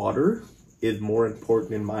the water is more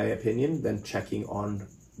important in my opinion than checking on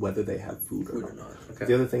whether they have food or not. Okay.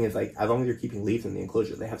 The other thing is, like, as long as you're keeping leaves in the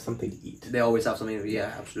enclosure, they have something to eat. They always have something to eat.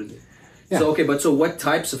 Yeah, absolutely. Yeah. So, okay, but so what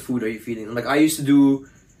types of food are you feeding them? Like, I used to do,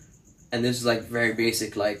 and this is like very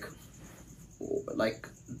basic, like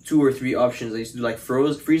 2 or 3 options. I used to do like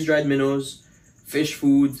freeze-dried minnows, fish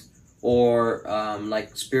food, or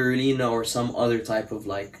like spirulina or some other type of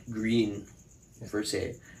like green, per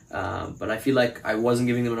se. But I feel like I wasn't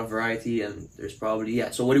giving them enough variety, and there's probably,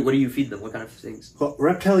 yeah. So what do you feed them? What kind of things? Well,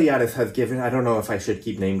 Reptiliadis has given, I don't know if I should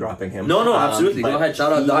keep name dropping him. No, absolutely. Go ahead.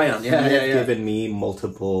 Shout out Dion. Yeah, he has given me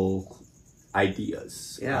multiple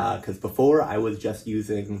ideas. Yeah. Because before I was just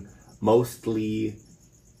using mostly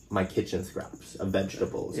my kitchen scraps of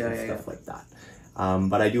vegetables and stuff like that.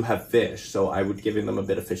 But I do have fish, so I would give them a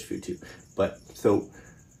bit of fish food too. But so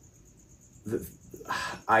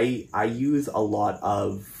I use a lot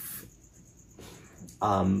of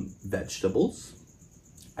vegetables.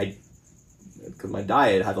 Because my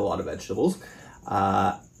diet has a lot of vegetables.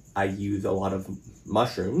 I use a lot of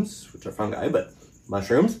mushrooms, which are fungi, but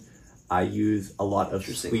mushrooms. I use a lot of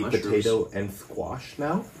sweet potato and squash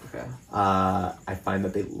now. Okay. I find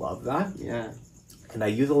that they love that. Yeah. And I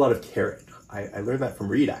use a lot of carrot. I learned that from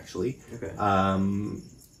Reed, actually. Okay.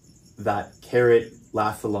 That carrot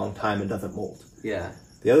lasts a long time and doesn't mold. Yeah.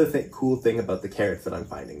 The other cool thing about the carrots that I'm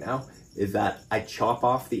finding now is that I chop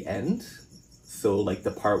off the end, so like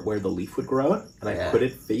the part where the leaf would grow out, and I put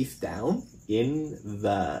it face down in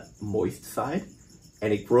the moist side,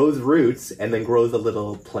 and it grows roots and then grows a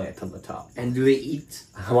little plant on the top. And do they eat?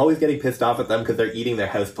 I'm always getting pissed off at them because they're eating their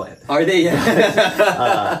house plant. Are they?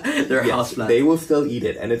 Yeah. Their house plant. They will still eat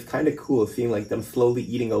it, and it's kind of cool seeing like them slowly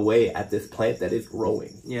eating away at this plant that is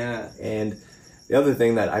growing. Yeah. And the other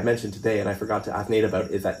thing that I mentioned today, and I forgot to ask Nate about,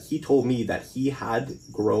 is that he told me that he had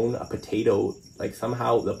grown a potato, like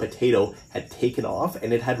somehow the potato had taken off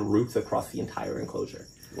and it had roots across the entire enclosure.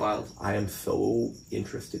 Wow. I am so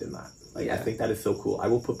interested in that. Like, I think that is so cool. I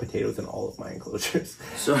will put potatoes in all of my enclosures.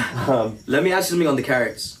 So, let me ask you something on the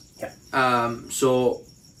carrots. Yeah. So,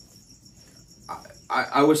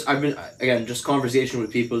 I've been, again, just conversation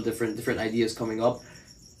with people, different ideas coming up.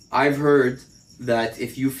 I've heard that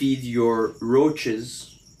if you feed your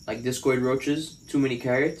roaches, like discoid roaches, too many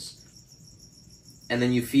carrots, and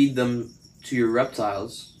then you feed them to your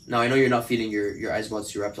reptiles. Now, I know you're not feeding your isopods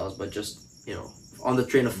to your reptiles, but just, you know, on the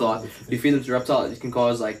train of thought, if you feed them to reptiles, it can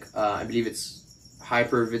cause, like, I believe it's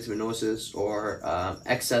hypervitaminosis or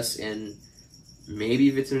excess in maybe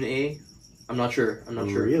vitamin A. I'm not sure.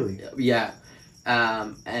 Really? Yeah.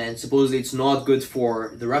 And supposedly it's not good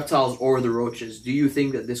for the reptiles or the roaches. Do you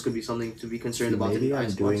think that this could be something to be concerned about? Maybe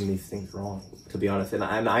I'm doing these things wrong, to be honest. And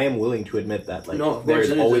I am willing to admit that, like, no,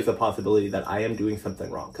 there's always a possibility that I am doing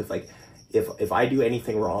something wrong. Because, like, if I do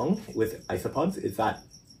anything wrong with isopods, is that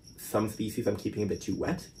some species I'm keeping a bit too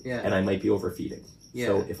wet, and I might be overfeeding. Yeah.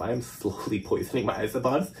 So if I am slowly poisoning my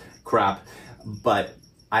isopods, crap. But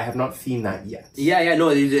I have not seen that yet. Yeah, no,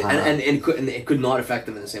 and it could not affect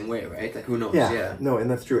them in the same way, right? Like, who knows? Yeah. No, and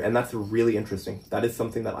that's true, and that's really interesting. That is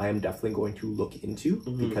something that I am definitely going to look into,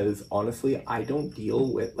 because honestly, I don't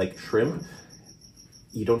deal with, like, shrimp.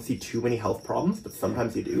 You don't see too many health problems, but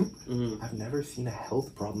sometimes you do. I've never seen a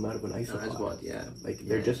health problem out of an isopod. Like,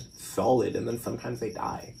 they're just solid, and then sometimes they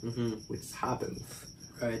die, which happens.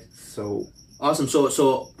 Right. So awesome.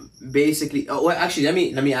 So basically,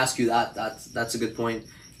 actually, let me ask you that. That's a good point.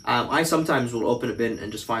 I sometimes will open a bin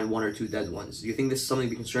and just find 1 or 2 dead ones. Do you think this is something to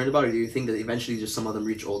be concerned about, or do you think that eventually just some of them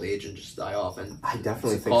reach old age and just die off? And I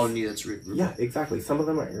definitely think colony that's yeah, exactly. Some of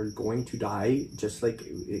them are going to die, just like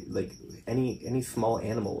any small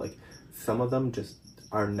animal. Like, some of them just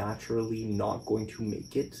are naturally not going to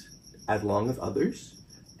make it as long as others,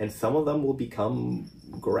 and some of them will become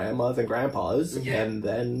grandmas and grandpas and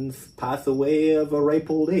then pass away of a ripe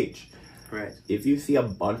old age. Right. If you see a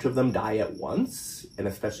bunch of them die at once, and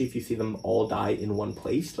especially if you see them all die in one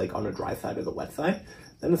place, like on a dry side or the wet side,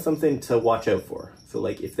 then it's something to watch out for. So,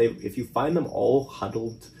 like, if you find them all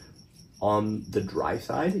huddled on the dry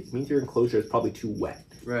side, it means your enclosure is probably too wet.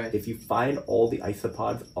 Right. If you find all the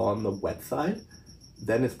isopods on the wet side,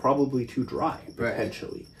 then it's probably too dry,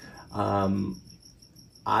 potentially.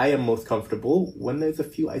 I am most comfortable when there's a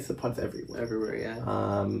few isopods everywhere. Everywhere, yeah.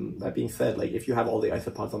 That being said, like if you have all the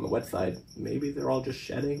isopods on the wet side, maybe they're all just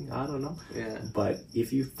shedding. I don't know. Yeah. But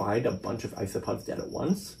if you find a bunch of isopods dead at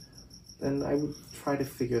once, then I would try to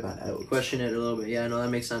figure that out. Question it a little bit. Yeah, no, that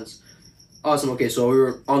makes sense. Awesome. Okay, so we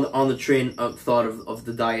were on the train of thought of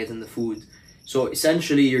the diet and the food. So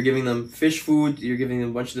essentially, you're giving them fish food. You're giving them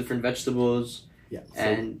a bunch of different vegetables. Yeah.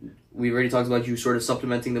 And we already talked about you sort of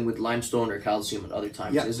supplementing them with limestone or calcium at other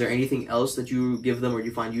times. Yeah. Is there anything else that you give them or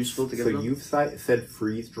you find useful to give them? So you've said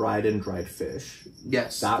freeze-dried and dried fish.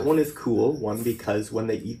 Yes. That one is cool. One, because when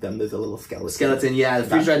they eat them, there's a little skeleton. Yeah. The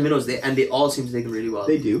freeze-dried minnows, they all seem to take them really well.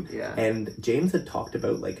 They do. Yeah. And James had talked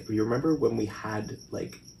about, like, you remember when we had,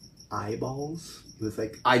 like, eyeballs? It was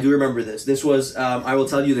like... I do remember this. This was, I will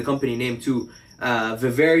tell you the company name too.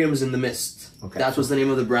 Vivariums in the Mist. Okay. That was the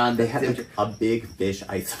name of the brand. They had like a big fish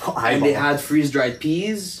eyeball. And they had freeze-dried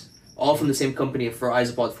peas, all from the same company for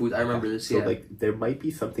Isopod food. I remember this, so, like, there might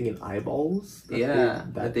be something in eyeballs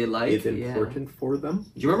that they like. Is important for them.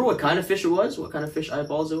 Do you remember what kind of fish it was? What kind of fish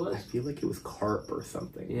eyeballs it was? I feel like it was carp or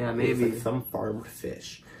something. Yeah, It was maybe. like some farmed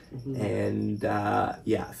fish. And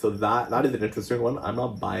yeah, so that is an interesting one. I'm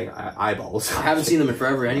not buying eyeballs. I haven't seen them in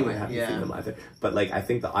forever anyway. I haven't seen them either. But like, I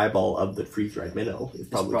think the eyeball of the freeze-dried minnow is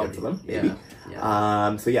probably good for them. Maybe.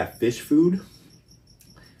 Yeah. So yeah, fish food.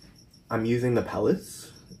 I'm using the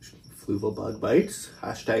pellets. Fluval bug bites.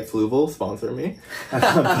 Hashtag Fluval, sponsor me. But,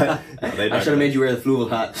 no, I should have made you wear the Fluval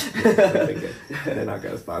hat. They're not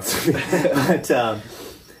going to sponsor me. But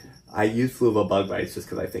I use Fluval bug bites just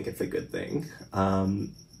because I think it's a good thing.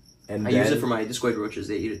 And I use it for my discoid roaches.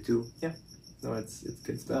 They eat it too. Yeah. No, it's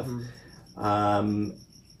good stuff. And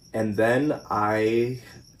then I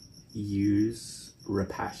use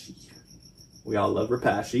Repashy. We all love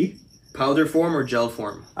Repashy. Powder form or gel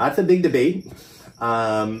form? That's a big debate.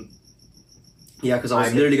 Yeah, because I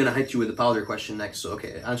was literally going to hit you with the powder question next. So,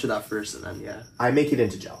 okay, answer that first and then, yeah. I make it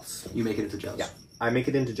into gels. You make it into gels? Yeah. I make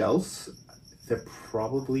it into gels. There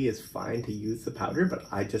probably is fine to use the powder, but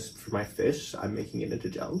I just, for my fish, I'm making it into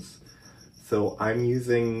gels. So I'm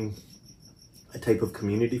using a type of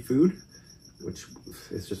community food, which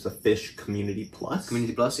is just a fish community plus.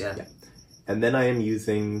 Community plus, yeah. And then I am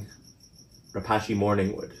using Repashy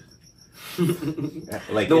Morning Wood.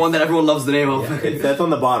 Like the one that everyone loves the name of. Yeah, it says on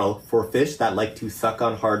the bottle, for fish that like to suck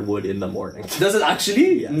on hardwood in the morning. Does it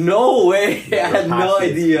actually? Yeah. No way! I had no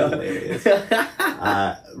idea.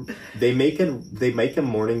 They make a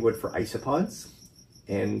morning wood for isopods,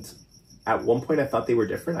 and at one point I thought they were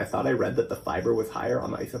different. I thought I read that the fiber was higher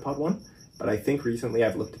on the isopod one, but I think recently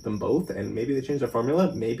I've looked at them both, and maybe they changed the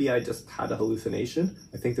formula. Maybe I just had a hallucination.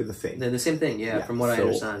 I think they're the same. They're the same thing, yeah, from what I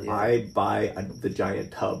understand. Yeah. I buy the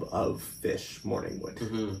giant tub of fish morning wood,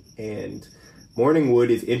 and morning wood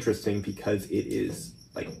is interesting because it is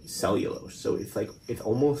like cellulose, so it's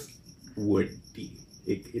almost woody.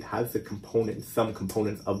 It has some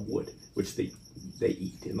components of wood, which they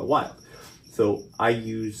eat in the wild. So I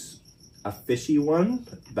use a fishy one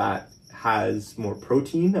that has more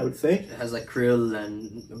protein, I would say. It has like krill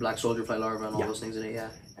and black soldier fly larva and all those things in it,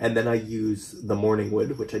 yeah. And then I use the morning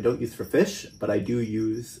wood, which I don't use for fish, but I do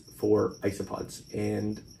use for isopods.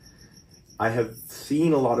 And I have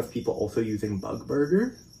seen a lot of people also using bug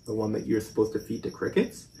burger, the one that you're supposed to feed to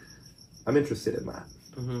crickets. I'm interested in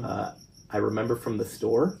that. I remember from the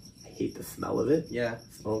store, I hate the smell of it. Yeah.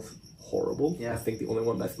 It smells horrible. Yeah. I think the only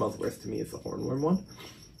one that smells worse to me is the hornworm one.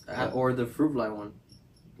 Or the fruit fly one.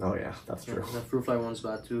 Oh yeah, that's true. The fruit fly one's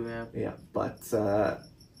bad too, yeah. Yeah, but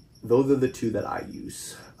those are the two that I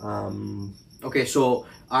use. Okay, so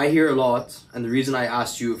I hear a lot, and the reason I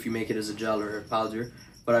asked you if you make it as a gel or a powder,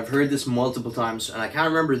 but I've heard this multiple times, and I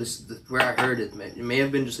can't remember where I heard it. It may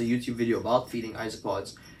have been just a YouTube video about feeding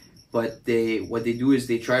isopods, but what they do is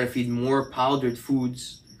they try to feed more powdered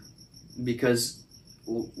foods because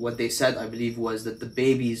what they said, I believe, was that the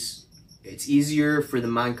babies, it's easier for the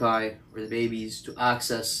mankai or the babies to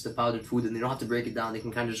access the powdered food, and they don't have to break it down. They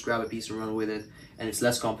can kind of just grab a piece and run with it, and it's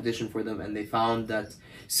less competition for them. And they found that,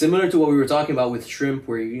 similar to what we were talking about with shrimp,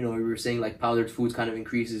 where we were saying like powdered food kind of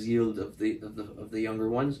increases yield of the younger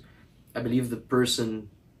ones. I believe the person,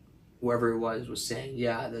 whoever it was saying,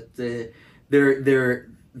 yeah, that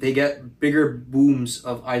they get bigger booms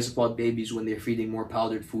of isopod babies when they're feeding more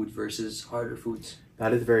powdered food versus harder foods.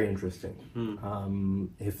 That is very interesting.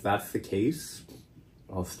 If that's the case,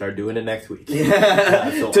 I'll start doing it next week.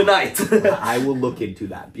 So tonight. I will look into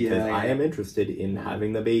that because I am interested in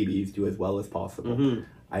having the babies do as well as possible.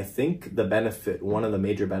 I think one of the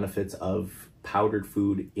major benefits of powdered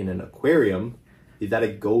food in an aquarium is that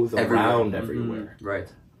it goes around everywhere.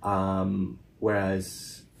 Right.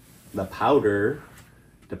 Whereas the powder,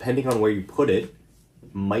 depending on where you put it,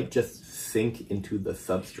 might just sink into the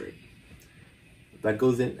substrate. That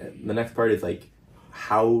goes in. The next part is like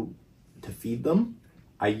how to feed them.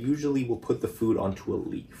 I usually will put the food onto a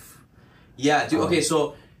leaf. Yeah, dude, okay,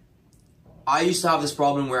 so I used to have this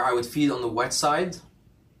problem where I would feed on the wet side.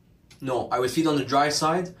 No, I would feed on the dry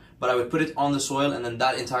side, but I would put it on the soil and then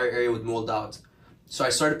that entire area would mold out. So I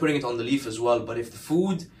started putting it on the leaf as well, but if the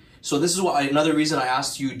food... So this is another reason I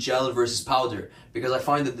asked you gel versus powder, because I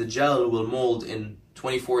find that the gel will mold in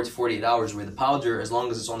 24 to 48 hours, where the powder, as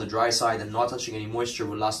long as it's on the dry side and not touching any moisture,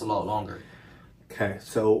 will last a lot longer. Okay,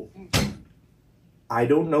 so I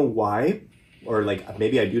don't know why, or like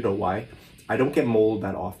maybe I do know why. I don't get mold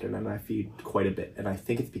that often and I feed quite a bit, and I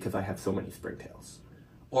think it's because I have so many springtails.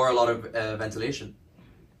 Or a lot of ventilation.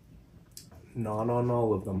 Not on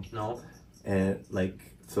all of them. No. And like,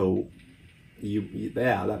 so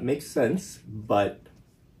yeah, that makes sense, but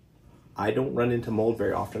I don't run into mold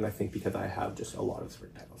very often, I think, because I have just a lot of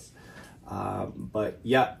springtails. But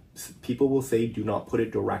yeah, people will say do not put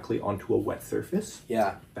it directly onto a wet surface.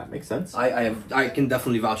 Yeah. That makes sense. I can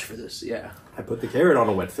definitely vouch for this, yeah. I put the carrot on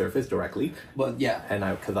a wet surface directly. But yeah. And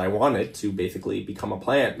because I want it to basically become a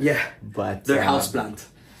plant. Yeah. But they're houseplant.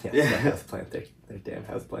 Yeah, Yeah. they're houseplant. They're damn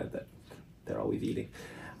houseplant that they're always eating.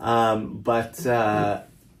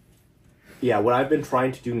 Yeah, what I've been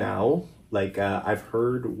trying to do now, like I've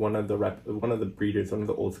heard one of the breeders, one of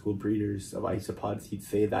the old school breeders of isopods, he'd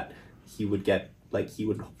say that he would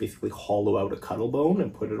basically hollow out a cuttle bone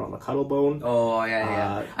and put it on a cuttle bone. Oh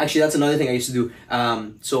yeah. Actually, that's another thing I used to do.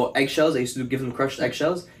 So eggshells, I used to give them crushed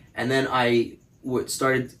eggshells, and then I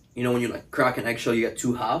started. You know, when you like crack an eggshell, you get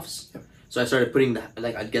two halves. Yep. So I started putting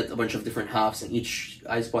I'd get a bunch of different halves, and each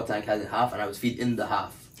isopod tank had a half, and I would feed in the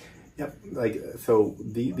half. Yep, like, so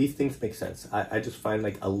these things make sense. I just find,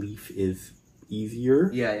 like, a leaf is easier.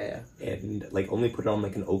 Yeah. And, like, only put it on,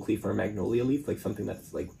 like, an oak leaf or a magnolia leaf, like, something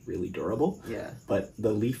that's, like, really durable. Yeah. But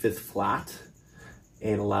the leaf is flat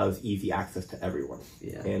and allows easy access to everyone.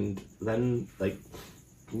 Yeah. And then, like,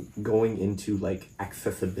 going into, like,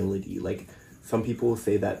 accessibility, like, some people will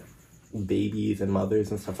say that babies and mothers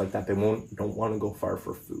and stuff like that, don't want to go far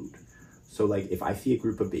for food. So, like, if I see a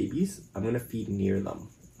group of babies, I'm going to feed near them.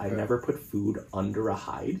 I never put food under a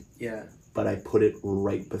hide. Yeah. But I put it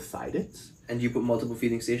right beside it. And do you put multiple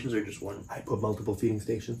feeding stations or just one? I put multiple feeding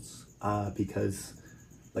stations because,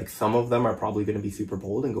 like, some of them are probably going to be super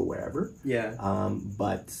bold and go wherever. Yeah.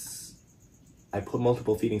 But I put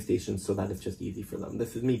multiple feeding stations so that it's just easy for them.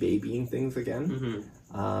 This is me babying things again.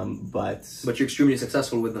 Mm-hmm. But you're extremely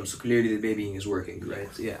successful with them, so clearly the babying is working, right?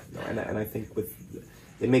 Yeah. No, and I think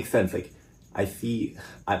it makes sense. Like, I see,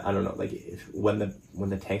 I don't know, like, when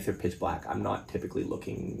the tanks are pitch black, I'm not typically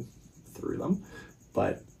looking through them,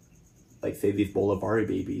 but, like, say these Bolivari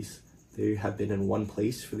babies, they have been in one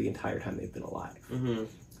place for the entire time they've been alive. Mm-hmm.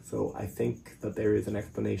 So I think that there is a good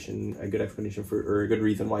explanation or a good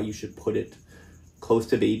reason why you should put it close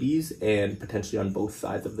to babies and potentially on both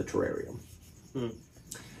sides of the terrarium.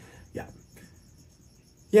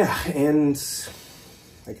 Yeah, and,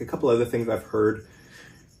 like, a couple other things I've heard.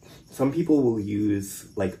 Some people will use,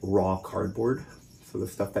 like, raw cardboard, so the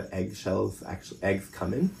stuff that eggs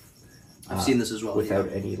come in. I've seen this as well. Without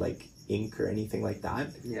any, like, ink or anything like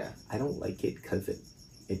that. Yeah. I don't like it because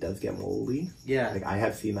it does get moldy. Yeah. Like, I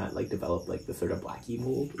have seen that, like, develop, like, the sort of black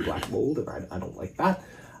mold, and I don't like that.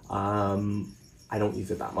 I don't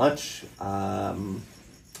use it that much.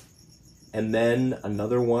 And then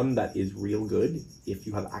another one that is real good, if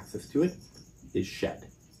you have access to it, is shed.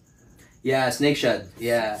 Yeah, snake shed.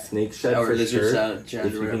 Yeah. Snake shed or for lizard sure. Shed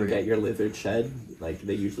if you can get your lizard shed, like,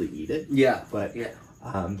 they usually eat it. Yeah. But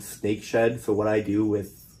snake shed. So what I do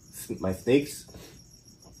with my snakes,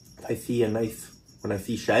 if I see when I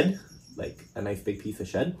see shed, like a nice big piece of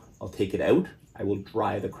shed, I'll take it out. I will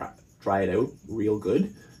dry it out real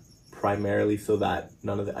good, primarily so that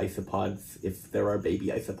none of the isopods, if there are baby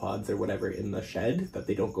isopods or whatever in the shed, that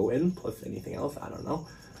they don't go in, plus anything else, I don't know.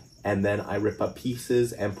 And then I rip up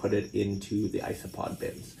pieces and put it into the isopod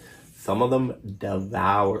bins. Some of them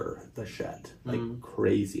devour the shed like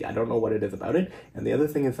crazy. I don't know what it is about it. And the other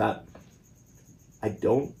thing is that I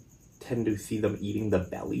don't tend to see them eating the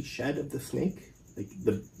belly shed of the snake. Like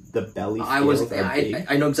the belly scales are big.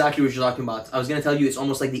 I know exactly what you're talking about. I was gonna tell you it's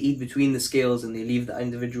almost like they eat between the scales and they leave the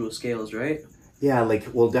individual scales, right? Yeah, like,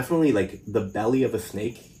 well, definitely, like, the belly of a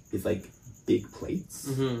snake is like big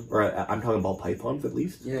plates, or I'm talking ball pythons at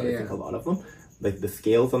least. Yeah, I think a lot of them, like, the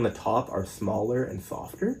scales on the top are smaller and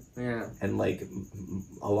softer. Yeah. And, like,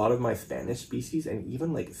 a lot of my Spanish species and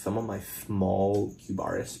even, like, some of my small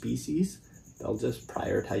Cubaris species, they'll just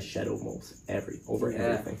prioritize shed over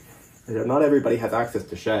everything. Not everybody has access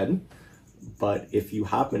to shed, but if you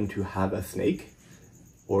happen to have a snake,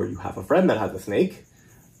 or you have a friend that has a snake,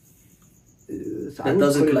 that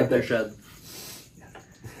doesn't collect their shed.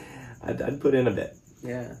 I'd put in a bit.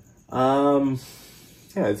 Yeah.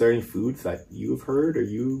 Yeah, is there any foods that you've heard or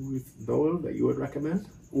you know of that you would recommend?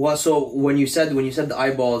 Well, so when you said the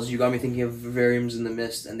eyeballs, you got me thinking of Vivariums in the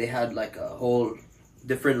Mist, and they had like a whole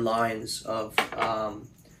different lines of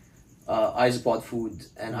isopod food,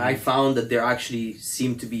 and I found that they actually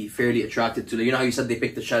seem to be fairly attracted to. You know how you said they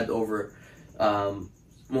picked the shed over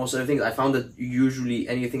most other things. I found that usually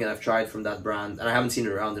anything that I've tried from that brand, and I haven't seen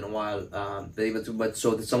it around in a while, but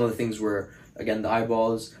some of the things were, again, the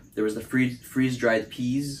eyeballs. There was the freeze dried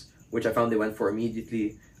peas, which I found they went for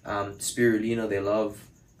immediately. Spirulina they love,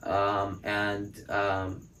 and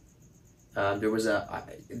there was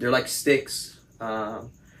they're like sticks. I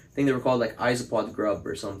think they were called like Isopod grub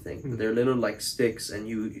or something. Mm-hmm. They're little like sticks, and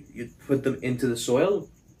you put them into the soil,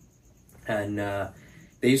 and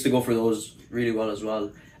they used to go for those really well as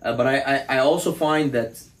well. But I also find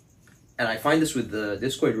that, and I find this with the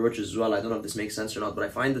discoid roaches as well, I don't know if this makes sense or not, but I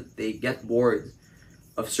find that they get bored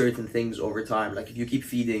of certain things over time. Like if you keep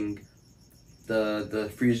feeding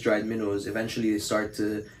the freeze-dried minnows, eventually they start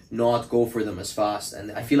to not go for them as fast,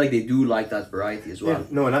 and I feel like they do like that variety as well. Yeah,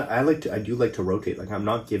 no, and I do like to rotate. Like I'm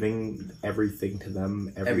not giving everything to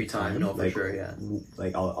them every time. No, for like, sure, yeah.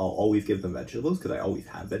 Like I'll always give them vegetables because I always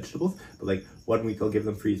have vegetables. But like 1 week I'll give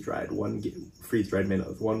them freeze-dried, freeze-dried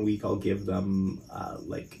minnows. 1 week I'll give them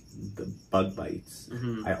like the bug bites.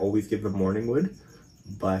 Mm-hmm. I always give them morning wood.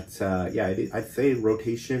 But yeah, I'd say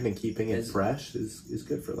rotation and keeping it fresh is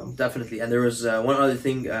good for them. Definitely. And there was one other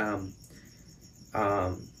thing.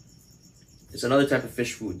 It's another type of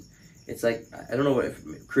fish food. It's like, I don't know if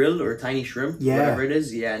krill or tiny shrimp, whatever it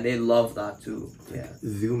is. Yeah, and they love that too. Yeah.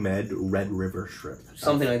 Zoomed Red River shrimp.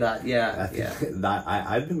 Something like that. Yeah. That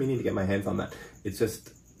I've been meaning to get my hands on that. It's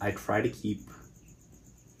just I try to keep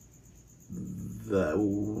the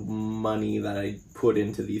money that I put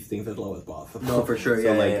into these things as low as possible. No, for sure.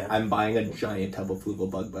 So I'm buying a giant tub of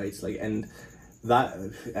fluval bug bites, and that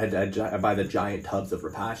I buy the giant tubs of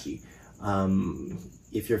rapashi.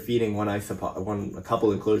 If you're feeding a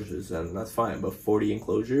couple enclosures, then that's fine. But 40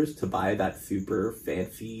 enclosures to buy that super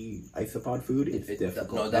fancy isopod food, it's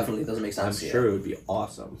difficult. No, definitely doesn't make sense. I'm sure it would be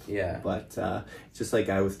awesome. Yeah. But just like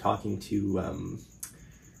I was talking to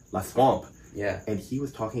La Swamp. Yeah. And he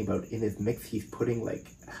was talking about in his mix, he's putting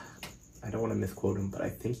like, I don't want to misquote him, but I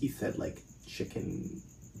think he said like chicken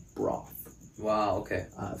broth. Wow. Okay.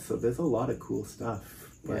 So there's a lot of cool stuff.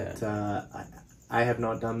 But I have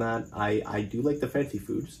not done that. I do like the fancy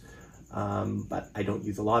foods, but I don't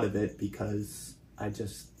use a lot of it because I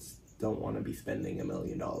just don't want to be spending $1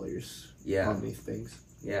 million on these things.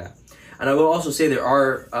 Yeah. And I will also say there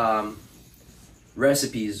are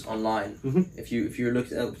recipes online. Mm-hmm. If you're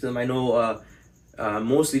looking at them, I know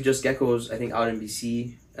mostly just geckos, I think, out in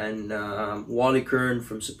BC, and Wally Kern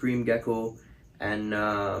from Supreme Gecko, and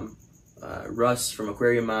Russ from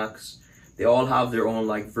Aquarium Max. They all have their own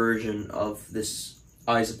like version of this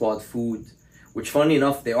isopod food, which, funny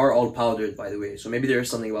enough, they are all powdered, by the way. So maybe there is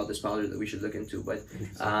something about this powder that we should look into. But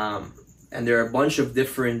and there are a bunch of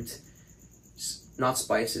different, not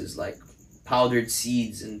spices, like powdered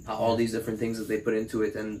seeds and all these different things that they put into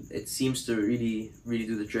it, and it seems to really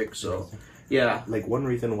do the trick. So yeah, like one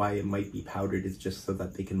reason why it might be powdered is just so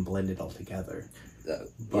that they can blend it all together.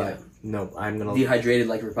 But no, I'm gonna dehydrated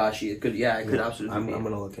like rapashi. It could absolutely. I'm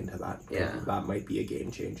gonna look into that. Yeah, that might be a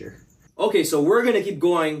game changer. Okay, so we're gonna keep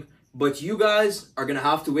going, but you guys are gonna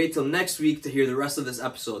have to wait till next week to hear the rest of this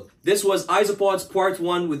episode. This was Isopods Part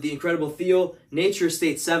 1 with the incredible Theo, Nature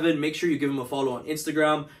State 7. Make sure you give him a follow on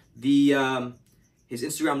Instagram. His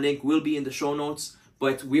Instagram link will be in the show notes,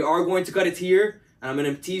 but we are going to cut it here, and I'm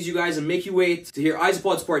gonna tease you guys and make you wait to hear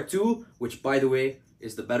Isopods Part 2, which, by the way,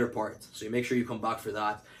 is the better part. So you make sure you come back for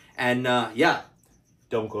that. And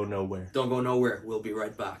don't go nowhere. Don't go nowhere. We'll be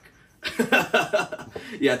right back.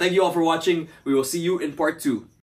 Yeah, thank you all for watching. We will see you in Part 2.